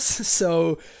anything else,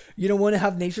 so you don't want to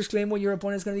have Nature's Claim when your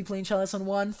opponent's gonna be playing Chalice on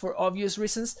 1 for obvious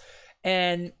reasons.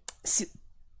 And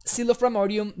Seal of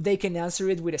Primordium, they can answer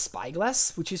it with a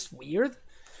Spyglass, which is weird.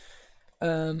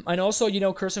 And also,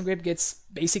 Curse and Grip gets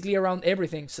basically around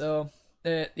everything, so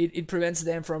it prevents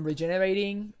them from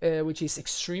regenerating, which is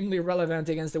extremely relevant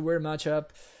against the weird matchup.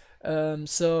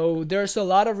 So there's a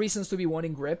lot of reasons to be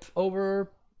wanting Grip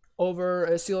over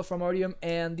Seal of Primordium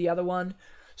and the other one.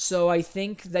 So I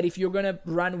think that if you're gonna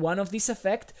run one of these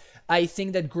effect, I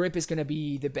think that Grip is gonna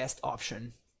be the best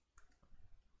option.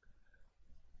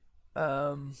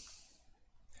 Aaron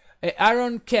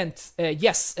Kent,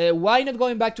 yes. Why not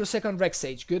going back to a second Rex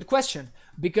Sage? Good question.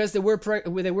 Because the Word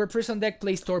Prison deck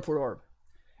plays Torpor Orb,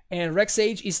 and Rex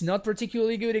Sage is not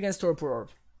particularly good against Torpor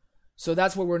Orb. So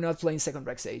that's why we're not playing second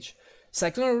Rex Age.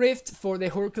 Cyclone Rift for the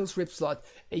Hercules Rift slot.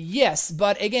 Yes,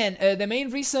 but again, the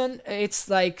main reason, it's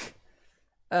like,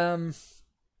 we're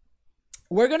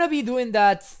gonna be doing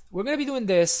that. We're gonna be doing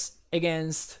this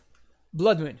against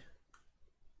Blood Moon.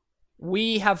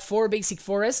 We have 4 basic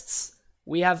forests.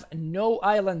 We have no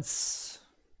islands.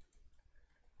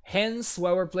 Hence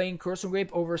why we're playing Curse and Grape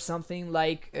over something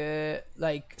like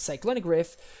Cyclonic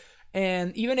Rift.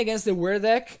 And even against the Weird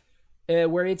deck,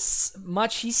 where it's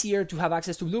much easier to have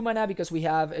access to blue mana because we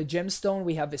have a Gemstone,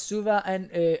 we have Vesuva,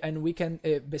 and we can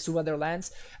Vesuva their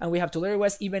lands, and we have Tulare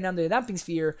West even under the Damping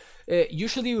Sphere.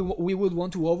 Usually we would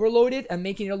want to overload it, and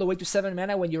making it all the way to 7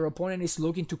 mana when your opponent is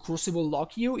looking to Crucible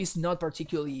lock you is not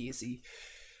particularly easy.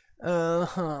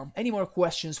 Any more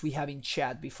questions we have in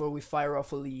chat before we fire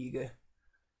off a league?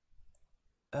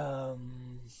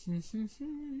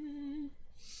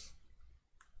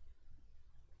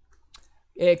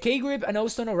 K-Grip, an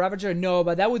O-Stone, or Ravager? No,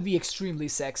 but that would be extremely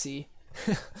sexy.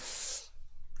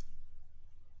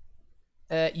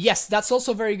 Yes, that's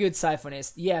also very good,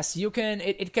 Siphonist. Yes, you can.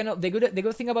 It cannot. The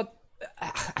good thing about.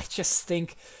 I just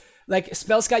think, like,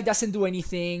 Spellsky doesn't do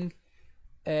anything.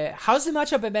 How's the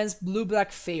matchup against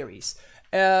Blue-Black Fairies?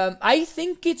 I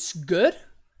think it's good.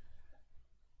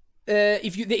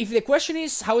 If the question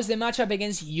is how is the matchup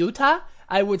against Utah,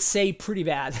 I would say pretty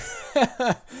bad.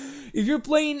 If you're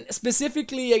playing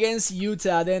specifically against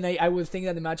Utah, then I would think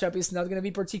that the matchup is not going to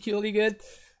be particularly good.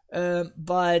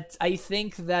 But I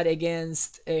think that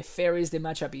against Fairies, the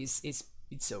matchup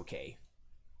it's okay.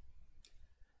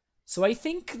 So I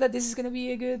think that this is going to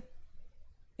be a good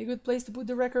place to put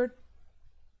the record.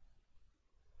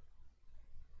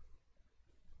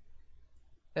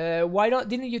 Why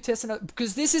didn't you test another?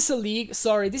 Because this is a league.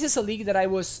 Sorry, this is a league that I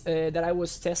was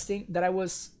testing.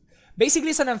 Basically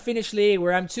it's an unfinished league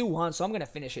where I'm 2-1, so I'm gonna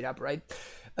finish it up, right?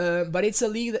 But it's a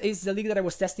league. It's the league that I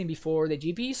was testing before the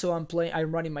GP, so I'm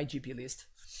running my GP list.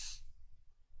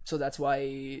 So that's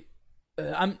why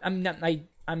I'm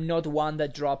not one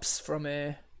that drops from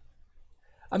a.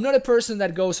 I'm not a person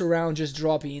that goes around just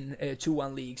dropping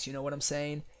 2-1 leagues. You know what I'm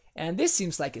saying? And this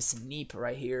seems like a sneep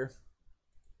right here.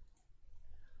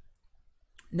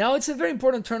 Now it's a very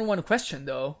important turn 1 question,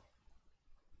 though.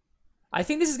 I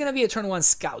think this is gonna be a turn 1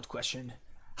 scout question.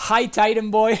 Hi,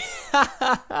 Titan boy.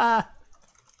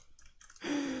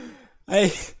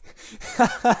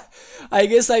 I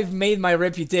guess I've made my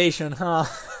reputation, huh?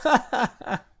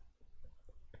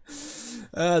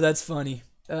 That's funny.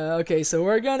 Okay, so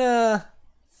we're gonna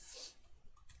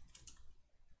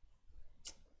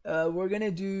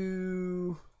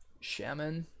do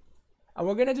Shaman.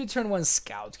 We're gonna do turn 1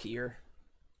 scout here.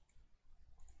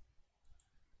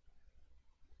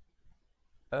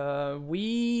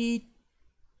 We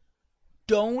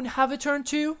don't have a turn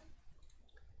 2.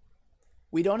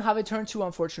 We don't have a turn 2,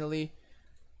 unfortunately.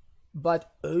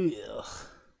 But, ugh.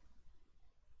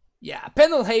 Yeah,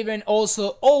 Pendelhaven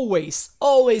also always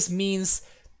means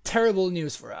terrible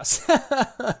news for us.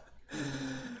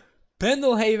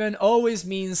 Pendelhaven always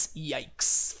means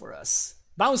yikes for us.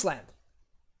 Bounce land.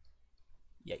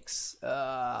 Yikes.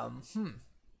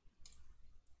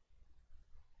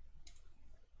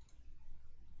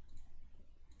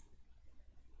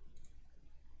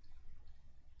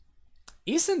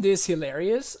 Isn't this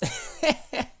hilarious?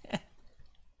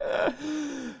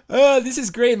 Oh, this is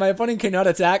great. My opponent cannot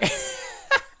attack.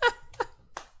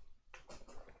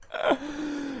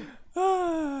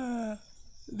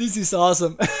 This is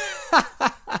awesome.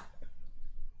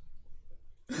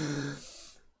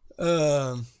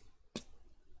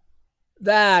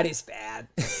 That is bad.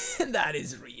 That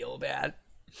is real bad.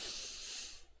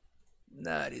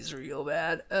 That is real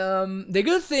bad. The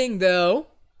good thing, though,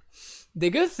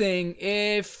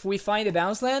 if we find a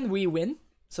bounce land, we win.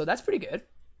 So that's pretty good.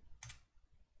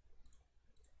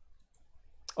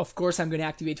 Of course, I'm going to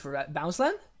activate for bounce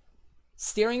land.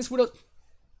 Steerings would...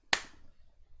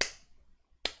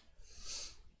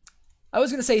 I was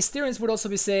going to say steerings would also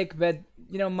be sick, but,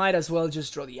 you know, might as well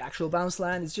just draw the actual bounce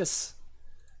land. It's just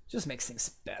makes things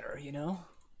better, you know?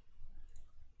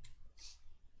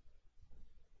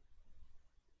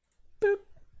 Boop.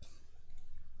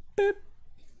 Boop.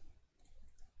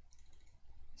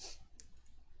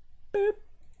 Boop.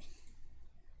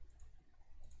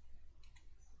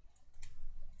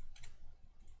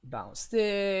 Bounce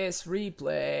this,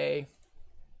 replay.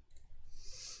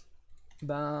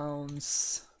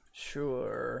 Bounce,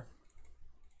 sure.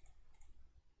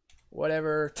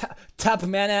 Whatever, tap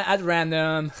mana at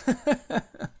random.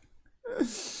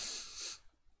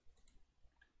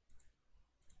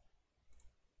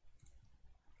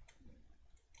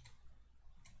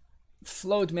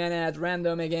 Float mana at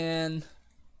random again.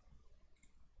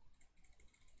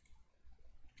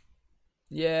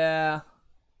 Yeah.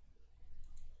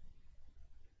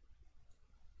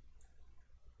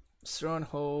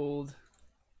 Stronghold.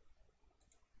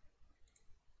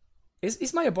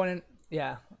 Is my opponent?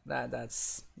 Yeah,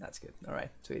 that's good. All right,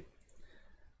 sweet.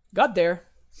 Got there.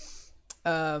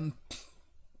 No.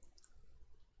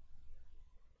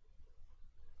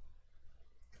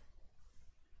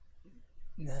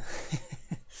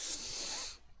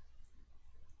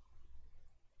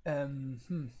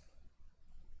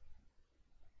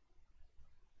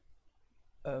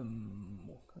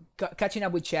 Catching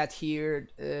up with chat here.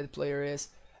 The player is.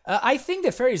 I think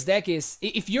the Fairies deck is,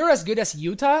 if you're as good as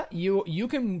Utah, you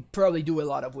can probably do a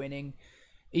lot of winning.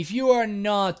 If you are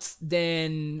not,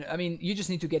 then I mean, you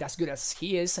just need to get as good as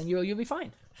he is, and you'll be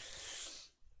fine.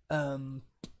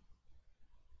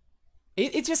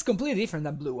 It's just completely different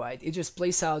than blue white. It just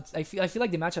plays out. I feel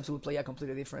like the matchups would play out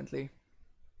completely differently.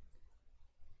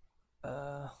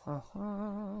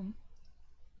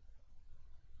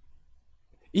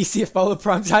 ECF Paulo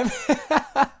prime time.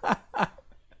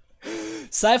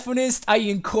 Siphonist, I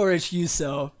encourage you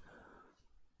so.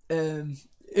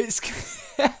 It's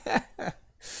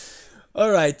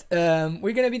all right.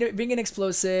 We're gonna be bringing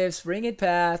explosives, bringing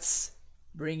paths,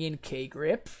 bringing K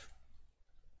grip.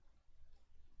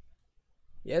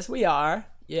 Yes, we are.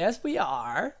 Yes, we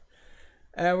are.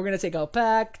 We're gonna take out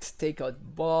Pact, take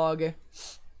out Bog.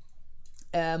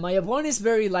 My opponent is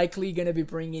very likely gonna be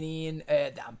bringing in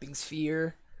a Damping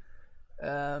Sphere.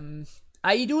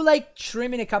 I do like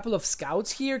trimming a couple of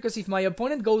scouts here, because if my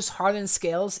opponent goes Hardened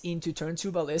Scales into turn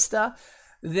 2 Ballista,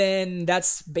 then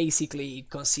that's basically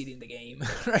conceding the game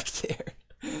right there.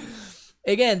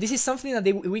 Again, this is something that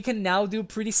we can now do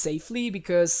pretty safely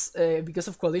because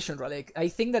of Coalition Relic. I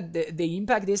think that the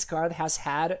impact this card has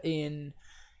had in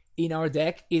our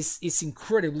deck is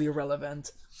incredibly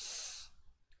relevant.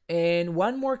 And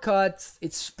one more cut,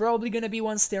 it's probably gonna be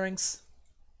one Steerings.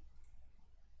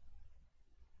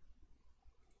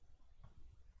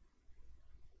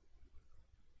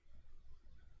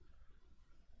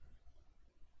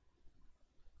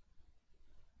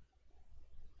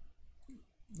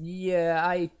 Yeah,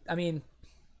 I mean,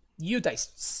 Utah is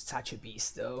such a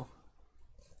beast, though.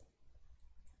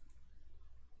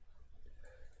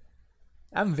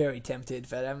 I'm very tempted,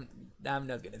 but I'm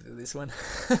not gonna do this one.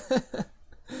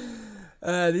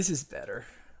 This is better,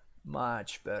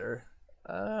 much better.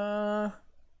 I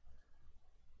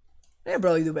can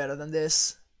probably do better than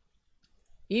this.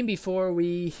 Even before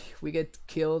we get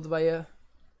killed by a.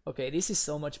 Okay, this is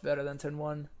so much better than turn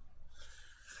 1.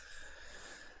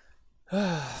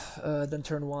 Then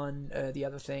turn 1, the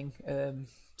other thing,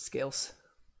 scales.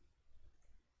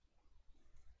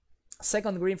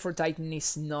 Second green for Titan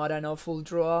is not an awful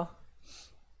draw.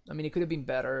 I mean, it could have been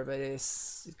better, but it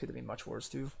could have been much worse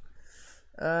too.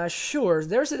 Sure,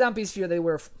 there's a Damping Sphere they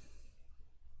were.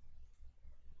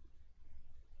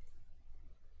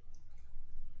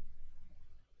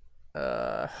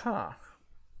 I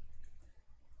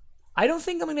don't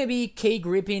think I'm gonna be K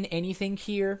gripping anything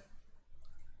here.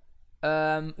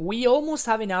 We almost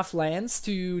have enough lands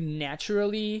to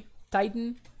naturally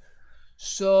Titan.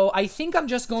 So I think I'm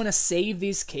just gonna save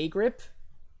this K grip.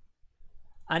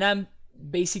 And I'm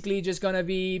basically just gonna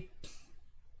be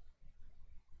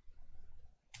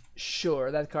Sure,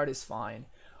 that card is fine.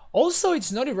 Also,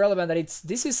 it's not irrelevant that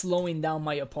this is slowing down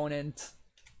my opponent.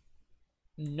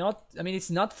 I mean,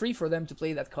 it's not free for them to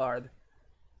play that card.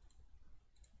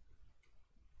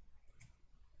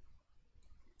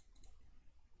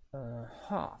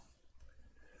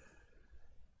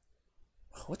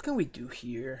 What can we do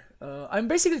here? I'm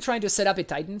basically trying to set up a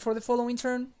Titan for the following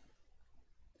turn.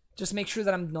 Just make sure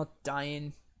that I'm not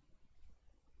dying.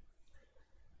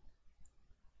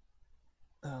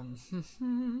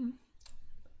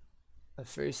 A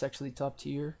fairy is actually top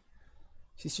tier.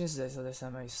 His chances the last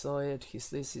time I saw it,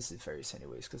 his list is fairies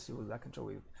anyways, because he will lack control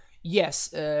with.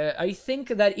 Yes, I think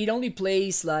that it only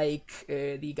plays like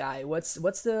the guy. What's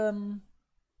the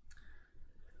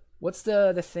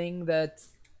thing that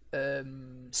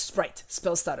Sprite,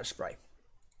 spell starter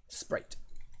Sprite.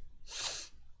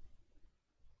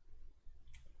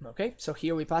 Okay, so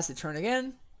here we pass the turn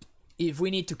again. If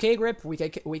we need to K-grip, we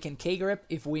can K-grip.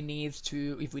 If we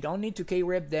don't need to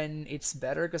K-grip, then it's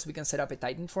better because we can set up a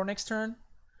Titan for next turn.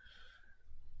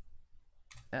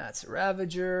 That's a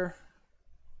Ravager.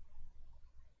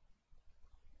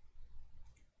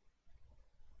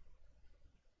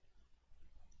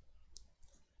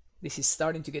 This is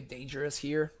starting to get dangerous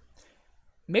here.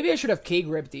 Maybe I should have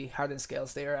K-gripped the Hardened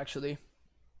Scales there, actually.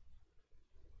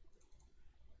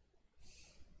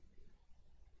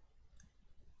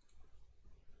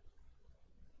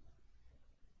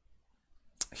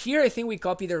 Here, I think we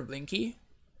copy their Blinky.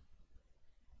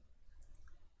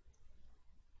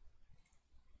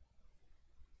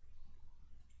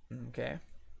 Okay.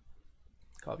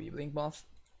 Copy Blink Buff.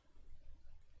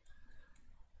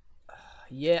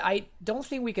 Yeah, I don't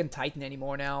think we can Titan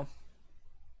anymore now.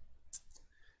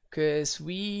 Because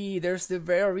there's the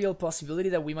very real possibility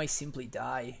that we might simply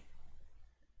die.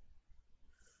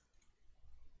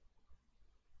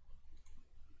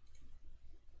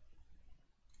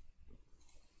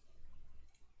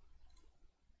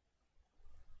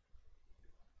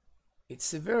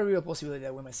 It's a very real possibility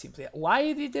that we might simply...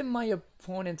 Why didn't my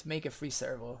opponent make a free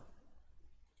servo?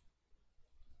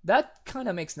 That kind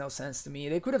of makes no sense to me.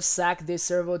 They could have sacked this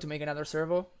servo to make another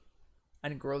servo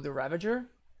and grow the Ravager.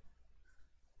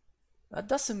 That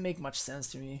doesn't make much sense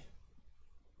to me.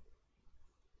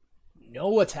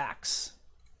 No attacks.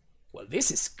 Well, this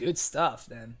is good stuff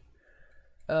then.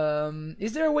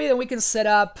 Is there a way that we can set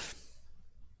up...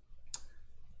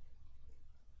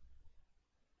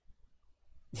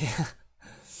 Yeah.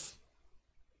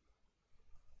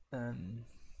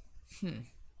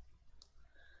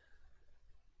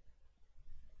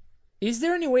 Is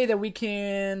there any way that we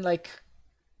can, like,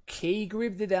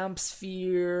 K-grip the Damp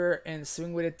Sphere and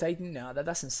swing with a Titan? No, that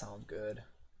doesn't sound good.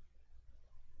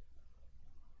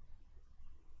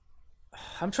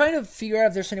 I'm trying to figure out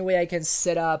if there's any way I can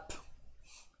set up...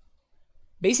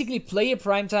 Basically play a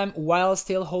Primetime while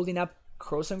still holding up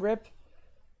Croson Grip.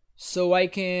 So I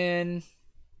can...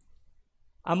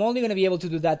 I'm only going to be able to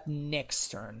do that next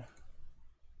turn.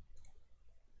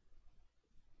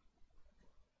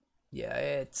 Yeah,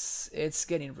 it's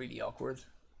getting really awkward.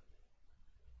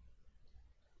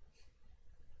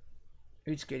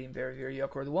 It's getting very, very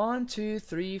awkward. 1, 2,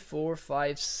 3, 4,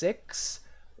 5, 6.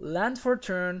 Land for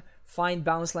turn. Find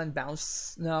bounce land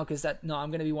bounce. No, because that... No, I'm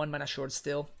going to be 1 mana short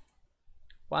still.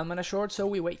 1 mana short, so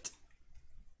we wait.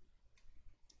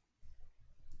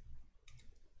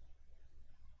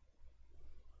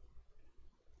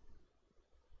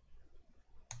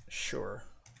 Sure.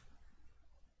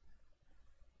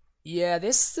 Yeah,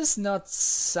 this does not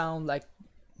sound like...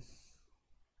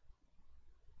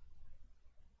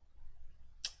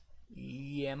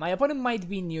 Yeah, my opponent might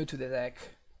be new to the deck.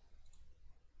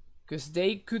 Because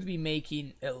they could be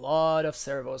making a lot of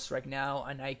servos right now,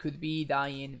 and I could be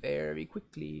dying very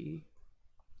quickly.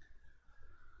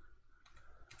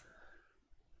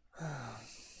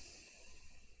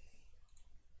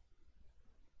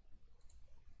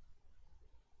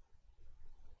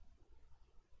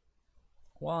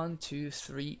 1, 2,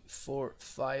 3, 4,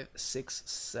 5, 6,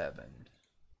 7.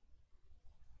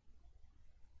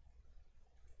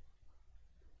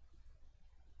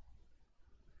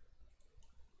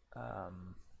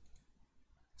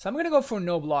 So I'm gonna go for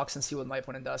no blocks and see what my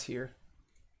opponent does here.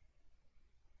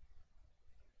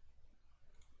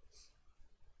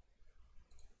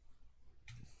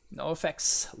 No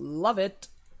effects. Love it.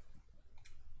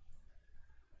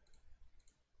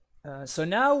 So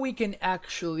now we can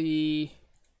actually...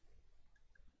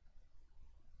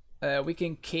 we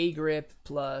can K-grip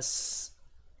plus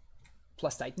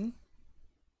Titan.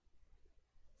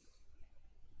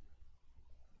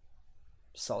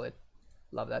 Solid.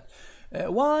 Love that.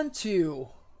 1, 2.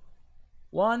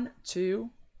 1, 2,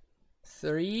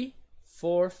 3,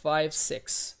 4, 5,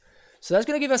 6. So that's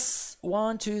gonna give us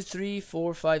 1, 2, 3,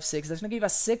 4, 5, 6. That's gonna give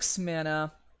us 6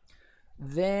 mana.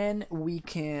 Then we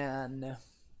can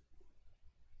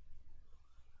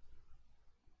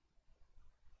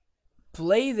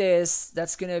play this.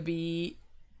 That's gonna be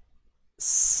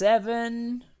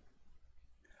 7,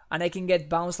 and I can get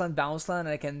bounce land,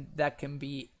 and that can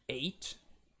be 8.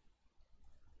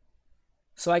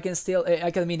 So I can still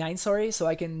I can be 9. Sorry, so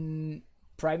I can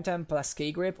primetime plus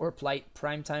K grip or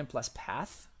primetime plus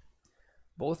path,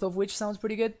 both of which sounds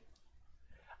pretty good.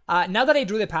 Now that I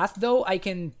drew the path, though, I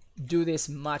can do this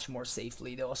much more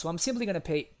safely, though. So I'm simply gonna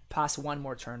pass one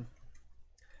more turn.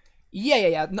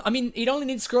 Yeah. No, I mean, it only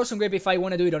needs Cross and Grip if I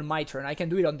want to do it on my turn. I can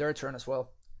do it on their turn as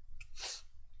well.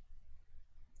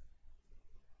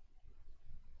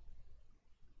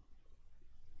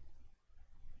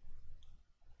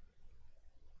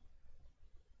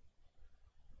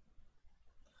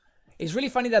 It's really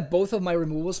funny that both of my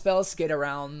removal spells get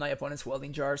around my opponent's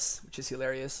Welding Jars, which is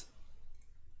hilarious.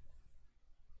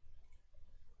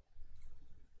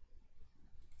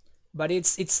 But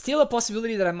it's still a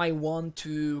possibility that I might want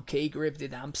to K-grip the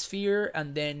Damp Sphere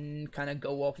and then kind of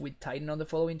go off with Titan on the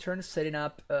following turn, setting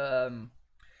up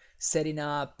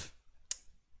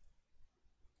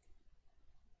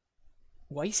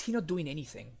Why is he not doing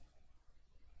anything?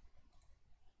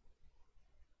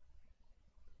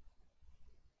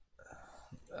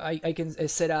 I can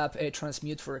set up a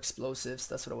transmute for explosives.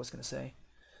 That's what I was gonna say.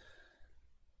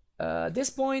 At this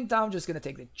point, I'm just gonna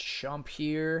take the chump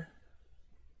here.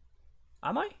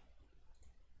 Am I?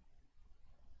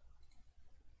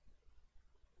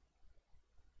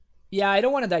 Yeah, I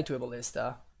don't want to die to a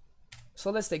ballista, so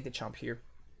let's take the chump here.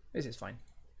 This is fine.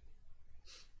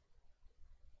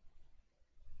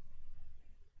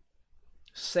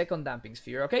 Second damping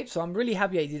sphere. Okay, so I'm really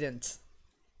happy I didn't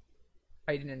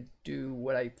do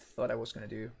what I thought I was gonna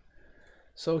do.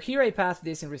 So here I path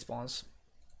this in response.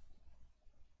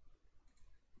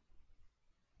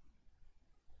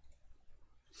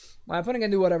 My opponent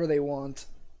can do whatever they want.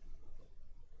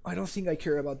 I don't think I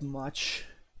care about much.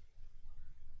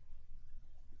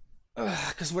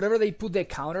 Because whatever they put their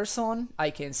counters on,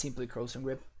 I can simply Cross and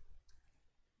Grip.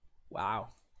 Wow.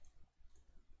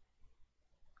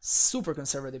 Super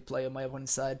conservative play on my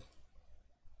opponent's side.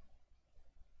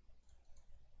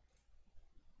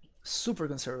 Super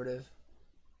conservative.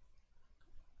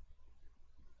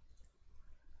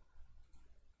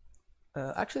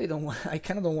 Actually, I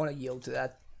kind of don't want to yield to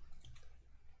that.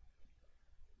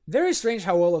 Very strange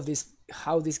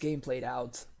how this game played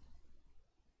out.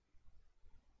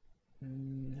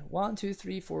 1, 2,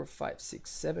 3, 4, 5, 6,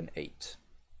 7, 8.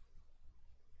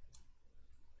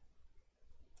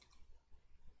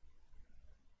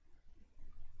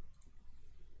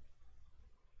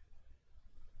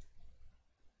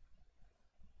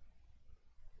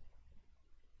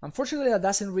 Unfortunately, that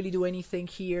doesn't really do anything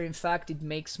here. In fact, it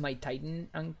makes my Titan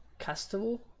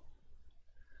uncastable.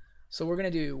 So we're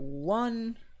gonna do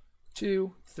 1,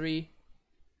 2, 3,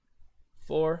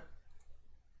 4,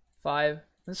 5,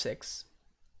 and 6.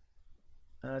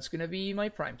 It's gonna be my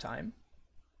prime time.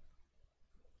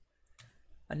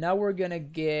 And now we're gonna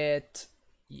get,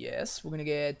 yes, we're gonna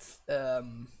get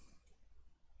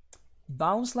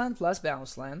bounce land plus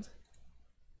bounce land.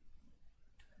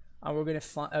 And we're gonna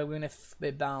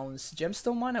bounce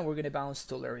Gemstone Mine, and we're gonna bounce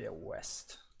Tolaria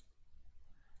West.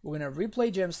 We're gonna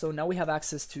replay Gemstone. Now we have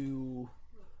access to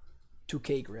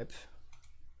K-grip.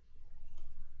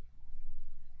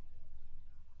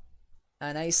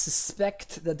 And I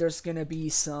suspect that there's gonna be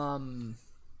some...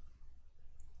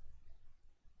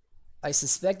 I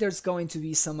suspect there's going to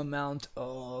be some amount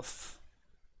of...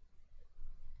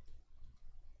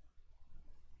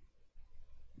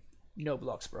 No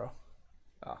blocks, bro.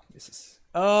 Oh, this is...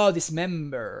 Oh,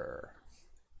 Dismember.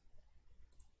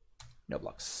 No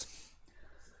blocks.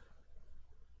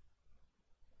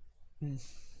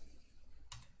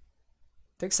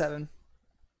 Take 7.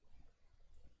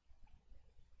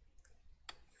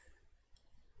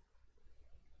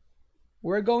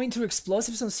 We're going to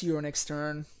Explosives on 0 next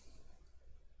turn.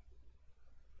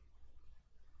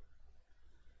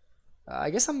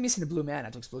 I guess I'm missing the blue mana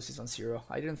to Explosives on 0.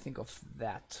 I didn't think of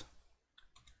that.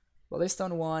 Ballista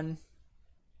on 1.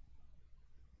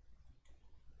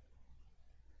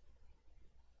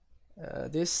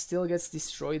 This still gets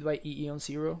destroyed by EE on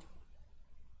 0.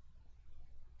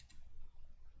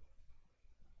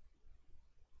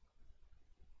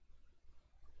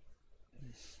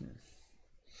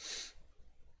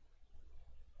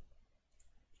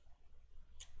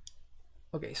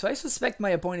 Okay, so I suspect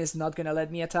my opponent is not gonna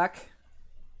let me attack.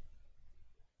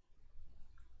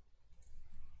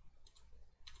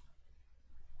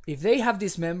 If they have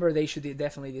dismember, they should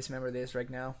definitely dismember this right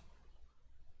now.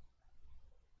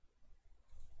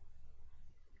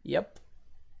 Yep.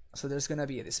 So there's gonna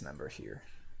be a dismember here.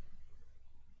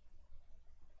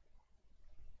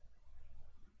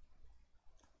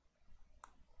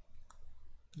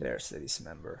 There's the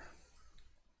dismember.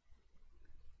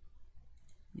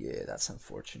 Yeah, that's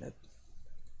unfortunate.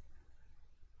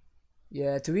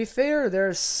 Yeah, to be fair,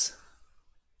 there's...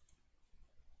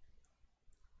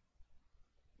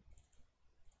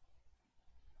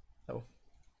 Oh,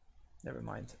 never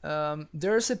mind.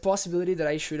 There's a possibility that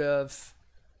I should have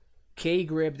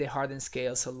K-gripped the hardened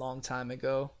scales a long time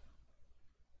ago.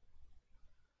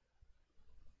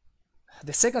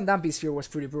 The second damping sphere was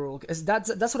pretty brutal. That's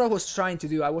what I was trying to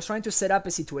do. I was trying to set up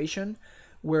a situation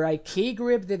where I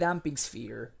K-grip the damping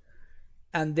sphere,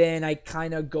 and then I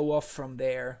kind of go off from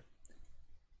there.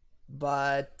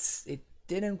 But it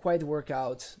didn't quite work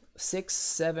out. 6,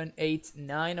 7, 8,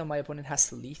 9 on my opponent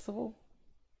has lethal.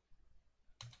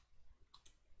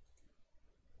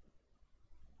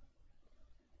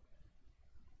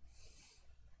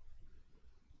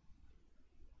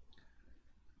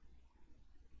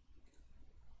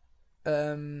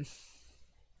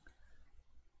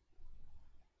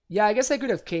 Yeah, I guess I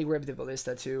could have K-gripped the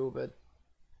ballista too, but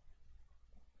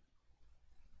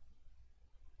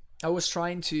I was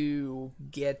trying to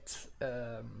get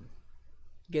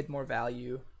more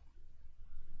value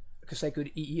because I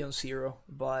could EE on 0,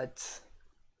 but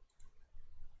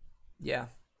yeah,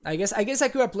 I guess I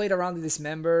could have played around the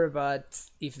dismember, but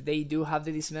if they do have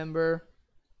the dismember,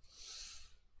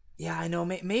 yeah, I know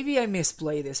maybe I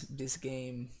misplay this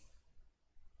game.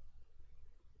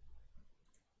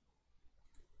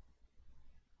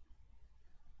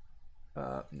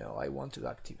 No, I want to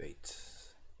activate.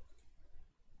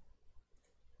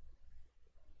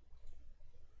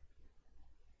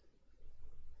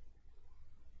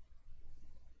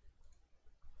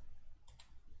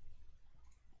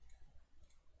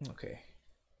 Okay.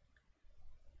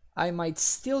 I might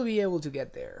still be able to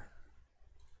get there.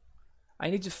 I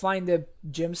need to find the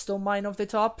gemstone mine off the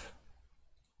top.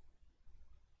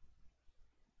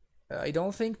 I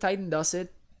don't think Titan does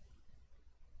it.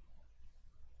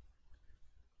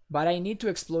 But I need 2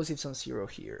 explosives on 0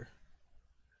 here.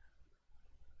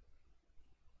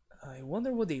 I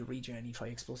wonder what they regen if I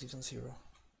explosives on 0.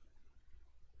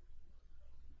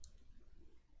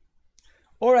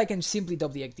 Or I can simply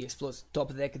top deck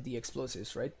the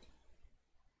explosives, right?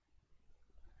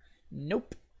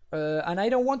 Nope. And I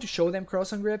don't want to show them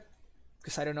cross on grip,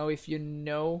 because I don't know if you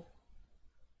know.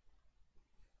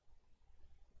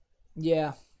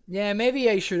 Yeah, maybe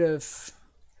I should have.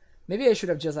 Maybe I should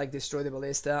have just like destroyed the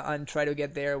ballista and try to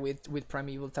get there with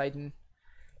Primeval Titan.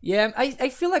 Yeah, I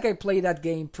feel like I played that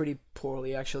game pretty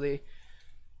poorly actually.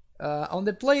 On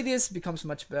the play, this becomes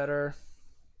much better.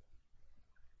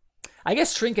 I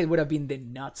guess Trinket would have been the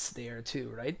nuts there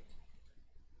too, right?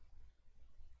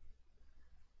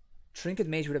 Trinket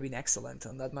Mage would have been excellent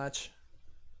on that match.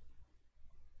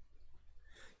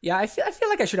 Yeah, I feel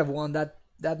like I should have won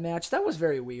that match. That was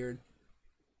very weird.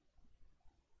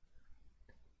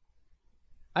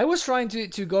 I was trying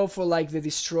to go for like the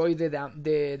destroy the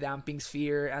damping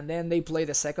sphere, and then they play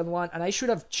the second one, and I should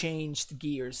have changed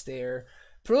gears there,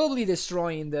 probably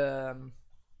destroying the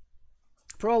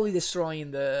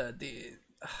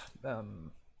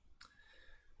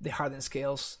hardened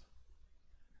scales.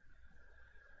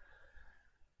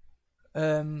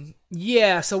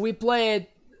 Yeah, so we played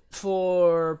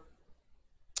for.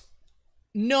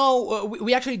 No,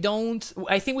 we actually don't.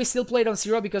 I think we still played on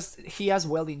 0 because he has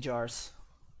welding jars.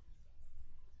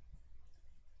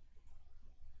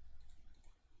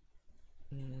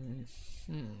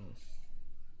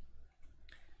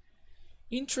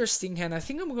 Interesting hand. I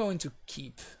think I'm going to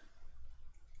keep.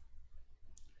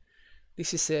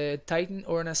 This is a Titan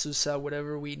or an Azusa,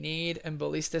 whatever we need, and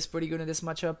Ballista is pretty good in this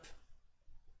matchup.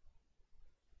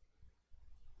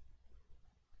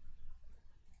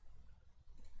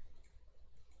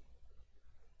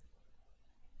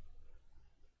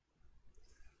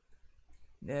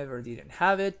 Never didn't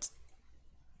have it.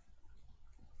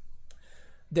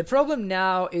 The problem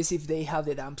now is if they have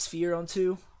the damp sphere on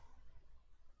 2.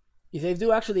 If they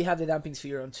do actually have the damping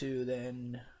sphere on 2,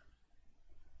 then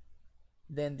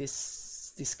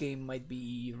this game might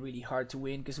be really hard to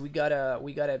win because we gotta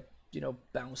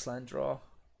bounce land draw.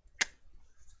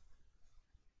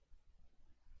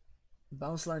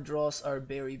 Bounce land draws are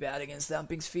very bad against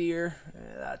damping sphere.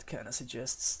 That kind of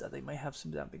suggests that they might have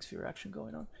some damping sphere action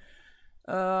going on.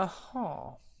 I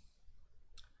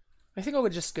think I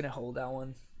was just gonna hold that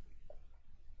one.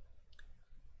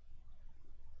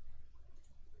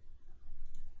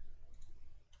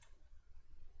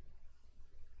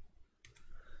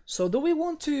 So do we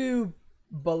want to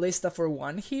Ballista for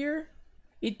 1 here?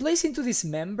 It plays into this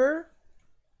member.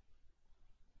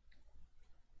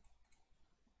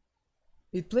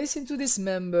 It plays into this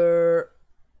member.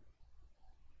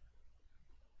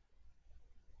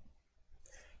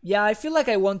 Yeah, I feel like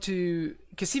I want to...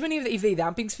 Because even if they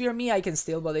Damping Sphere me, I can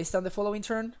still Ballista on the following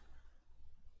turn.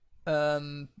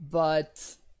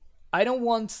 But I don't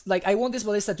want... Like, I want this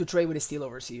Ballista to trade with a Steel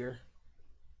Overseer.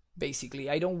 Basically,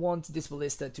 I don't want this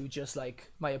Ballista to just,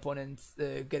 like, my opponent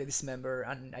get a Dismember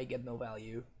and I get no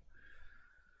value.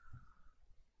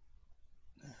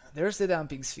 There's the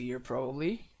Damping Sphere,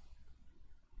 probably.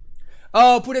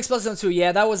 Oh, put Explosion on 2.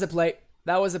 Yeah, that was the play.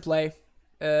 That was the play.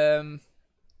 Damn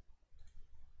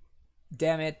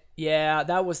it. Yeah,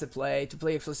 that was the play. To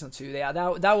play Explosion on 2. Yeah,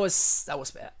 that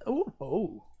was bad.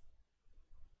 Oh.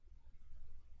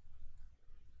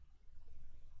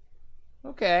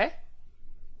 Okay.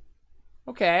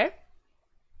 Okay.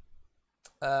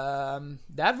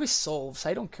 That resolves.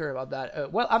 I don't care about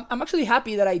that. Well, I'm actually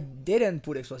happy that I didn't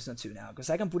put Explosion on 2 now, because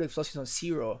I can put Explosion on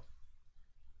 0.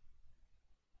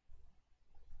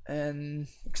 And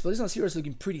Explosion on 0 is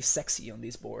looking pretty sexy on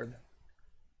this board.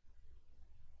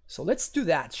 So let's do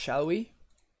that, shall we?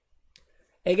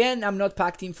 Again, I'm not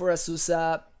pacting for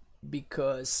Azusa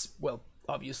because, well,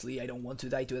 obviously I don't want to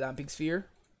die to a Damping Sphere.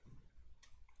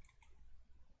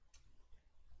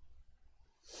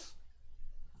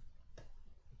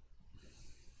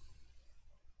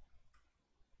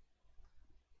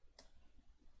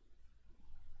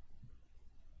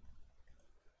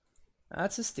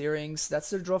 That's a Steerings. That's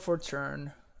the draw for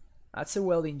turn. That's a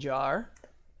Welding Jar.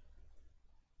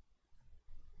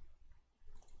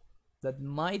 That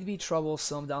might be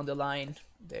troublesome down the line.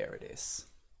 There it is.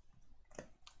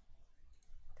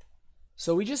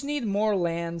 So we just need more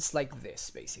lands like this,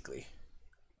 basically.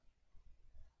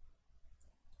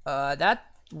 That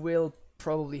will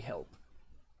probably help.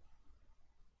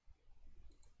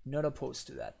 Not opposed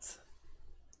to that.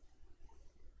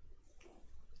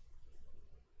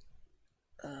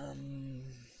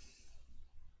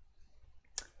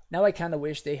 Now I kinda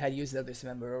wish they had used that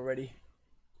Dismember already.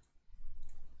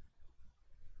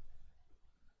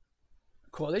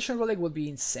 Coalition Relic would be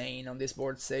insane on this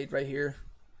board state right here.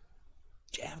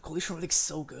 Damn, Coalition Relic's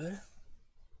so good.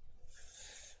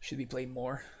 Should be playing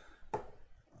more.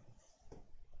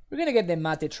 We're gonna get the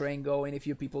Mate train going if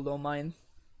you people don't mind.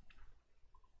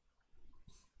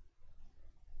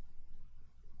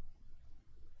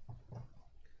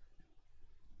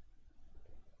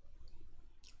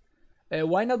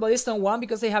 Why not Ballista on 1?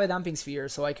 Because they have a Damping Sphere,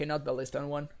 so I cannot Ballista on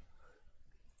 1.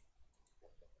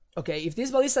 Okay, if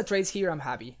this Ballista trades here, I'm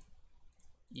happy.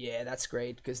 Yeah, that's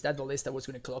great, because that Ballista was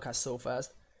going to clock us so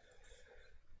fast.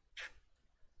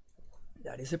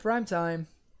 That is a prime time.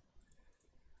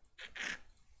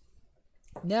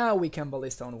 Now we can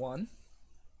Ballista on 1.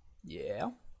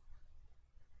 Yeah.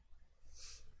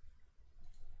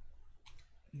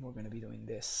 We're going to be doing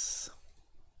this.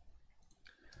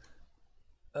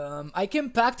 I can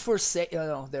pact for Sage. Oh,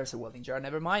 no, there's a Welding Jar.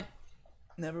 Never mind.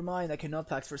 Never mind. I cannot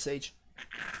pact for Sage.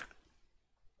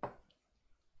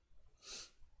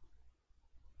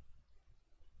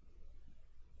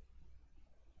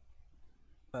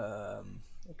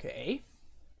 Okay.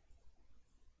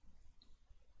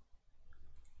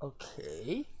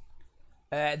 Okay.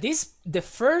 The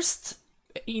first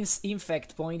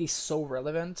infect point is so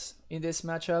relevant in this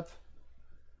matchup,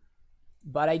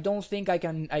 but I don't think I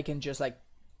can just like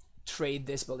trade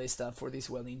this Ballista for this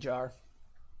Welding Jar.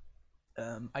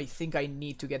 I think I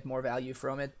need to get more value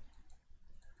from it,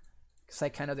 because I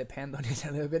kind of depend on it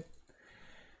a little bit.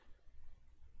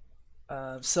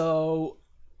 So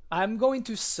I'm going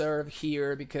to serve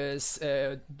here because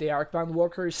the Arcbound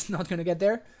Walker is not going to get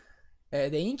there.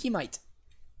 The Inky might,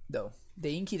 though.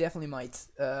 The Inky definitely might.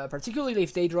 Particularly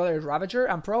if they draw a Ravager,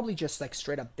 I'm probably just like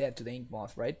straight up dead to the Ink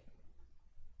Moth, right?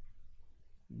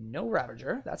 No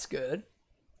Ravager, that's good.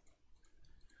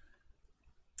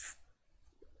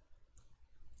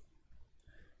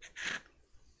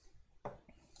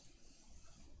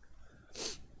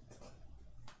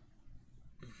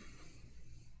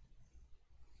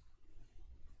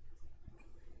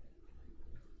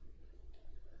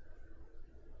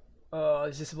 Oh,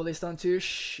 is this a Ballista on 2?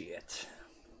 Shit.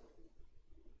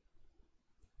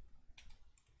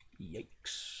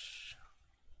 Yikes.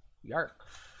 Yark.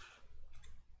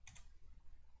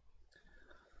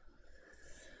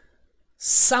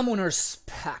 Summoner's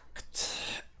Pact.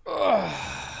 Ugh.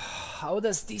 How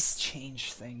does this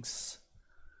change things?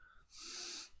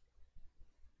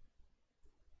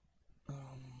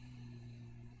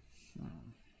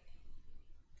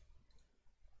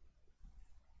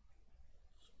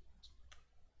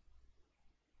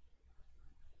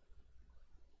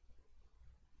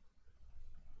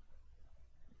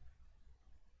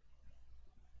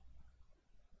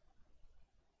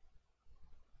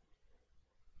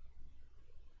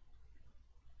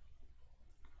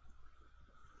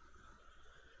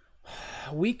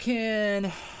 We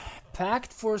can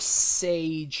Pact for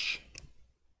Sage.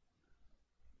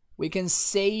 We can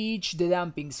Sage the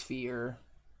Damping Sphere.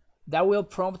 That will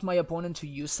prompt my opponent to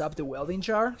use up the Welding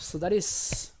Jar. So that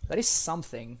is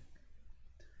something.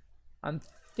 I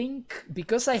think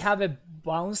because I have a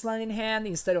bounce land in hand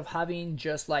instead of having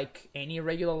just like any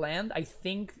regular land, I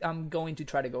think I'm going to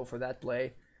try to go for that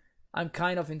play. I'm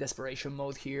kind of in desperation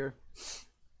mode here.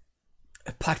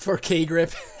 A Pact for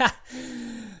K-Grip.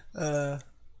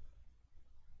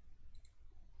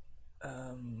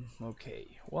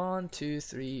 Okay, 1, 2,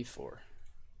 3, 4.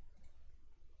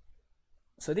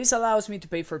 So this allows me to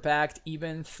pay for Pact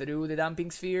even through the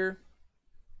Damping Sphere.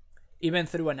 Even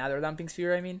through another Damping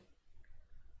Sphere, I mean.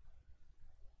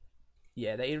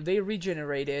 Yeah, they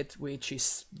regenerate it, which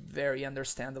is very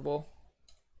understandable.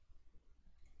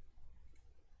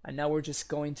 And now we're just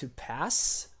going to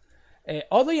pass.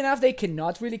 Oddly enough, they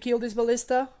cannot really kill this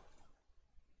Ballista.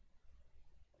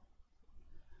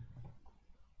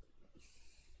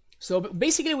 So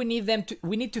basically we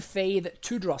need to fade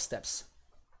 2 draw steps.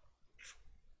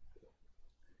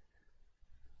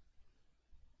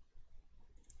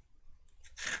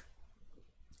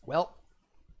 Well,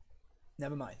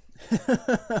 never mind.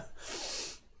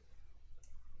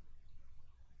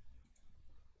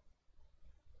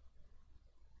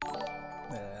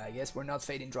 I guess we're not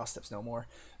fading draw steps no more.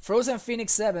 Frozen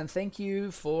Phoenix 7, thank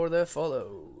you for the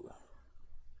follow.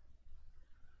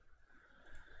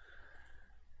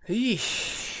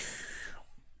 Eesh.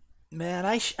 Man,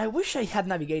 I wish I had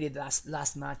navigated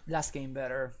last game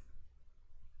better.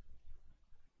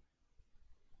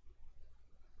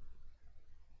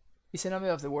 Is an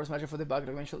Amulet of the worst matchup for the bug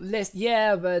dimensional list?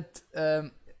 Yeah, but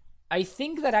I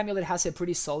think that Amulet has a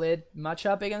pretty solid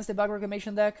matchup against the bug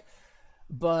reclamation deck.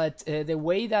 But the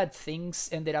way that things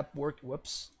ended up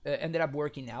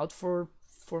working out for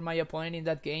my opponent in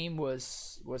that game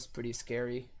was pretty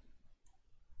scary.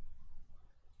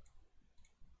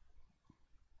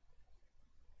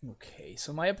 Okay,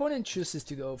 so my opponent chooses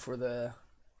to go for the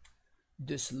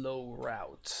slow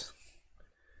route,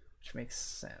 which makes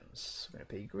sense. We're gonna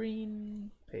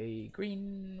pay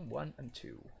green 1 and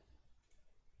 2.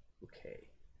 Okay.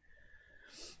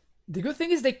 The good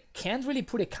thing is they can't really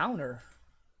put a counter.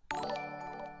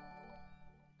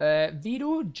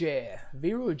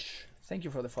 Viruj, thank you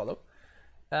for the follow.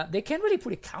 They can't really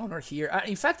put a counter here.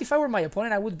 In fact, if I were my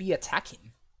opponent, I would be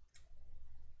attacking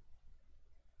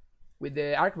with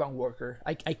the Arcbound Worker.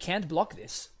 I can't block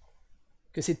this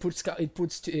because it puts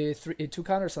 2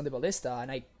 counters on the Ballista,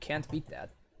 and I can't beat that.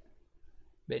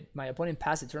 But my opponent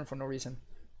passed the turn for no reason.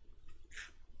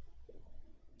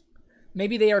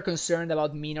 Maybe they are concerned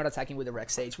about me not attacking with the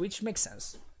Rex Sage, which makes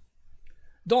sense.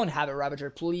 Don't have a Ravager,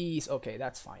 please. Okay,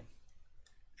 that's fine.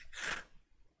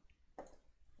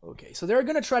 Okay, so they're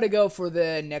gonna try to go for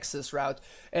the Nexus route.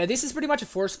 This is pretty much a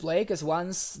forced play because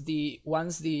once the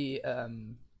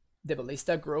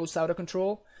Ballista grows out of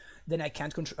control, then I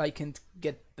can't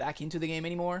get back into the game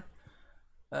anymore.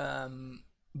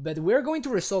 But we're going to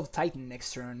resolve Titan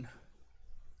next turn.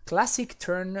 Classic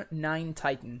turn 9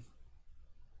 Titan.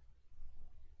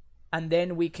 And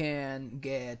then we can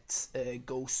get a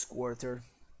Ghost Quarter.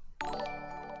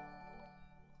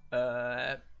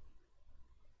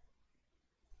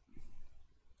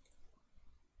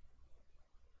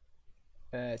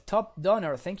 Top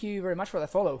Donor, thank you very much for that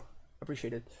follow.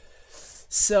 Appreciate it.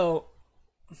 So,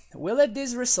 we'll let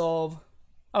this resolve.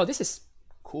 Oh, this is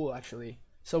cool, actually.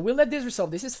 So, we'll let this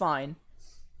resolve. This is fine.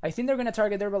 I think they're going to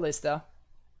target their Ballista.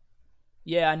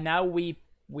 Yeah, now we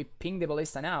ping the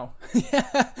Ballista now.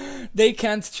 They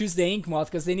can't choose the Ink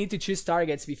Moth because they need to choose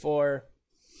targets before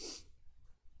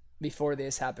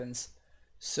this happens.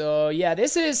 So yeah,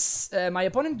 this is my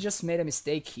opponent just made a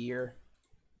mistake here.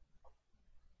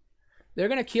 They're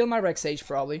gonna kill my Rex Sage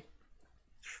probably.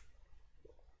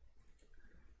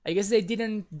 I guess they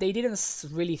didn't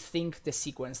really think the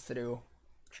sequence through.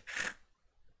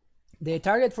 The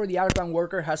target for the Arcbound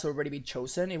Worker has already been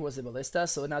chosen. It was the Ballista,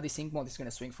 so now this Ink Moth is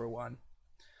gonna swing for 1.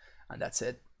 And that's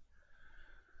it.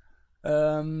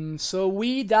 So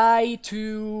we die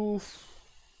to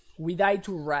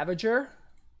Ravager,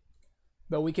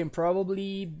 but we can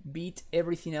probably beat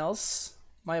everything else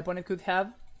my opponent could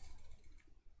have.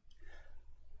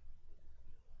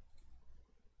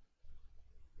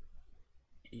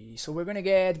 So we're gonna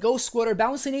get Ghost Squatter.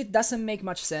 Bouncing it doesn't make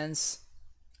much sense.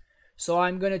 So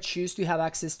I'm gonna choose to have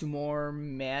access to more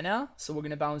mana. So we're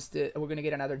gonna we're gonna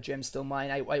get another Gemstone Mine.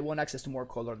 I want access to more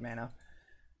colored mana.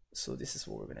 So this is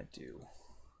what we're gonna do.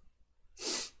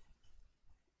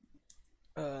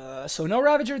 So no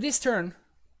Ravager this turn.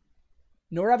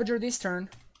 No Ravager this turn.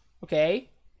 Okay.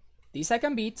 This I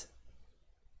can beat.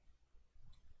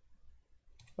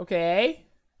 Okay.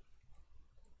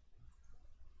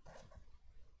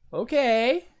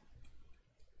 Okay.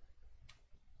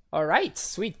 All right,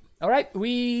 sweet. All right,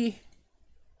 we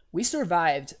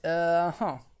survived.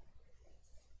 Huh.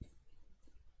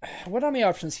 What are my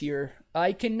options here?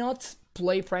 I cannot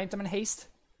play Primetime and Haste.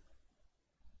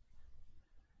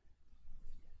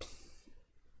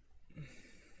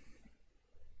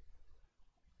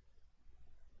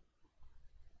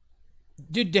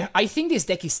 Dude, I think this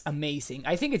deck is amazing.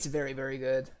 I think it's very, very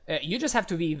good. You just have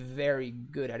to be very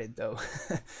good at it, though.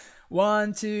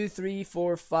 1, 2, 3,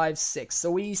 4, 5, 6.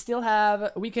 So we still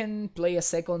have... We can play a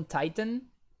second Titan.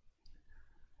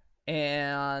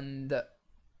 And...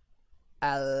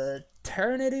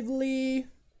 Alternatively...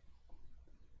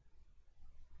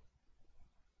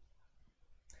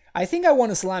 I think I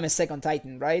want to slam a second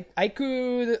Titan, right? I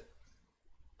could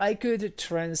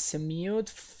transmute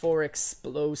for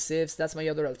explosives. That's my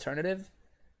other alternative.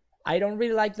 I don't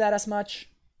really like that as much.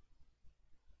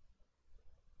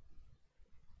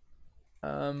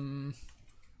 I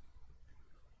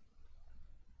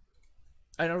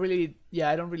don't really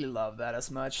love that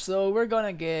as much. So we're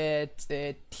gonna get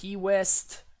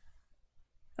T-West.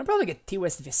 I'll probably get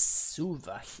T-West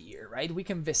Vesuva here, right? We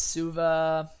can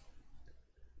Vesuva.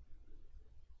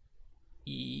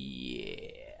 Yeah.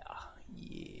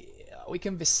 We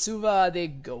can Vesuva the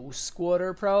Ghost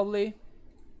Squatter, probably.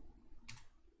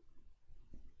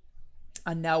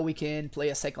 And now we can play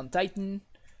a second Titan.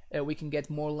 We can get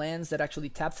more lands that actually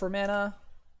tap for mana.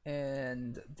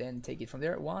 And then take it from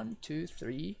there. 1, 2,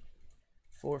 3,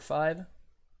 4, 5,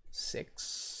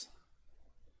 6.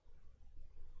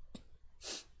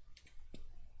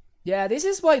 Yeah, this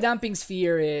is why Damping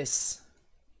Sphere is...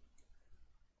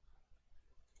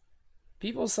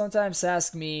 People sometimes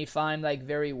ask me if I'm like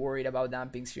very worried about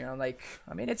Damping Sphere. I'm like,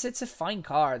 I mean, it's a fine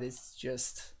card. It's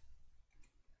just...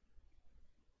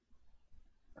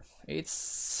 It's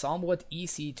somewhat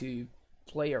easy to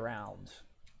play around.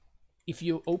 If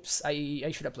you... Oops,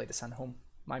 I should have played the Sun Home.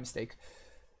 My mistake.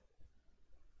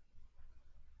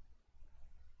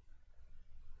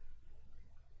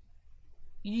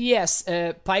 Yes,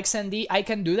 Pikes and D, I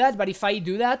can do that, but if I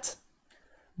do that...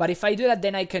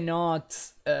 then I cannot...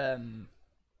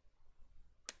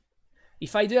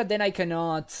 if I do that, then I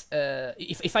cannot...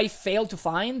 if I fail to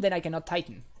find, then I cannot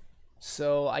Titan.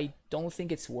 So I don't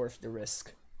think it's worth the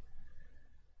risk.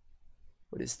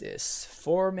 What is this?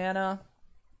 4 mana.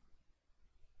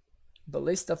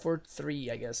 Ballista for 3,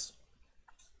 I guess.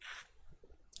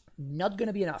 Not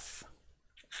gonna be enough.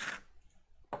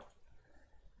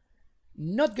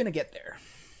 Not gonna get there.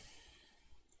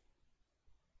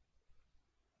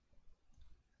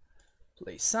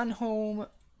 Play Sunhome.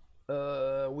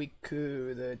 We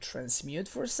could transmute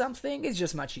for something. It's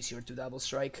just much easier to double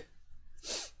strike.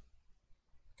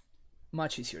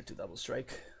 Much easier to double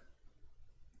strike.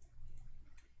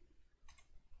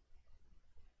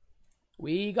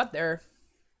 We got there.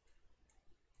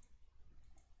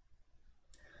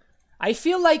 I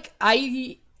feel like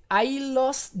I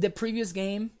lost the previous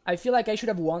game. I feel like I should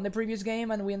have won the previous game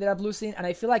and we ended up losing. And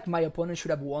I feel like my opponent should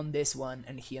have won this one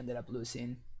and he ended up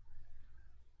losing.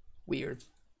 Weird.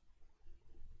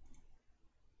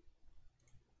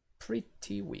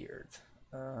 Pretty weird.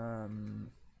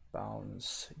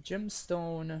 Bounce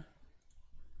Gemstone.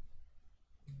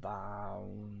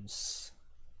 Bounce.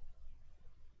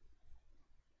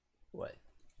 What?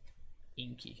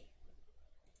 Inky.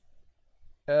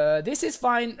 This is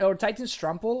fine. Or Titan's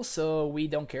Trample, so we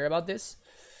don't care about this.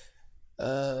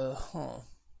 They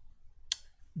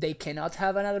cannot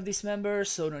have another Dismember,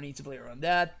 so no need to play around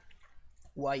that.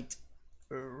 White,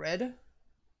 red.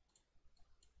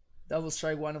 Double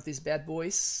strike one of these bad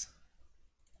boys.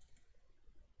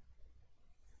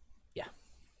 Yeah.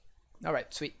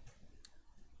 Alright, sweet.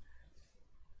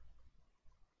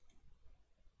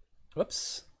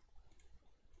 Whoops.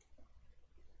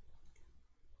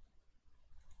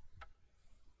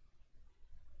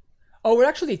 Oh, we're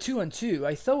actually 2-2.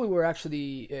 I thought we were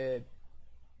actually...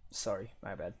 Sorry,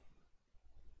 my bad.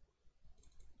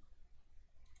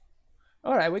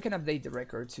 Alright, we can update the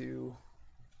record to...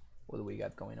 What do we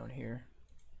got going on here?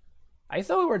 I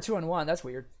thought we were 2-1. That's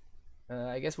weird.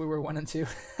 I guess we were 1-2.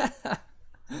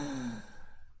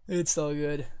 It's all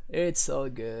good. It's all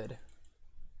good.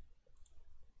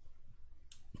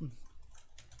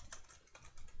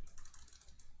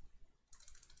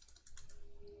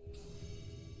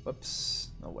 Whoops.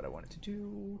 Not what I wanted to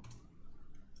do.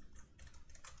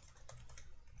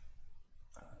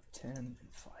 10 and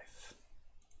 5.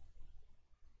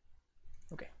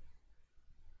 Okay.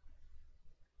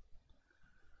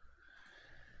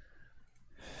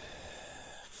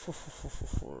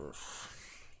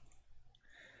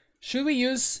 Should we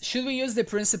use the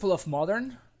principle of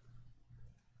modern?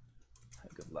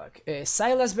 Good luck.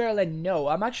 Silas Verlaine, no.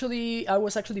 I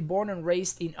was actually born and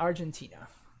raised in Argentina.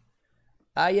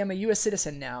 I am a US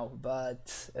citizen now,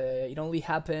 but it only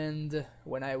happened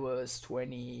when I was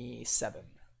 27.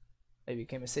 I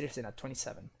became a citizen at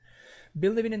 27.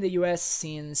 Been living in the US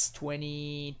since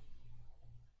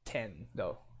 2010,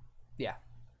 though. Yeah.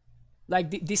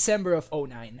 Like December of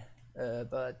 09.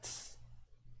 But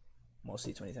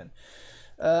mostly 2010.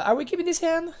 Are we keeping this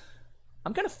hand?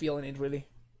 I'm kind of feeling it, really.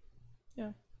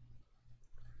 Yeah.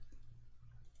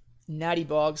 Natty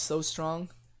Bog, so strong.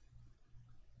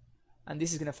 And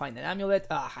this is gonna find an amulet.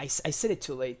 Ah, I said it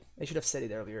too late. I should have said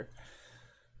it earlier.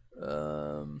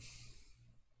 I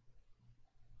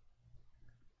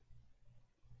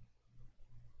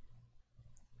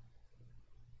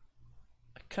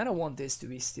kind of want this to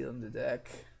be still in the deck.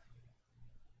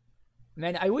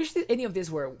 Man, I wish that any of this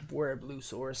were a blue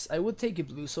source. I would take a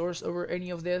blue source over any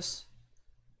of this.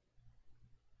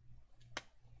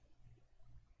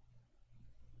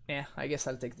 Yeah, I guess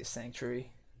I'll take this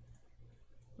Sanctuary.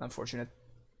 Unfortunate.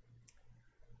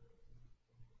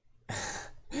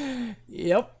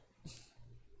 Yep.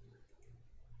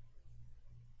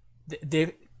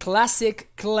 The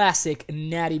classic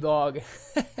Natty Bog.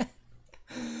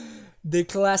 The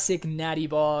classic Natty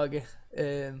Bog.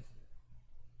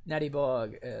 Natty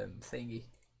Bog thingy.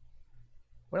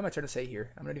 What am I trying to say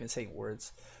here? I'm not even saying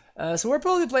words. So we're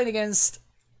probably playing against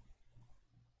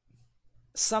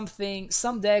some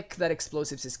deck that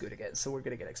explosives is good against. So we're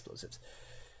gonna get explosives.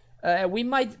 We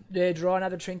might draw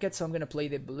another trinket, so I'm gonna play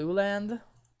the blue land,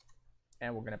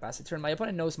 and we're gonna pass the turn. My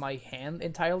opponent knows my hand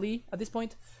entirely at this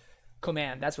point.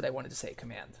 Command, that's what I wanted to say.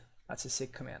 Command. That's a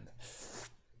sick command.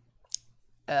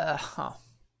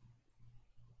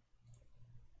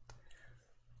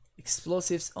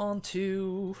 Explosives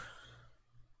onto,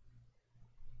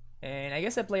 and I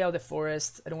guess I play out the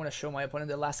forest. I don't want to show my opponent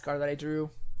the last card that I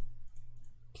drew,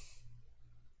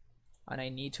 and I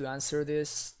need to answer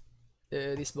this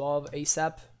Bob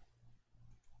ASAP.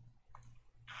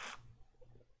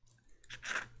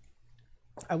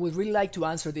 I would really like to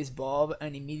answer this Bob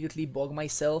and immediately bog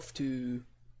myself to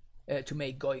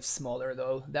make Goyf smaller,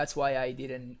 though. That's why I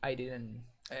didn't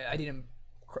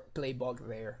play Bog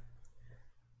there.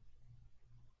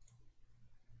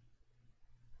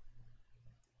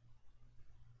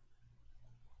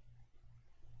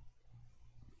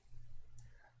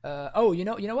 Oh, you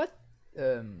know what?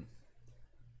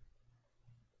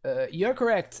 You're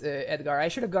correct, Edgar. I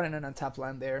should have gotten an untapped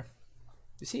land there.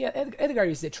 You see, Edgar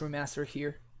is the true master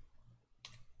here.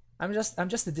 I'm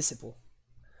just a disciple.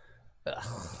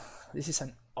 Ugh, this is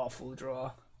an awful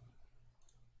draw.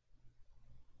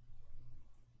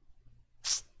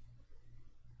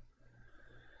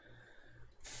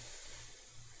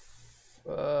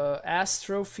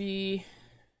 Astrophy.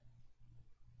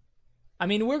 I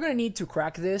mean, we're gonna need to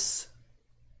crack this,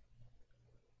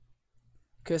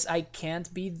 because I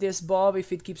can't beat this Bob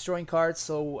if it keeps drawing cards,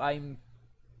 so I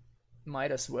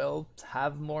might as well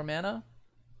have more mana.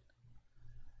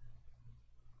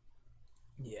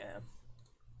 Yeah.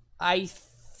 I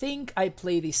think I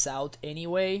play this out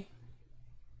anyway.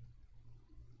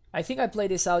 And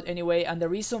the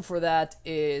reason for that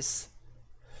is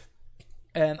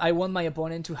I want my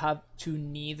opponent to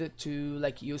need to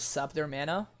like use up their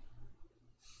mana.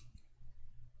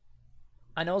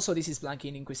 And also this is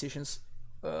blanking Inquisitions.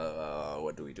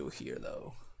 What do we do here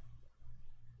though?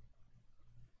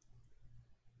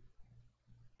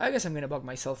 I guess I'm gonna bug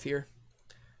myself here.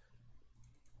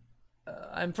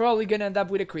 I'm probably gonna end up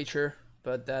with a creature,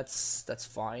 but that's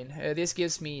fine. This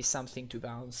gives me something to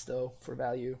bounce though for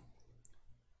value.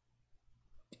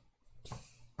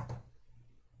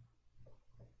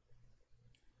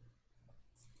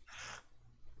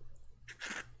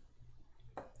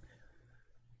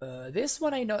 This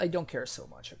one I don't care so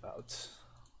much about.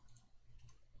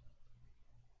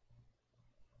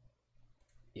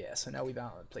 Yeah, so now we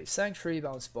play Sanctuary,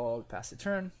 bounce Bog, pass the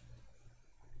turn.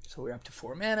 So we're up to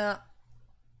 4 mana.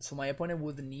 So my opponent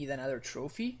would need another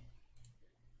trophy.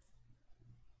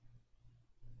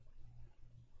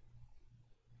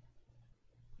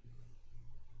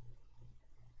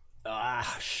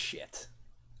 Ah, shit.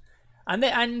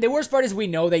 And the worst part is we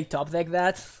know they top deck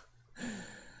that.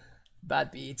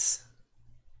 Bad beats.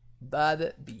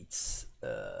 I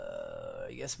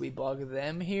guess we bog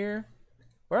them here.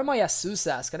 Where are my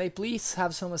Asusas? Can I please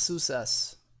have some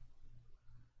Asusas?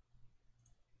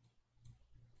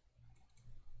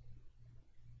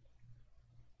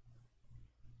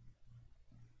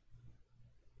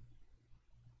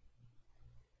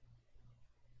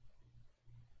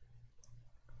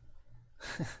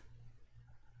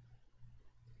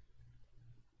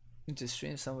 to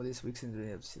stream some of these weeks in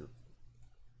the episode.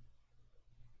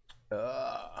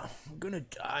 I'm gonna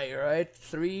die, right?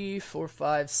 3, 4,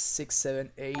 5, 6,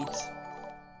 7, 8.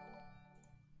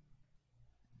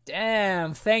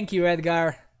 Damn, thank you,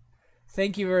 Edgar.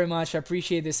 Thank you very much. I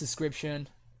appreciate the subscription.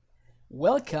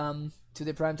 Welcome to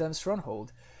the Primetime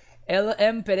Stronghold.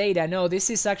 LM Pereira. No, this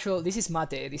is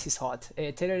mate. This is hot.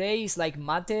 Tereré is like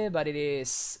mate, but it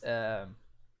is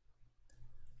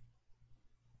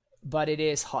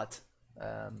hot.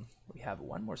 We have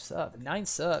one more sub. 9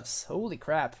 subs. Holy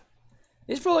crap.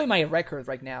 This is probably my record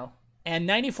right now. And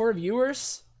 94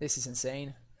 viewers. This is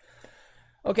insane.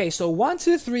 Okay, so 1,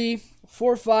 2, 3,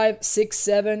 4, 5, 6,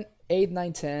 7, 8,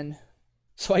 9, 10.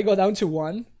 So I go down to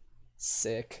 1.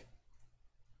 Sick.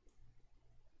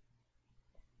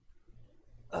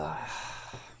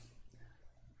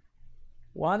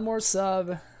 One more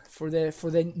sub for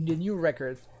the new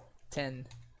record. 10.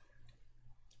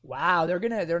 Wow,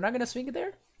 they're not gonna swing it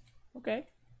there? Okay.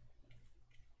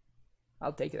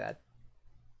 I'll take that.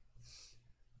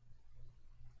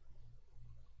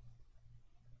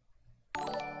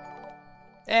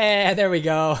 There we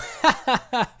go.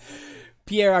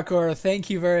 Pierre Accor, thank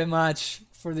you very much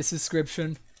for the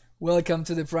subscription. Welcome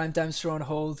to the Primetime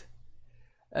Stronghold.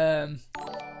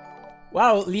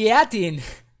 Wow, Liatin.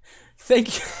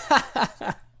 Thank you.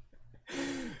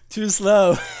 Too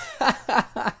slow.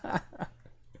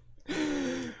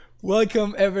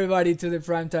 Welcome everybody to the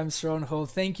Primetime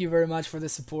Stronghold. Thank you very much for the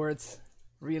support.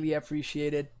 Really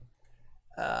appreciate it.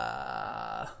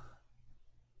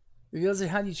 Reveals the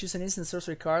hand, you choose an instant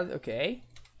sorcery card. Okay.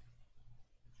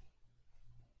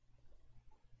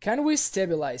 Can we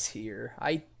stabilize here?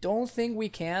 I don't think we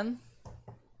can.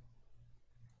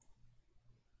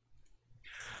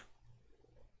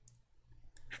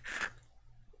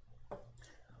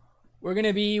 We're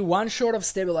gonna be one short of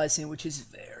stabilizing, which is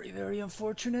very, very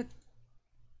unfortunate.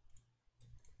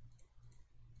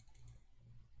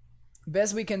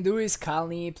 Best we can do is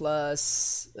Kalni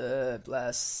plus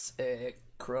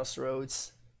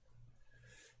Crossroads.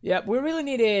 Yeah, we really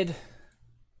needed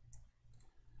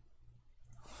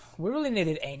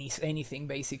anything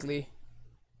basically.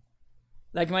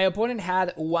 Like my opponent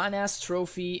had one Ass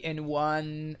Trophy and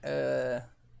one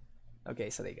okay,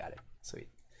 so they got it. Sweet.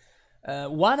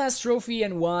 One Ass Trophy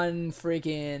and one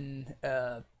freaking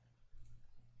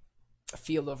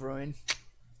Field of Ruin.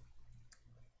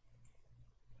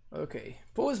 Okay,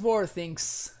 post board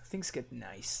things get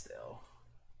nice though.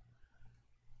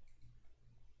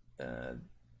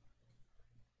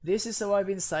 This is how I've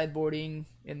been sideboarding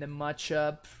in the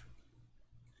matchup.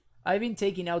 I've been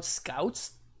taking out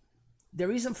scouts. The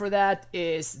reason for that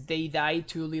is they died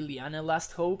to Liliana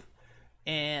Last Hope,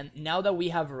 and now that we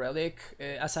have Relic,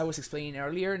 as I was explaining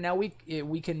earlier, now we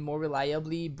can more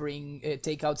reliably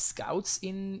take out scouts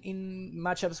in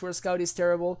matchups where scout is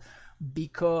terrible,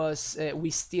 because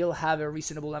we still have a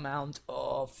reasonable amount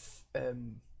of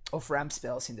ramp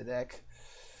spells in the deck.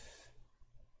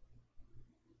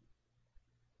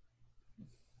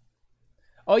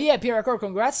 Oh yeah, Piracor,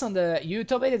 congrats on you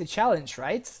top 8 the challenge,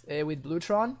 right? With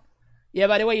Bluetron. Yeah,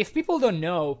 by the way, if people don't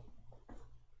know,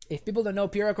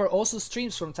 Piracor also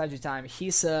streams from time to time.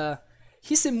 He's a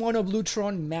Mono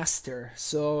Bluetron master.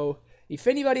 So if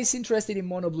anybody's interested in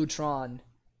Mono Bluetron,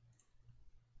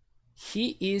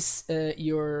 he's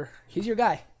your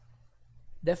guy.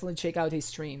 Definitely check out his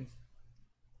stream.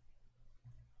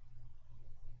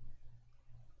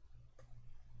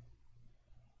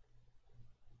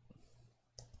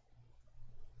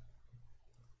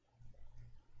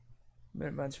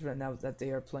 Very much right now that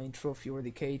they are playing Trophy or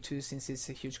Decay too, since it's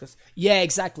a huge cost. Yeah,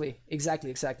 exactly. What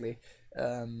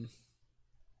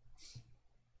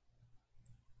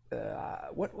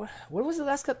was the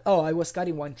last cut? Oh, I was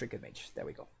cutting one Trinket Mage. There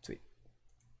we go. Sweet.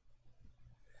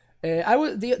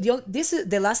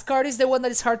 The last card is the one that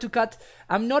is hard to cut.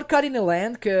 I'm not cutting a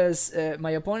land because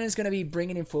my opponent is gonna be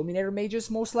bringing in Fulminator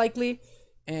Mages most likely,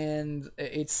 and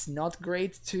it's not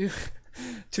great to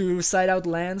to side out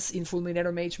lands in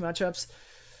Fulminator Mage matchups.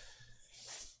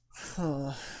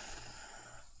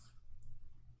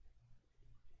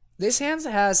 This hand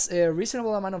has a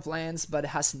reasonable amount of lands, but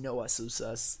has no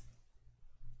Asusas.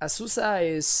 Asusa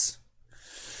is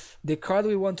the card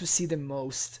we want to see the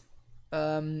most.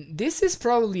 This is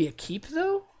probably a keep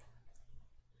though.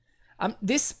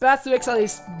 This Path to Exile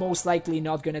is most likely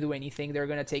not gonna do anything. They're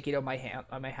gonna take it on my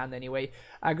hand anyway.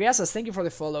 Agriasas, thank you for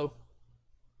the follow.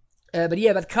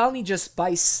 But Kalni just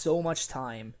buys so much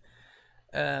time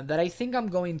that I think I'm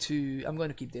going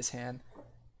to keep this hand.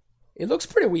 It looks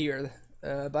pretty weird,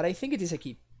 but I think it is a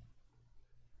keep.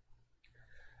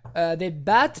 The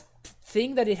bad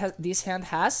thing that this hand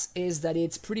has is that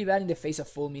it's pretty bad in the face of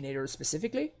Fulminator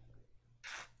specifically.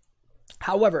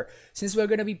 However, since we're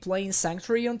gonna be playing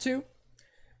Sanctuary on 2,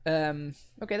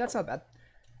 okay, that's not bad.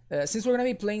 Since we're gonna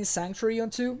be playing Sanctuary on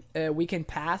 2, we can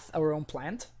path our own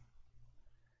plant.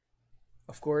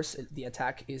 Of course, the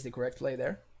attack is the correct play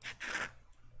there.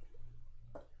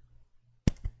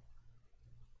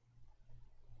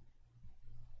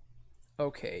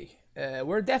 Okay,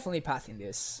 we're definitely pathing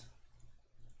this.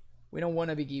 We don't want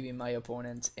to be giving my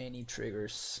opponent any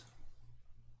triggers.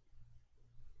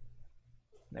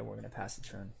 Then we're going to pass the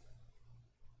turn.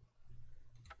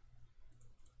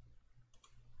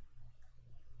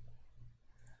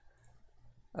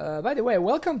 By the way,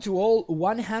 welcome to all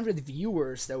 100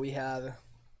 viewers that we have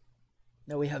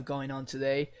going on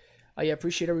today. I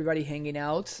appreciate everybody hanging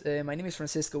out. My name is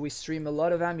Francisco. We stream a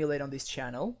lot of Amulet on this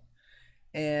channel.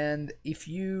 And if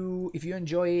you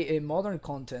enjoy modern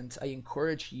content, I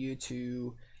encourage you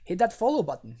to hit that follow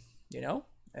button. You know,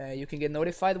 you can get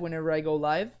notified whenever I go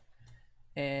live,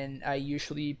 and I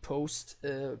usually post.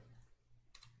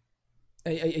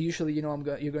 I usually, you know,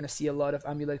 you're gonna see a lot of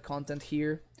Amulet content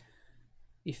here.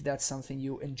 If that's something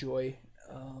you enjoy,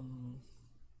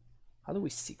 how do we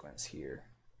sequence here?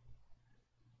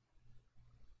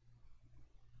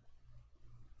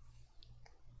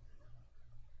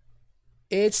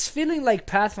 It's feeling like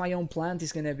Path My Own Plant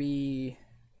is gonna be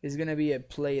a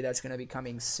play that's gonna be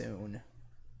coming soon.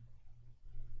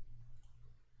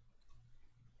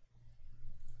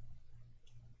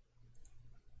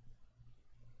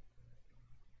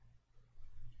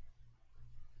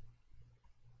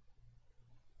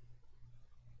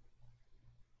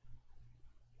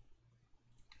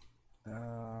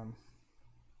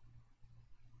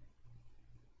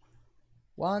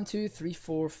 One, two, three,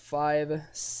 four, five,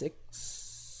 six.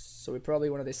 So we probably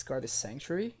want to discard the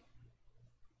Sanctuary.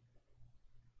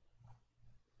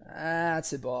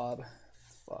 That's a Bob.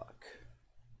 Fuck.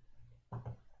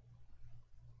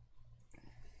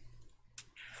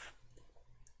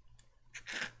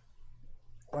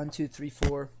 One, two, three,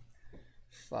 four,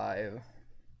 five.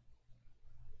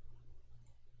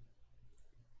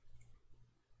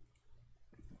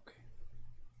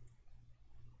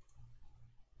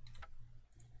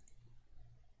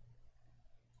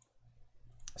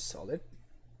 Solid.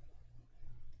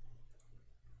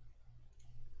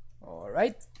 All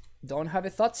right. Don't have a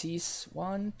Thoughtseize.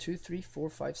 1, 2, 3, 4,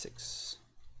 5, 6.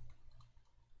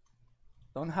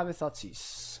 Don't have a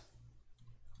Thoughtseize.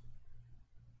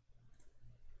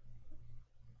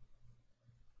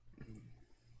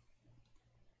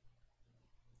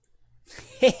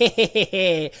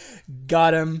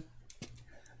 Got him.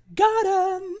 Got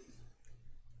him.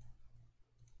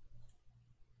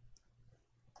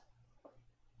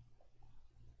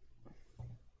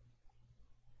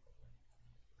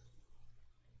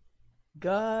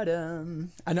 Got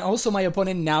him. And also my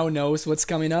opponent now knows what's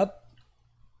coming up.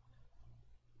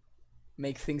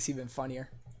 Make things even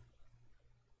funnier.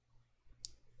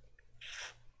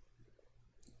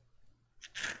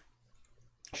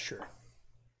 Sure.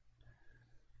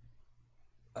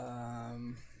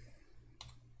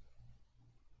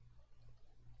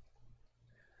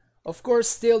 Of course,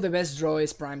 still the best draw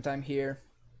is Primetime here.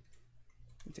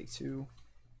 Take 2.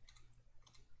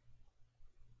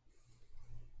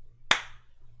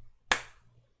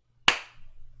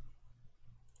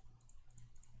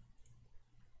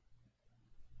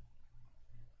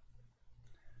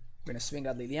 We're gonna swing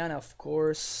at Liliana, of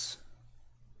course.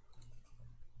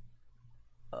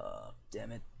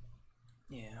 Damn it.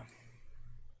 Yeah.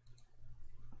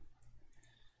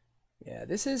 Yeah,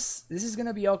 this is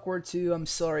gonna be awkward too. I'm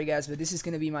sorry guys, but this is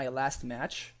gonna be my last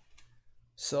match.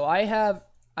 So I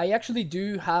actually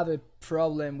do have a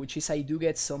problem, which is I do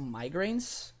get some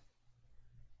migraines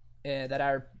that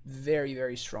are very,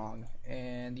 very strong.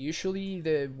 And usually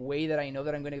the way that I know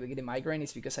that I'm gonna get a migraine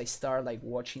is because I start like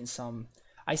watching some.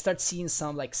 I start seeing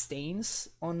some like stains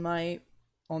on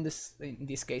this, in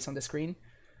this case, on the screen,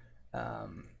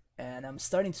 and I'm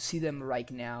starting to see them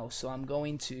right now. So I'm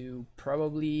gonna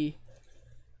probably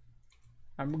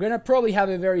have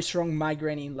a very strong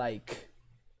migraine in like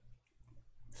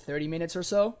 30 minutes or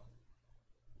so.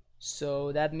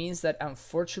 So that means that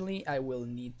unfortunately I will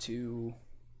need to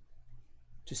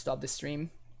stop the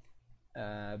stream.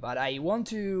 But I want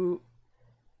to.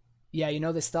 Yeah, you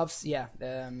know the stops. Yeah.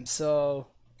 So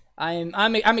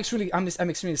I'm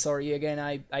extremely sorry again.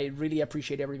 I really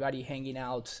appreciate everybody hanging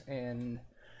out, and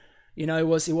you know it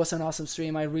was an awesome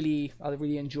stream. I really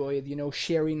enjoyed, you know,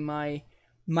 sharing my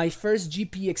first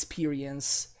GP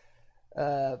experience.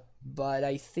 But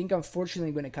I think unfortunately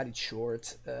I'm gonna cut it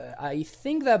short. I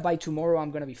think that by tomorrow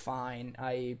I'm gonna be fine.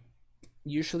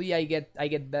 Usually I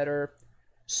get better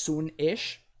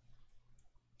soon-ish.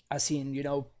 As in, you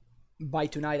know, by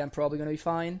tonight I'm probably gonna be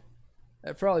fine.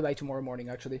 Probably by tomorrow morning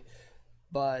actually.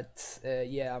 But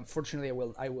yeah, unfortunately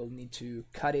I will need to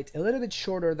cut it a little bit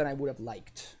shorter than I would have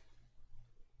liked.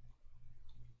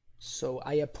 So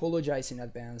I apologize in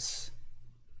advance.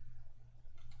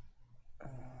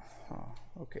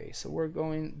 Okay, so we're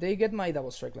going. They get my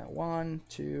double strike line. 1,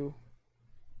 2,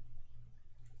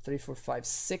 3, 4, 5,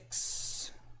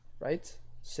 6. Right?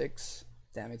 6.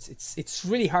 Damn, it's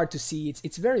really hard to see.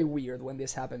 It's very weird when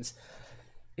this happens.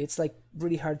 It's like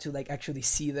really hard to like actually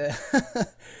see the.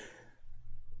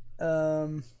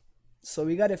 So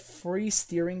we got a free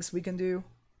steerings we can do.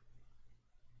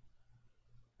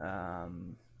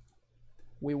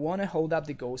 We want to hold up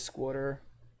the ghost quarter.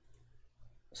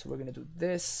 So we're gonna do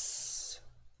this.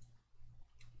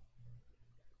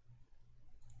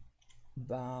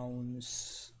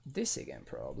 Bounce this again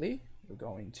probably. We're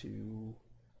going to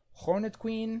Hornet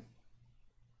Queen.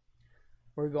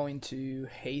 We're going to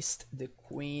haste the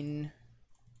queen.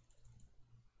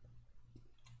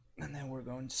 And then we're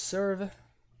going to serve.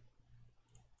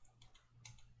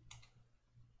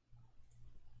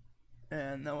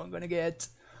 And now I'm gonna get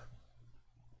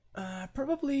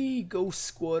probably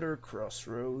Ghost Quarter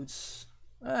Crossroads.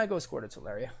 Ghost Quarter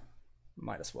Tolaria.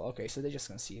 Might as well. Okay, so they're just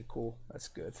gonna see it. Cool. That's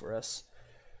good for us.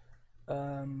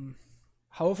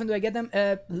 How often do I get them?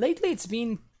 Lately it's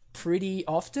been pretty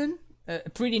often.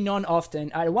 Pretty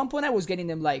non-often. At one point I was getting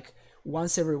them like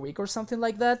once every week or something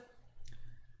like that.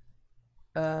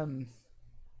 But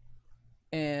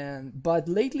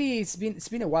lately it's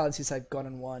been a while since I've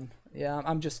gotten one. Yeah,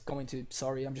 I'm just going to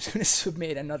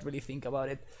submit and not really think about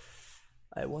it.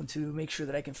 I want to make sure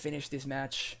that I can finish this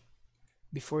match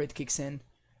before it kicks in.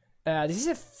 This is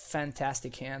a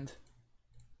fantastic hand.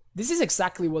 This is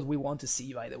exactly what we want to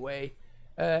see, by the way.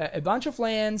 A bunch of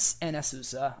lands and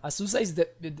Azusa. Azusa is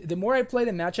the more I play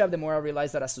the matchup, the more I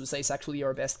realize that Azusa is actually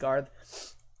your best card.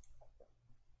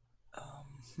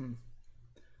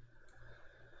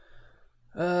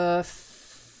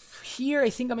 Here I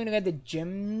think I'm gonna get the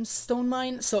gemstone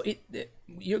mine. So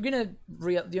you're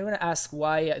gonna ask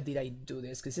why did I do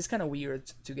this, because it's kind of weird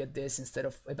to get this instead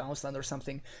of a bounce land or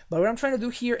something. But what I'm trying to do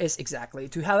here is exactly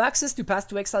to have access to Path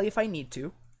to Exile if I need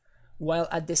to, while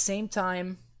at the same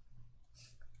time,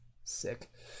 sick.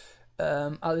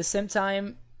 At the same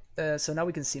time, so now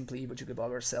we can simply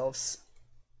Bujukibog ourselves.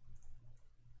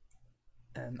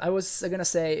 I was gonna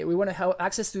say we want to have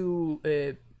access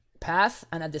to Path,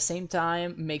 and at the same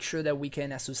time make sure that we can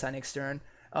Azusa next turn.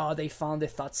 Oh, they found the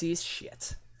Thoughtseize.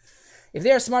 Shit. If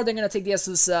they are smart, they're gonna take the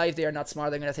Azusa. If they are not smart,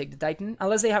 they're gonna take the Titan.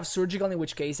 Unless they have Surgical, in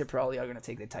which case they probably are gonna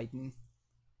take the Titan.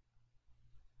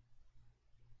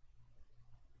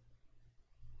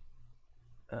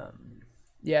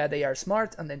 Yeah, they are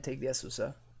smart and then take the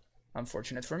Azusa.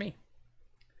 Unfortunate for me.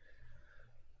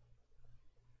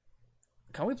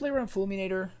 Can we play around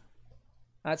Fulminator?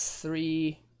 That's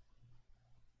 3.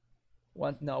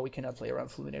 One. No, we cannot play around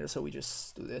Fulminator, so we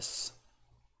just do this.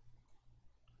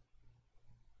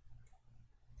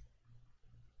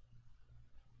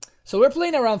 So we're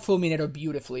playing around Fulminator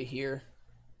beautifully here.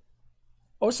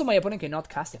 Also, my opponent cannot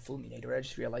cast a Fulminator. I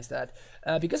just realized that.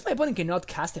 Because my opponent cannot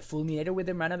cast a Fulminator with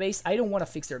their mana base, I don't want to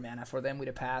fix their mana for them with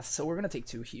a Path, so we're going to take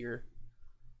 2 here.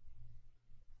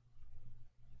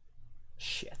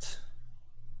 Shit.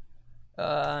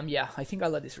 Yeah, I think I'll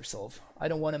let this resolve. I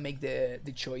don't want to make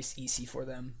the choice easy for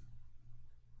them.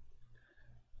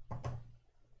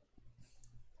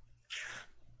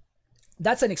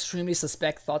 That's an extremely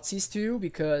suspect Thoughtseize too,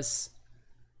 because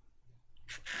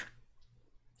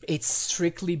it's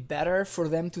strictly better for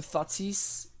them to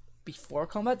Thoughtseize before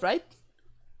combat, right?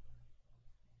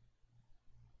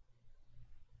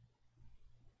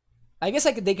 I guess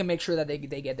they can make sure that they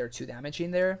get their 2 damage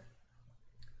in there.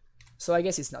 So I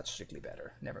guess it's not strictly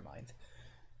better. Never mind.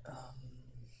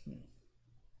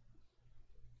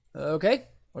 Okay,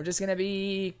 we're just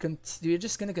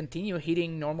gonna continue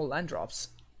hitting normal land drops.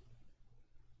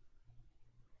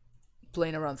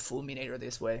 Playing around Fulminator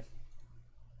this way.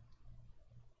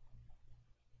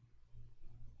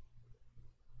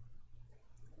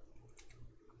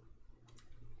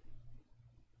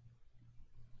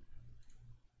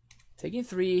 Taking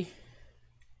 3.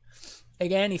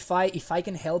 Again, if I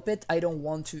can help it, I don't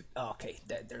want to. Oh, okay,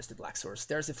 there's the Black Source.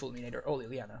 There's the Fulminator. Oh,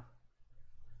 Liliana.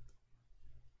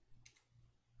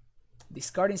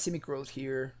 Discarding Simic Road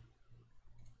here.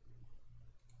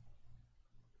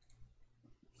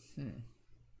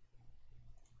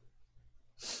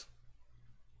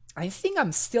 I think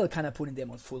I'm still kind of putting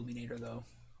them on Fulminator though.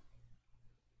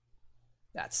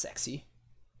 That's sexy.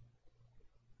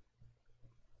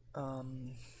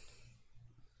 Um,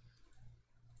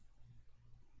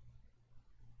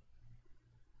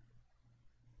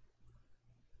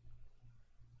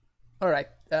 Alright,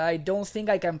 I don't think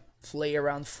I can play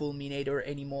around Fulminator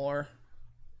anymore.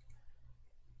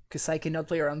 Because I cannot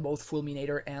play around both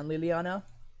Fulminator and Liliana.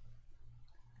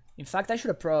 In fact, I should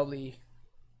have probably...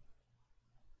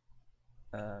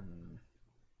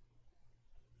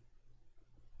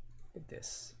 did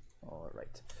this.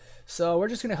 Alright. So we're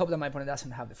just gonna hope that my opponent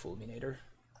doesn't have the Fulminator.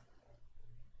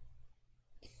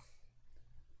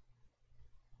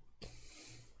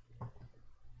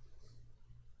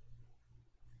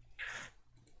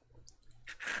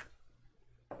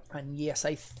 And yes,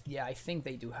 I think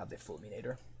they do have the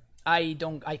Fulminator. I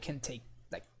can take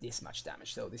like this much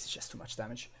damage though. This is just too much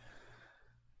damage.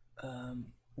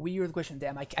 Weird question,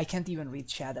 damn. I can't even read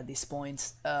chat at this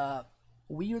point.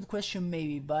 Weird question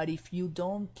maybe, but if you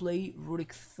don't play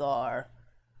Rurik Thar,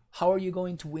 how are you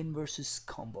going to win versus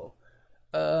combo?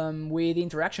 With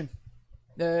interaction.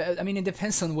 I mean, it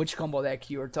depends on which combo deck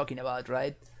you're talking about,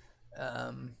 right?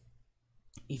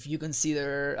 If you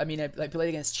consider, I mean, I played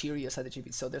against Cheerios at the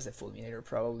GP, so there's a Fulminator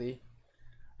probably.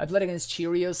 I played against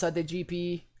Cheerios at the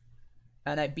GP,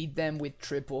 and I beat them with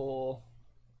triple.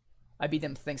 I beat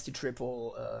them thanks to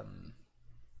triple.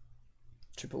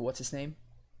 What's his name?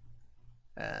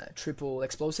 Triple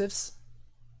explosives.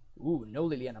 Ooh, no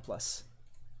Liliana plus.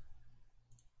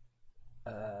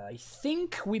 I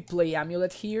think we play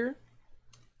Amulet here.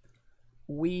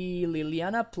 We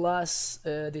Liliana plus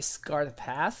discard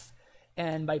Path.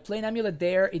 And by playing Amulet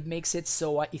there, it makes it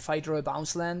so if I draw a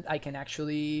bounce land, I can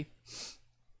actually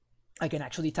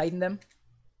tighten them.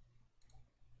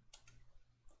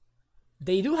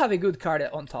 They do have a good card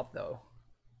on top though.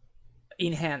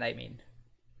 In hand, I mean.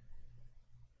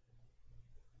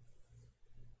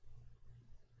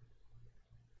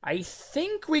 I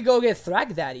think we go get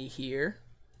Thrak Daddy here.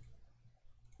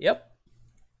 Yep.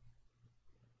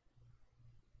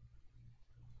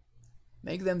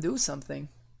 Make them do something.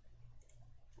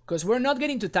 Because we're not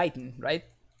getting to Titan, right?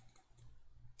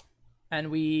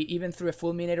 And we, even through a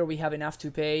Fulminator, we have enough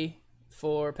to pay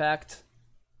for Pact.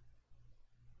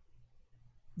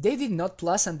 They did not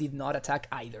plus and did not attack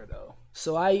either, though.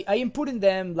 So I am putting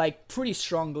them, like, pretty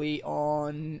strongly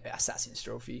on Assassin's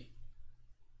Trophy.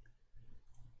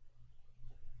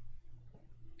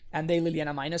 And they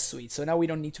Liliana minus, sweet. So now we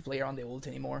don't need to play around the ult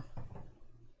anymore.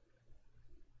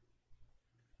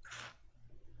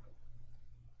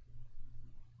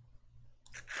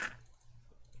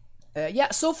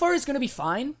 Yeah, so far it's gonna be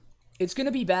fine. It's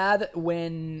gonna be bad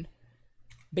when,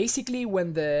 basically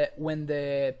when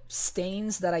the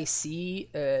stains that I see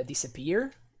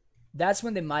disappear. That's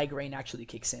when the migraine actually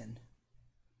kicks in.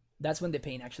 That's when the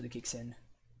pain actually kicks in.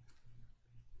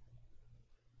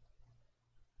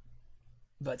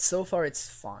 But so far it's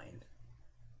fine.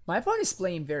 My opponent is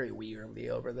playing very weirdly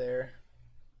over there.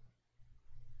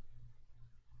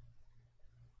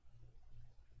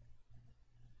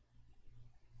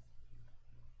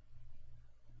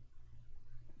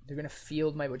 They're gonna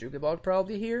field my Bojuka Bog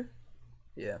probably here.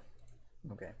 Yeah.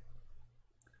 Okay.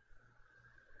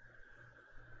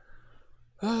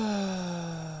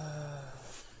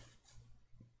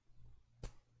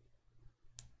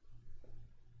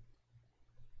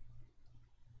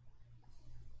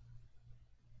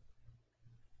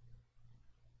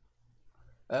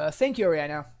 Thank you,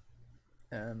 Oriana.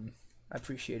 I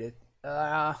appreciate it.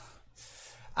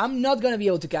 I'm not gonna be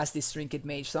able to cast this Trinket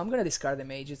Mage, so I'm gonna discard the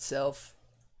Mage itself.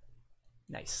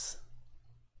 Nice.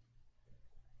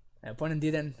 My opponent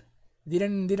didn't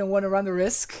want to run the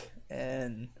risk,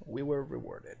 and we were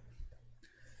rewarded.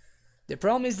 The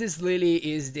problem is this Lily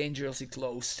is dangerously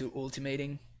close to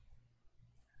ultimating.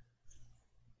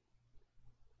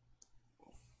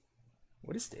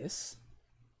 What is this?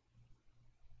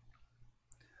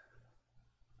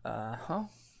 Uh-huh.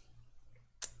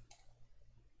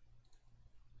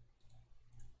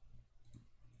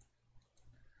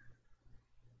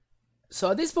 So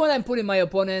at this point, I'm putting my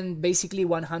opponent basically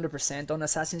 100% on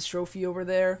Assassin's Trophy over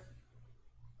there.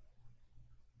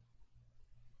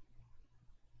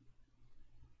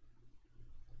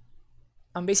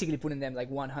 I'm basically putting them like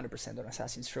 100% on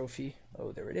Assassin's Trophy.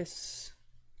 Oh, there it is.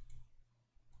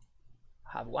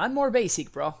 Have one more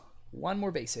basic, bro. One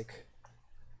more basic.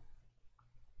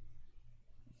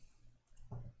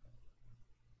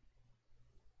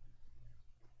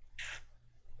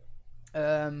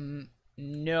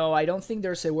 No, I don't think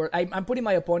there's a word. I'm putting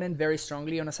my opponent very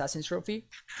strongly on Assassin's Trophy.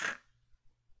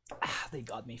 Ah, they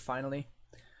got me, finally.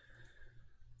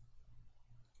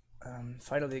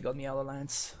 Finally they got me out of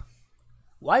lands.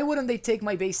 Why wouldn't they take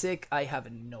my basic? I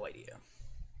have no idea.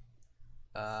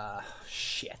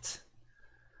 Shit.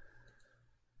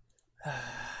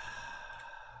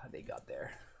 They got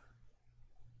there.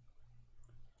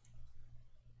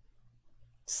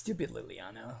 Stupid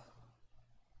Liliana.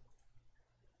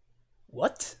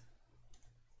 What?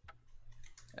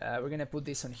 We're gonna put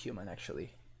this on human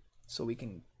actually, so we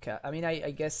can. I mean,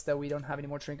 I guess that we don't have any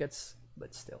more trinkets,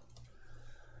 but still.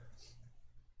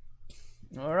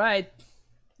 All right,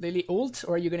 Lily, ult,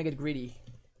 or are you gonna get greedy?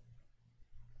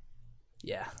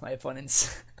 Yeah, my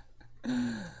opponents.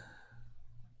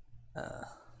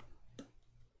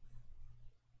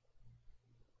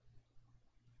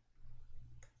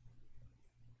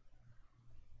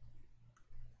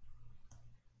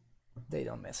 They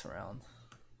don't mess around.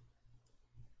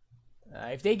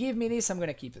 If they give me this, I'm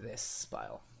gonna keep this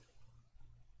pile.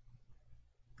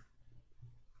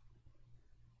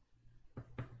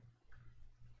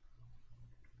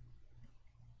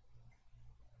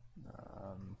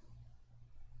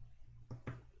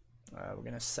 We're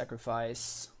gonna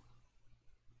sacrifice.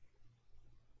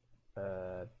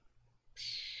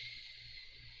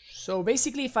 So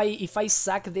basically, if I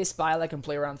sack this pile, I can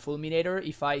play around Fulminator.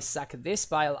 If I sack this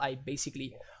pile, I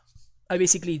basically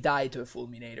die to a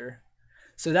Fulminator.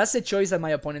 So that's the choice that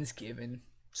my opponent's given.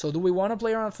 So do we want to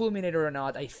play around Fulminator or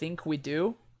not? I think we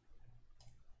do.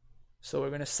 So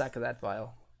we're gonna sack that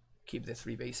pile. Keep the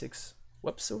 3 basics.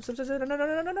 Whoops! No!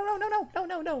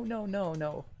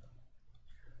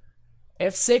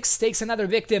 F6 takes another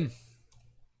victim.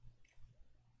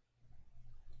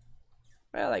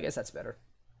 Well, I guess that's better.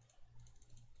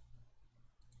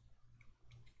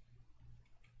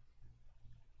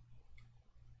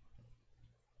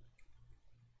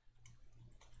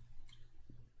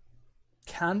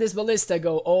 Can this ballista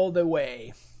go all the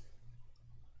way?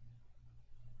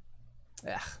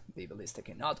 The ballista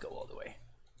cannot go all the way.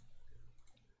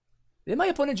 Did my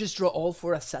opponent just draw all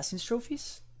 4 Assassin's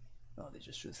trophies? No, they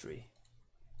just drew 3.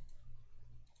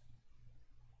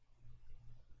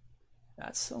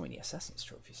 That's so many Assassin's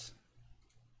trophies.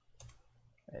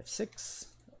 F6.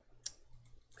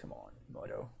 Come on,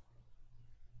 Moto.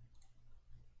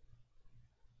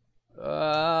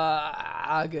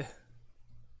 Ugh.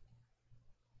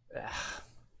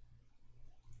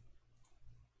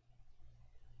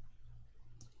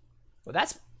 Well,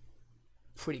 that's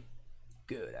pretty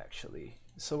good, actually.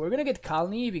 So we're gonna get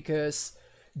Kalni because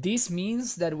this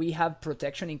means that we have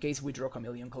protection in case we draw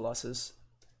Chameleon Colossus.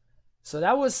 So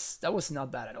that was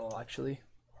not bad at all, actually.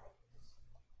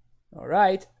 All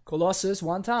right, Colossus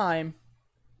one time.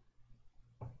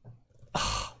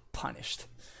 Punished.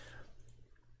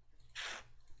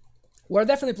 We're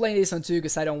definitely playing this on 2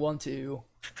 because I don't want to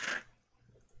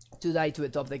die to a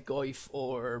top deck Goif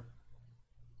or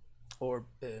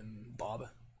Bob.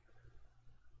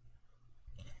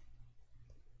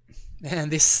 Man,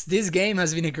 this game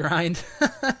has been a grind.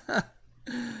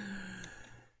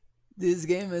 This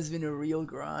game has been a real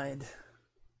grind.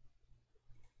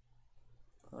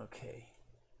 Okay.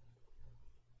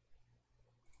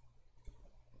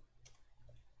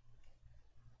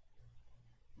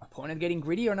 Opponent getting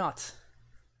greedy or not?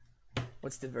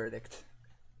 What's the verdict?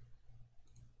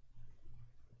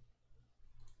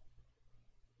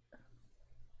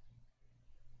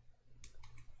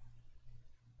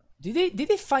 Did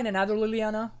they find another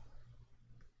Liliana?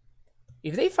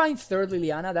 If they find 3rd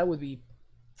Liliana, that would be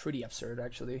pretty absurd,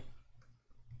 actually.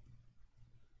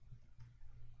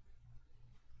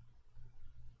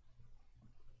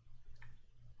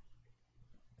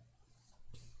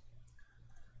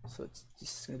 So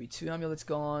this is gonna be 2 amulets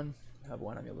gone. I have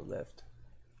 1 amulet left.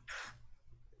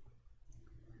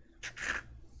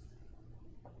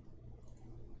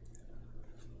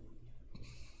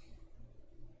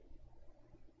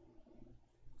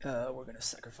 We're gonna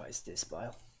sacrifice this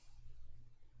pile.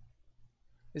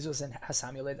 This was an has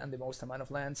amulet and the most amount of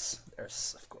lands.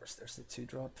 There's, of course, there's the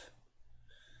 2-drop.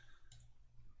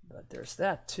 But there's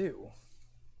that too.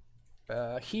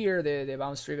 Here, the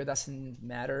bounce trigger doesn't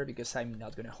matter because I'm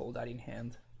not gonna hold that in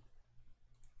hand.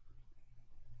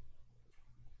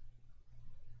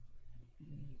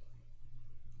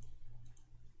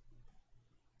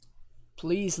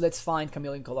 Please, let's find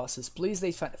Chameleon Colossus. Please,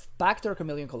 they find backdoor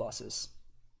Chameleon Colossus.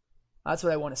 That's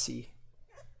what I want to see.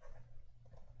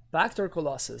 Backdoor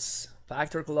Colossus.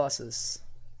 Backdoor Colossus.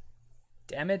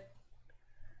 Damn it.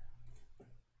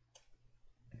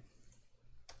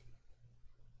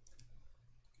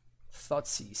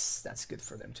 Thoughtseize. That's good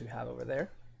for them to have over there.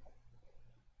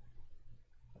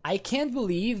 I can't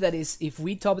believe that is if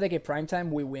we top deck a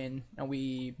primetime, we win and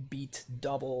we beat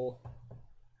double.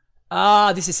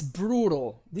 Ah, this is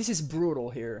brutal. This is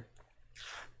brutal here.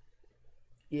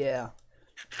 Yeah.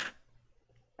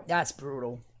 That's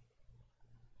brutal.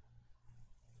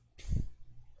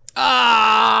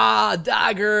 Ah,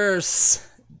 daggers.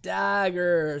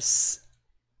 Daggers.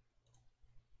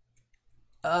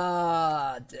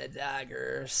 Ah, the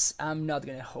daggers. I'm not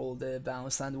gonna hold the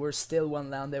bounce land. We're still one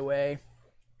land away.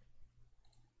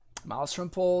 Maelstrom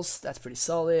Pulse, that's pretty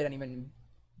solid, and even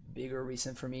bigger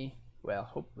reason for me.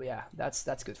 Well, yeah, that's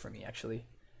good for me actually.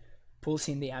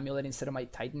 Pulsing the amulet instead of my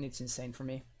Titan, it's insane for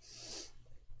me.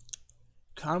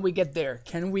 Can we get there?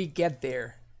 Can we get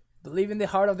there? Believe in the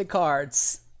heart of the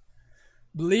cards.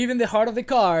 Believe in the heart of the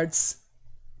cards.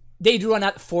 They drew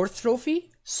a fourth trophy.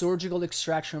 Surgical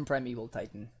Extraction Primeval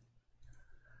Titan.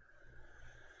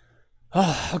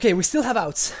 Oh, okay, we still have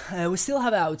outs. We still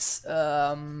have outs.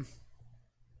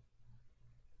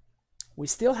 We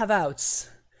still have outs.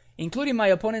 Including my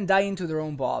opponent dying to their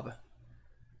own Bob.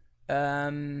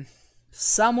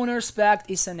 Summoner's Pact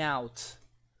is an out.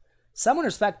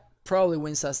 Summoner's Pact probably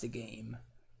wins us the game.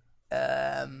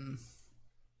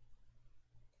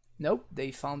 Nope,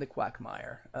 they found the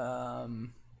Quagmire.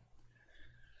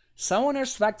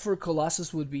 Summoner's Pact for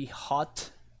Colossus would be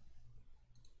hot.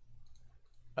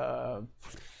 1,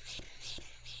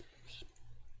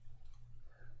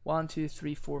 2,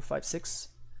 3, 4, 5, 6.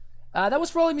 That was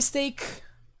probably a mistake.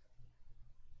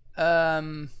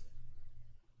 Liliana.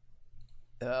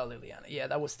 Yeah,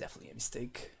 that was definitely a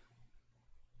mistake.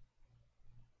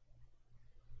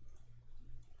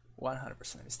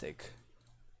 100% mistake.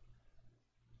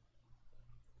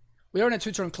 We are on a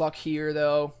 2-turn clock here,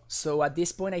 though. So at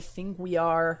this point, I think we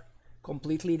are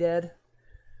completely dead.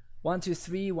 1, 2,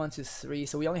 3, 1, 2, 3.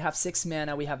 So we only have 6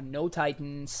 mana. We have no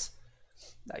Titans.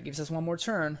 That gives us one more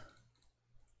turn.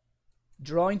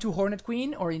 Draw into Hornet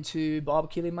Queen or into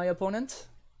Bob killing my opponent.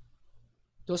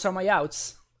 Those are my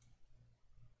outs.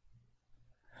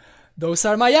 Those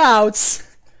are my outs.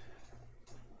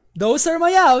 Those are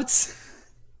my outs.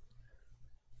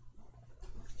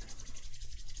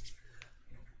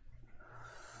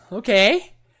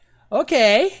 Okay.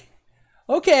 Okay.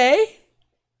 Okay.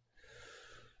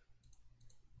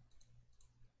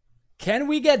 Can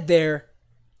we get there?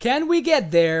 Can we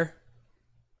get there?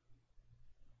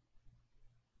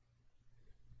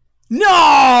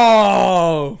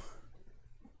 No!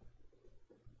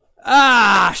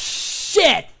 Ah,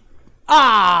 shit!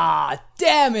 Ah,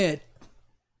 damn it!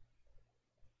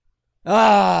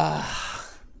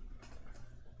 Ah.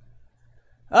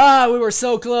 Ah, we were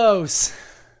so close.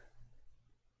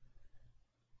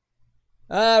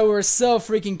 Ah, we were so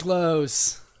freaking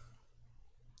close.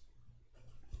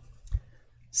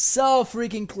 So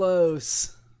freaking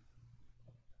close.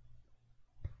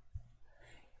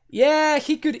 Yeah,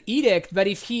 he could edict, but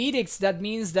if he edicts, that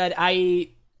means that I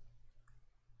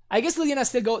guess Liliana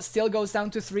still goes down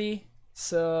to 3.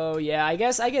 So yeah, I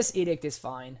guess edict is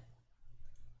fine.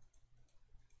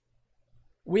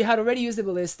 We had already used the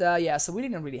ballista, yeah, so we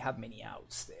didn't really have many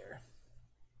outs there.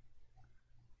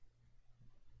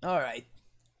 Alright.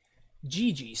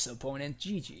 GG's, opponent,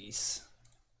 GG's.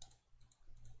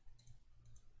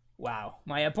 Wow,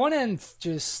 my opponent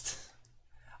just...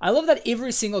 I love that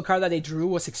every single card that they drew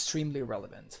was extremely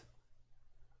relevant.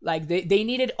 Like, they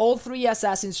needed all 3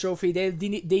 Assassin's Trophy,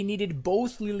 they needed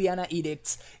both Liliana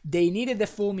Edicts, they needed the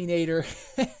Fulminator,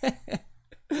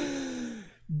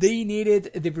 they needed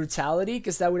the Brutality,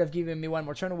 because that would have given me one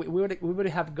more turn. We would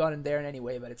have gotten there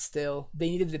anyway, but it's still...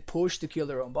 They needed the push to kill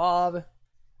their own Bob.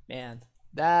 Man,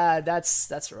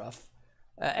 that's rough.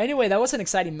 Anyway, that was an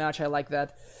exciting match, I like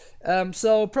that.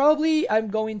 So probably I'm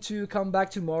going to come back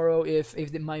tomorrow if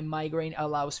my migraine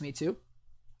allows me to,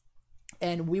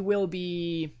 and we will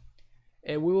be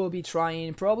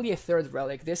trying probably a 3rd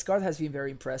relic. This card has been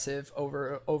very impressive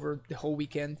over the whole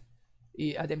weekend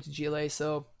at MTGLA,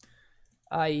 so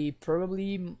I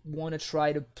probably want to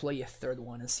try to play a 3rd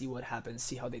one and see what happens,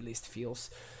 see how the list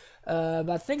feels.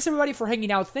 But thanks everybody for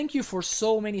hanging out. Thank you for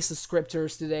so many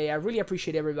subscribers today. I really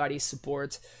appreciate everybody's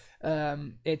support.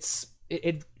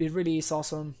 It really is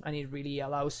awesome, and it really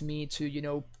allows me to, you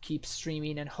know, keep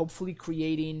streaming and hopefully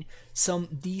creating some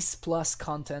D's plus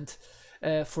content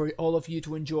for all of you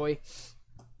to enjoy.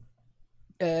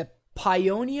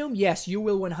 Pionium, yes, you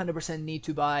will 100% need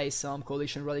to buy some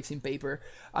Coalition Relics in paper.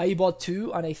 I bought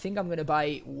 2, and I think I'm gonna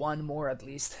buy 1 more at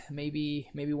least. Maybe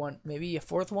a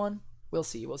 4th one. We'll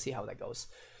see how that goes.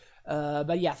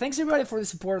 But yeah, thanks everybody for the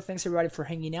support. Thanks everybody for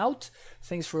hanging out.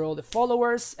 Thanks for all the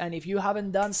followers. And if you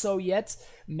haven't done so yet,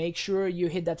 make sure you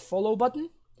hit that follow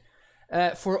button.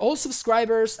 For all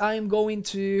subscribers, I'm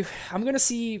gonna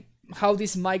see how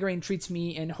this migraine treats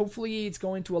me, and hopefully it's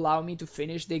going to allow me to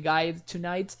finish the guide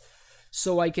tonight,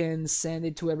 so I can send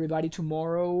it to everybody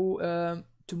tomorrow.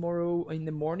 Tomorrow in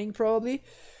the morning probably.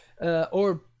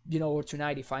 or or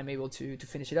tonight if I'm able to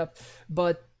finish it up.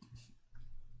 But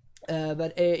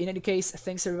in any case,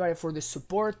 thanks everybody for the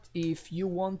support. If you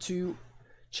want to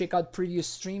check out previous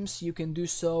streams, you can do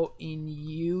so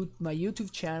in my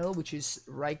YouTube channel, which is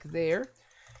right there.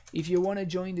 If you want to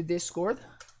join the Discord,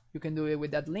 you can do it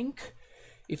with that link.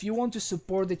 If you want to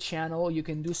support the channel, you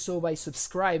can do so by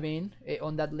subscribing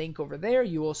on that link over there.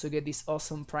 You also get this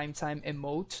awesome primetime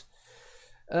emote.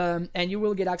 And you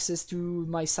will get access to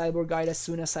my cyborg guide as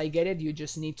soon as I get it. You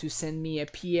just need to send me a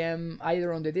PM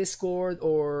either on the Discord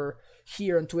or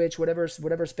here on Twitch,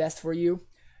 whatever's best for you.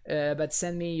 But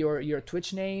send me your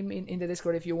Twitch name in the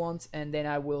Discord if you want, and then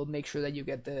I will make sure that you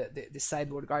get the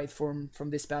cyborg guide from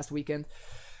this past weekend.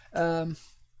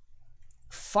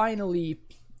 Finally,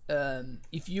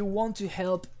 if you want to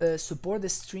help support the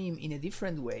stream in a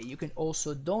different way, you can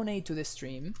also donate to the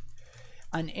stream.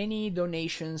 And any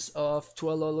donations of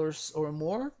 $12 or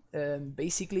more,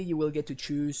 basically you will get to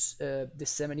choose the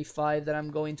 75 that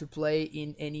I'm going to play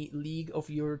in any league of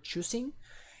your choosing.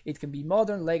 It can be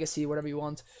modern, legacy, whatever you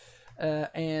want.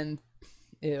 And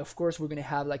of course we're going to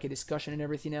have like a discussion and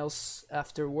everything else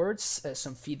afterwards,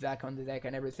 some feedback on the deck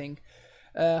and everything.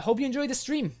 Hope you enjoyed the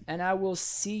stream, and I will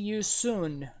see you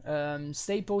soon.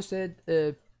 Stay posted.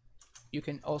 You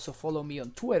can also follow me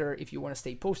on Twitter if you want to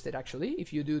stay posted, actually,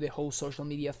 if you do the whole social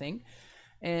media thing.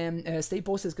 And stay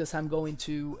posted because I'm going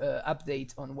to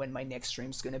update on when my next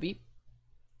stream is going to be.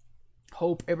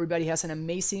 Hope everybody has an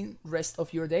amazing rest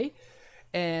of your day,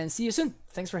 and see you soon.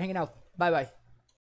 Thanks for hanging out. Bye-bye.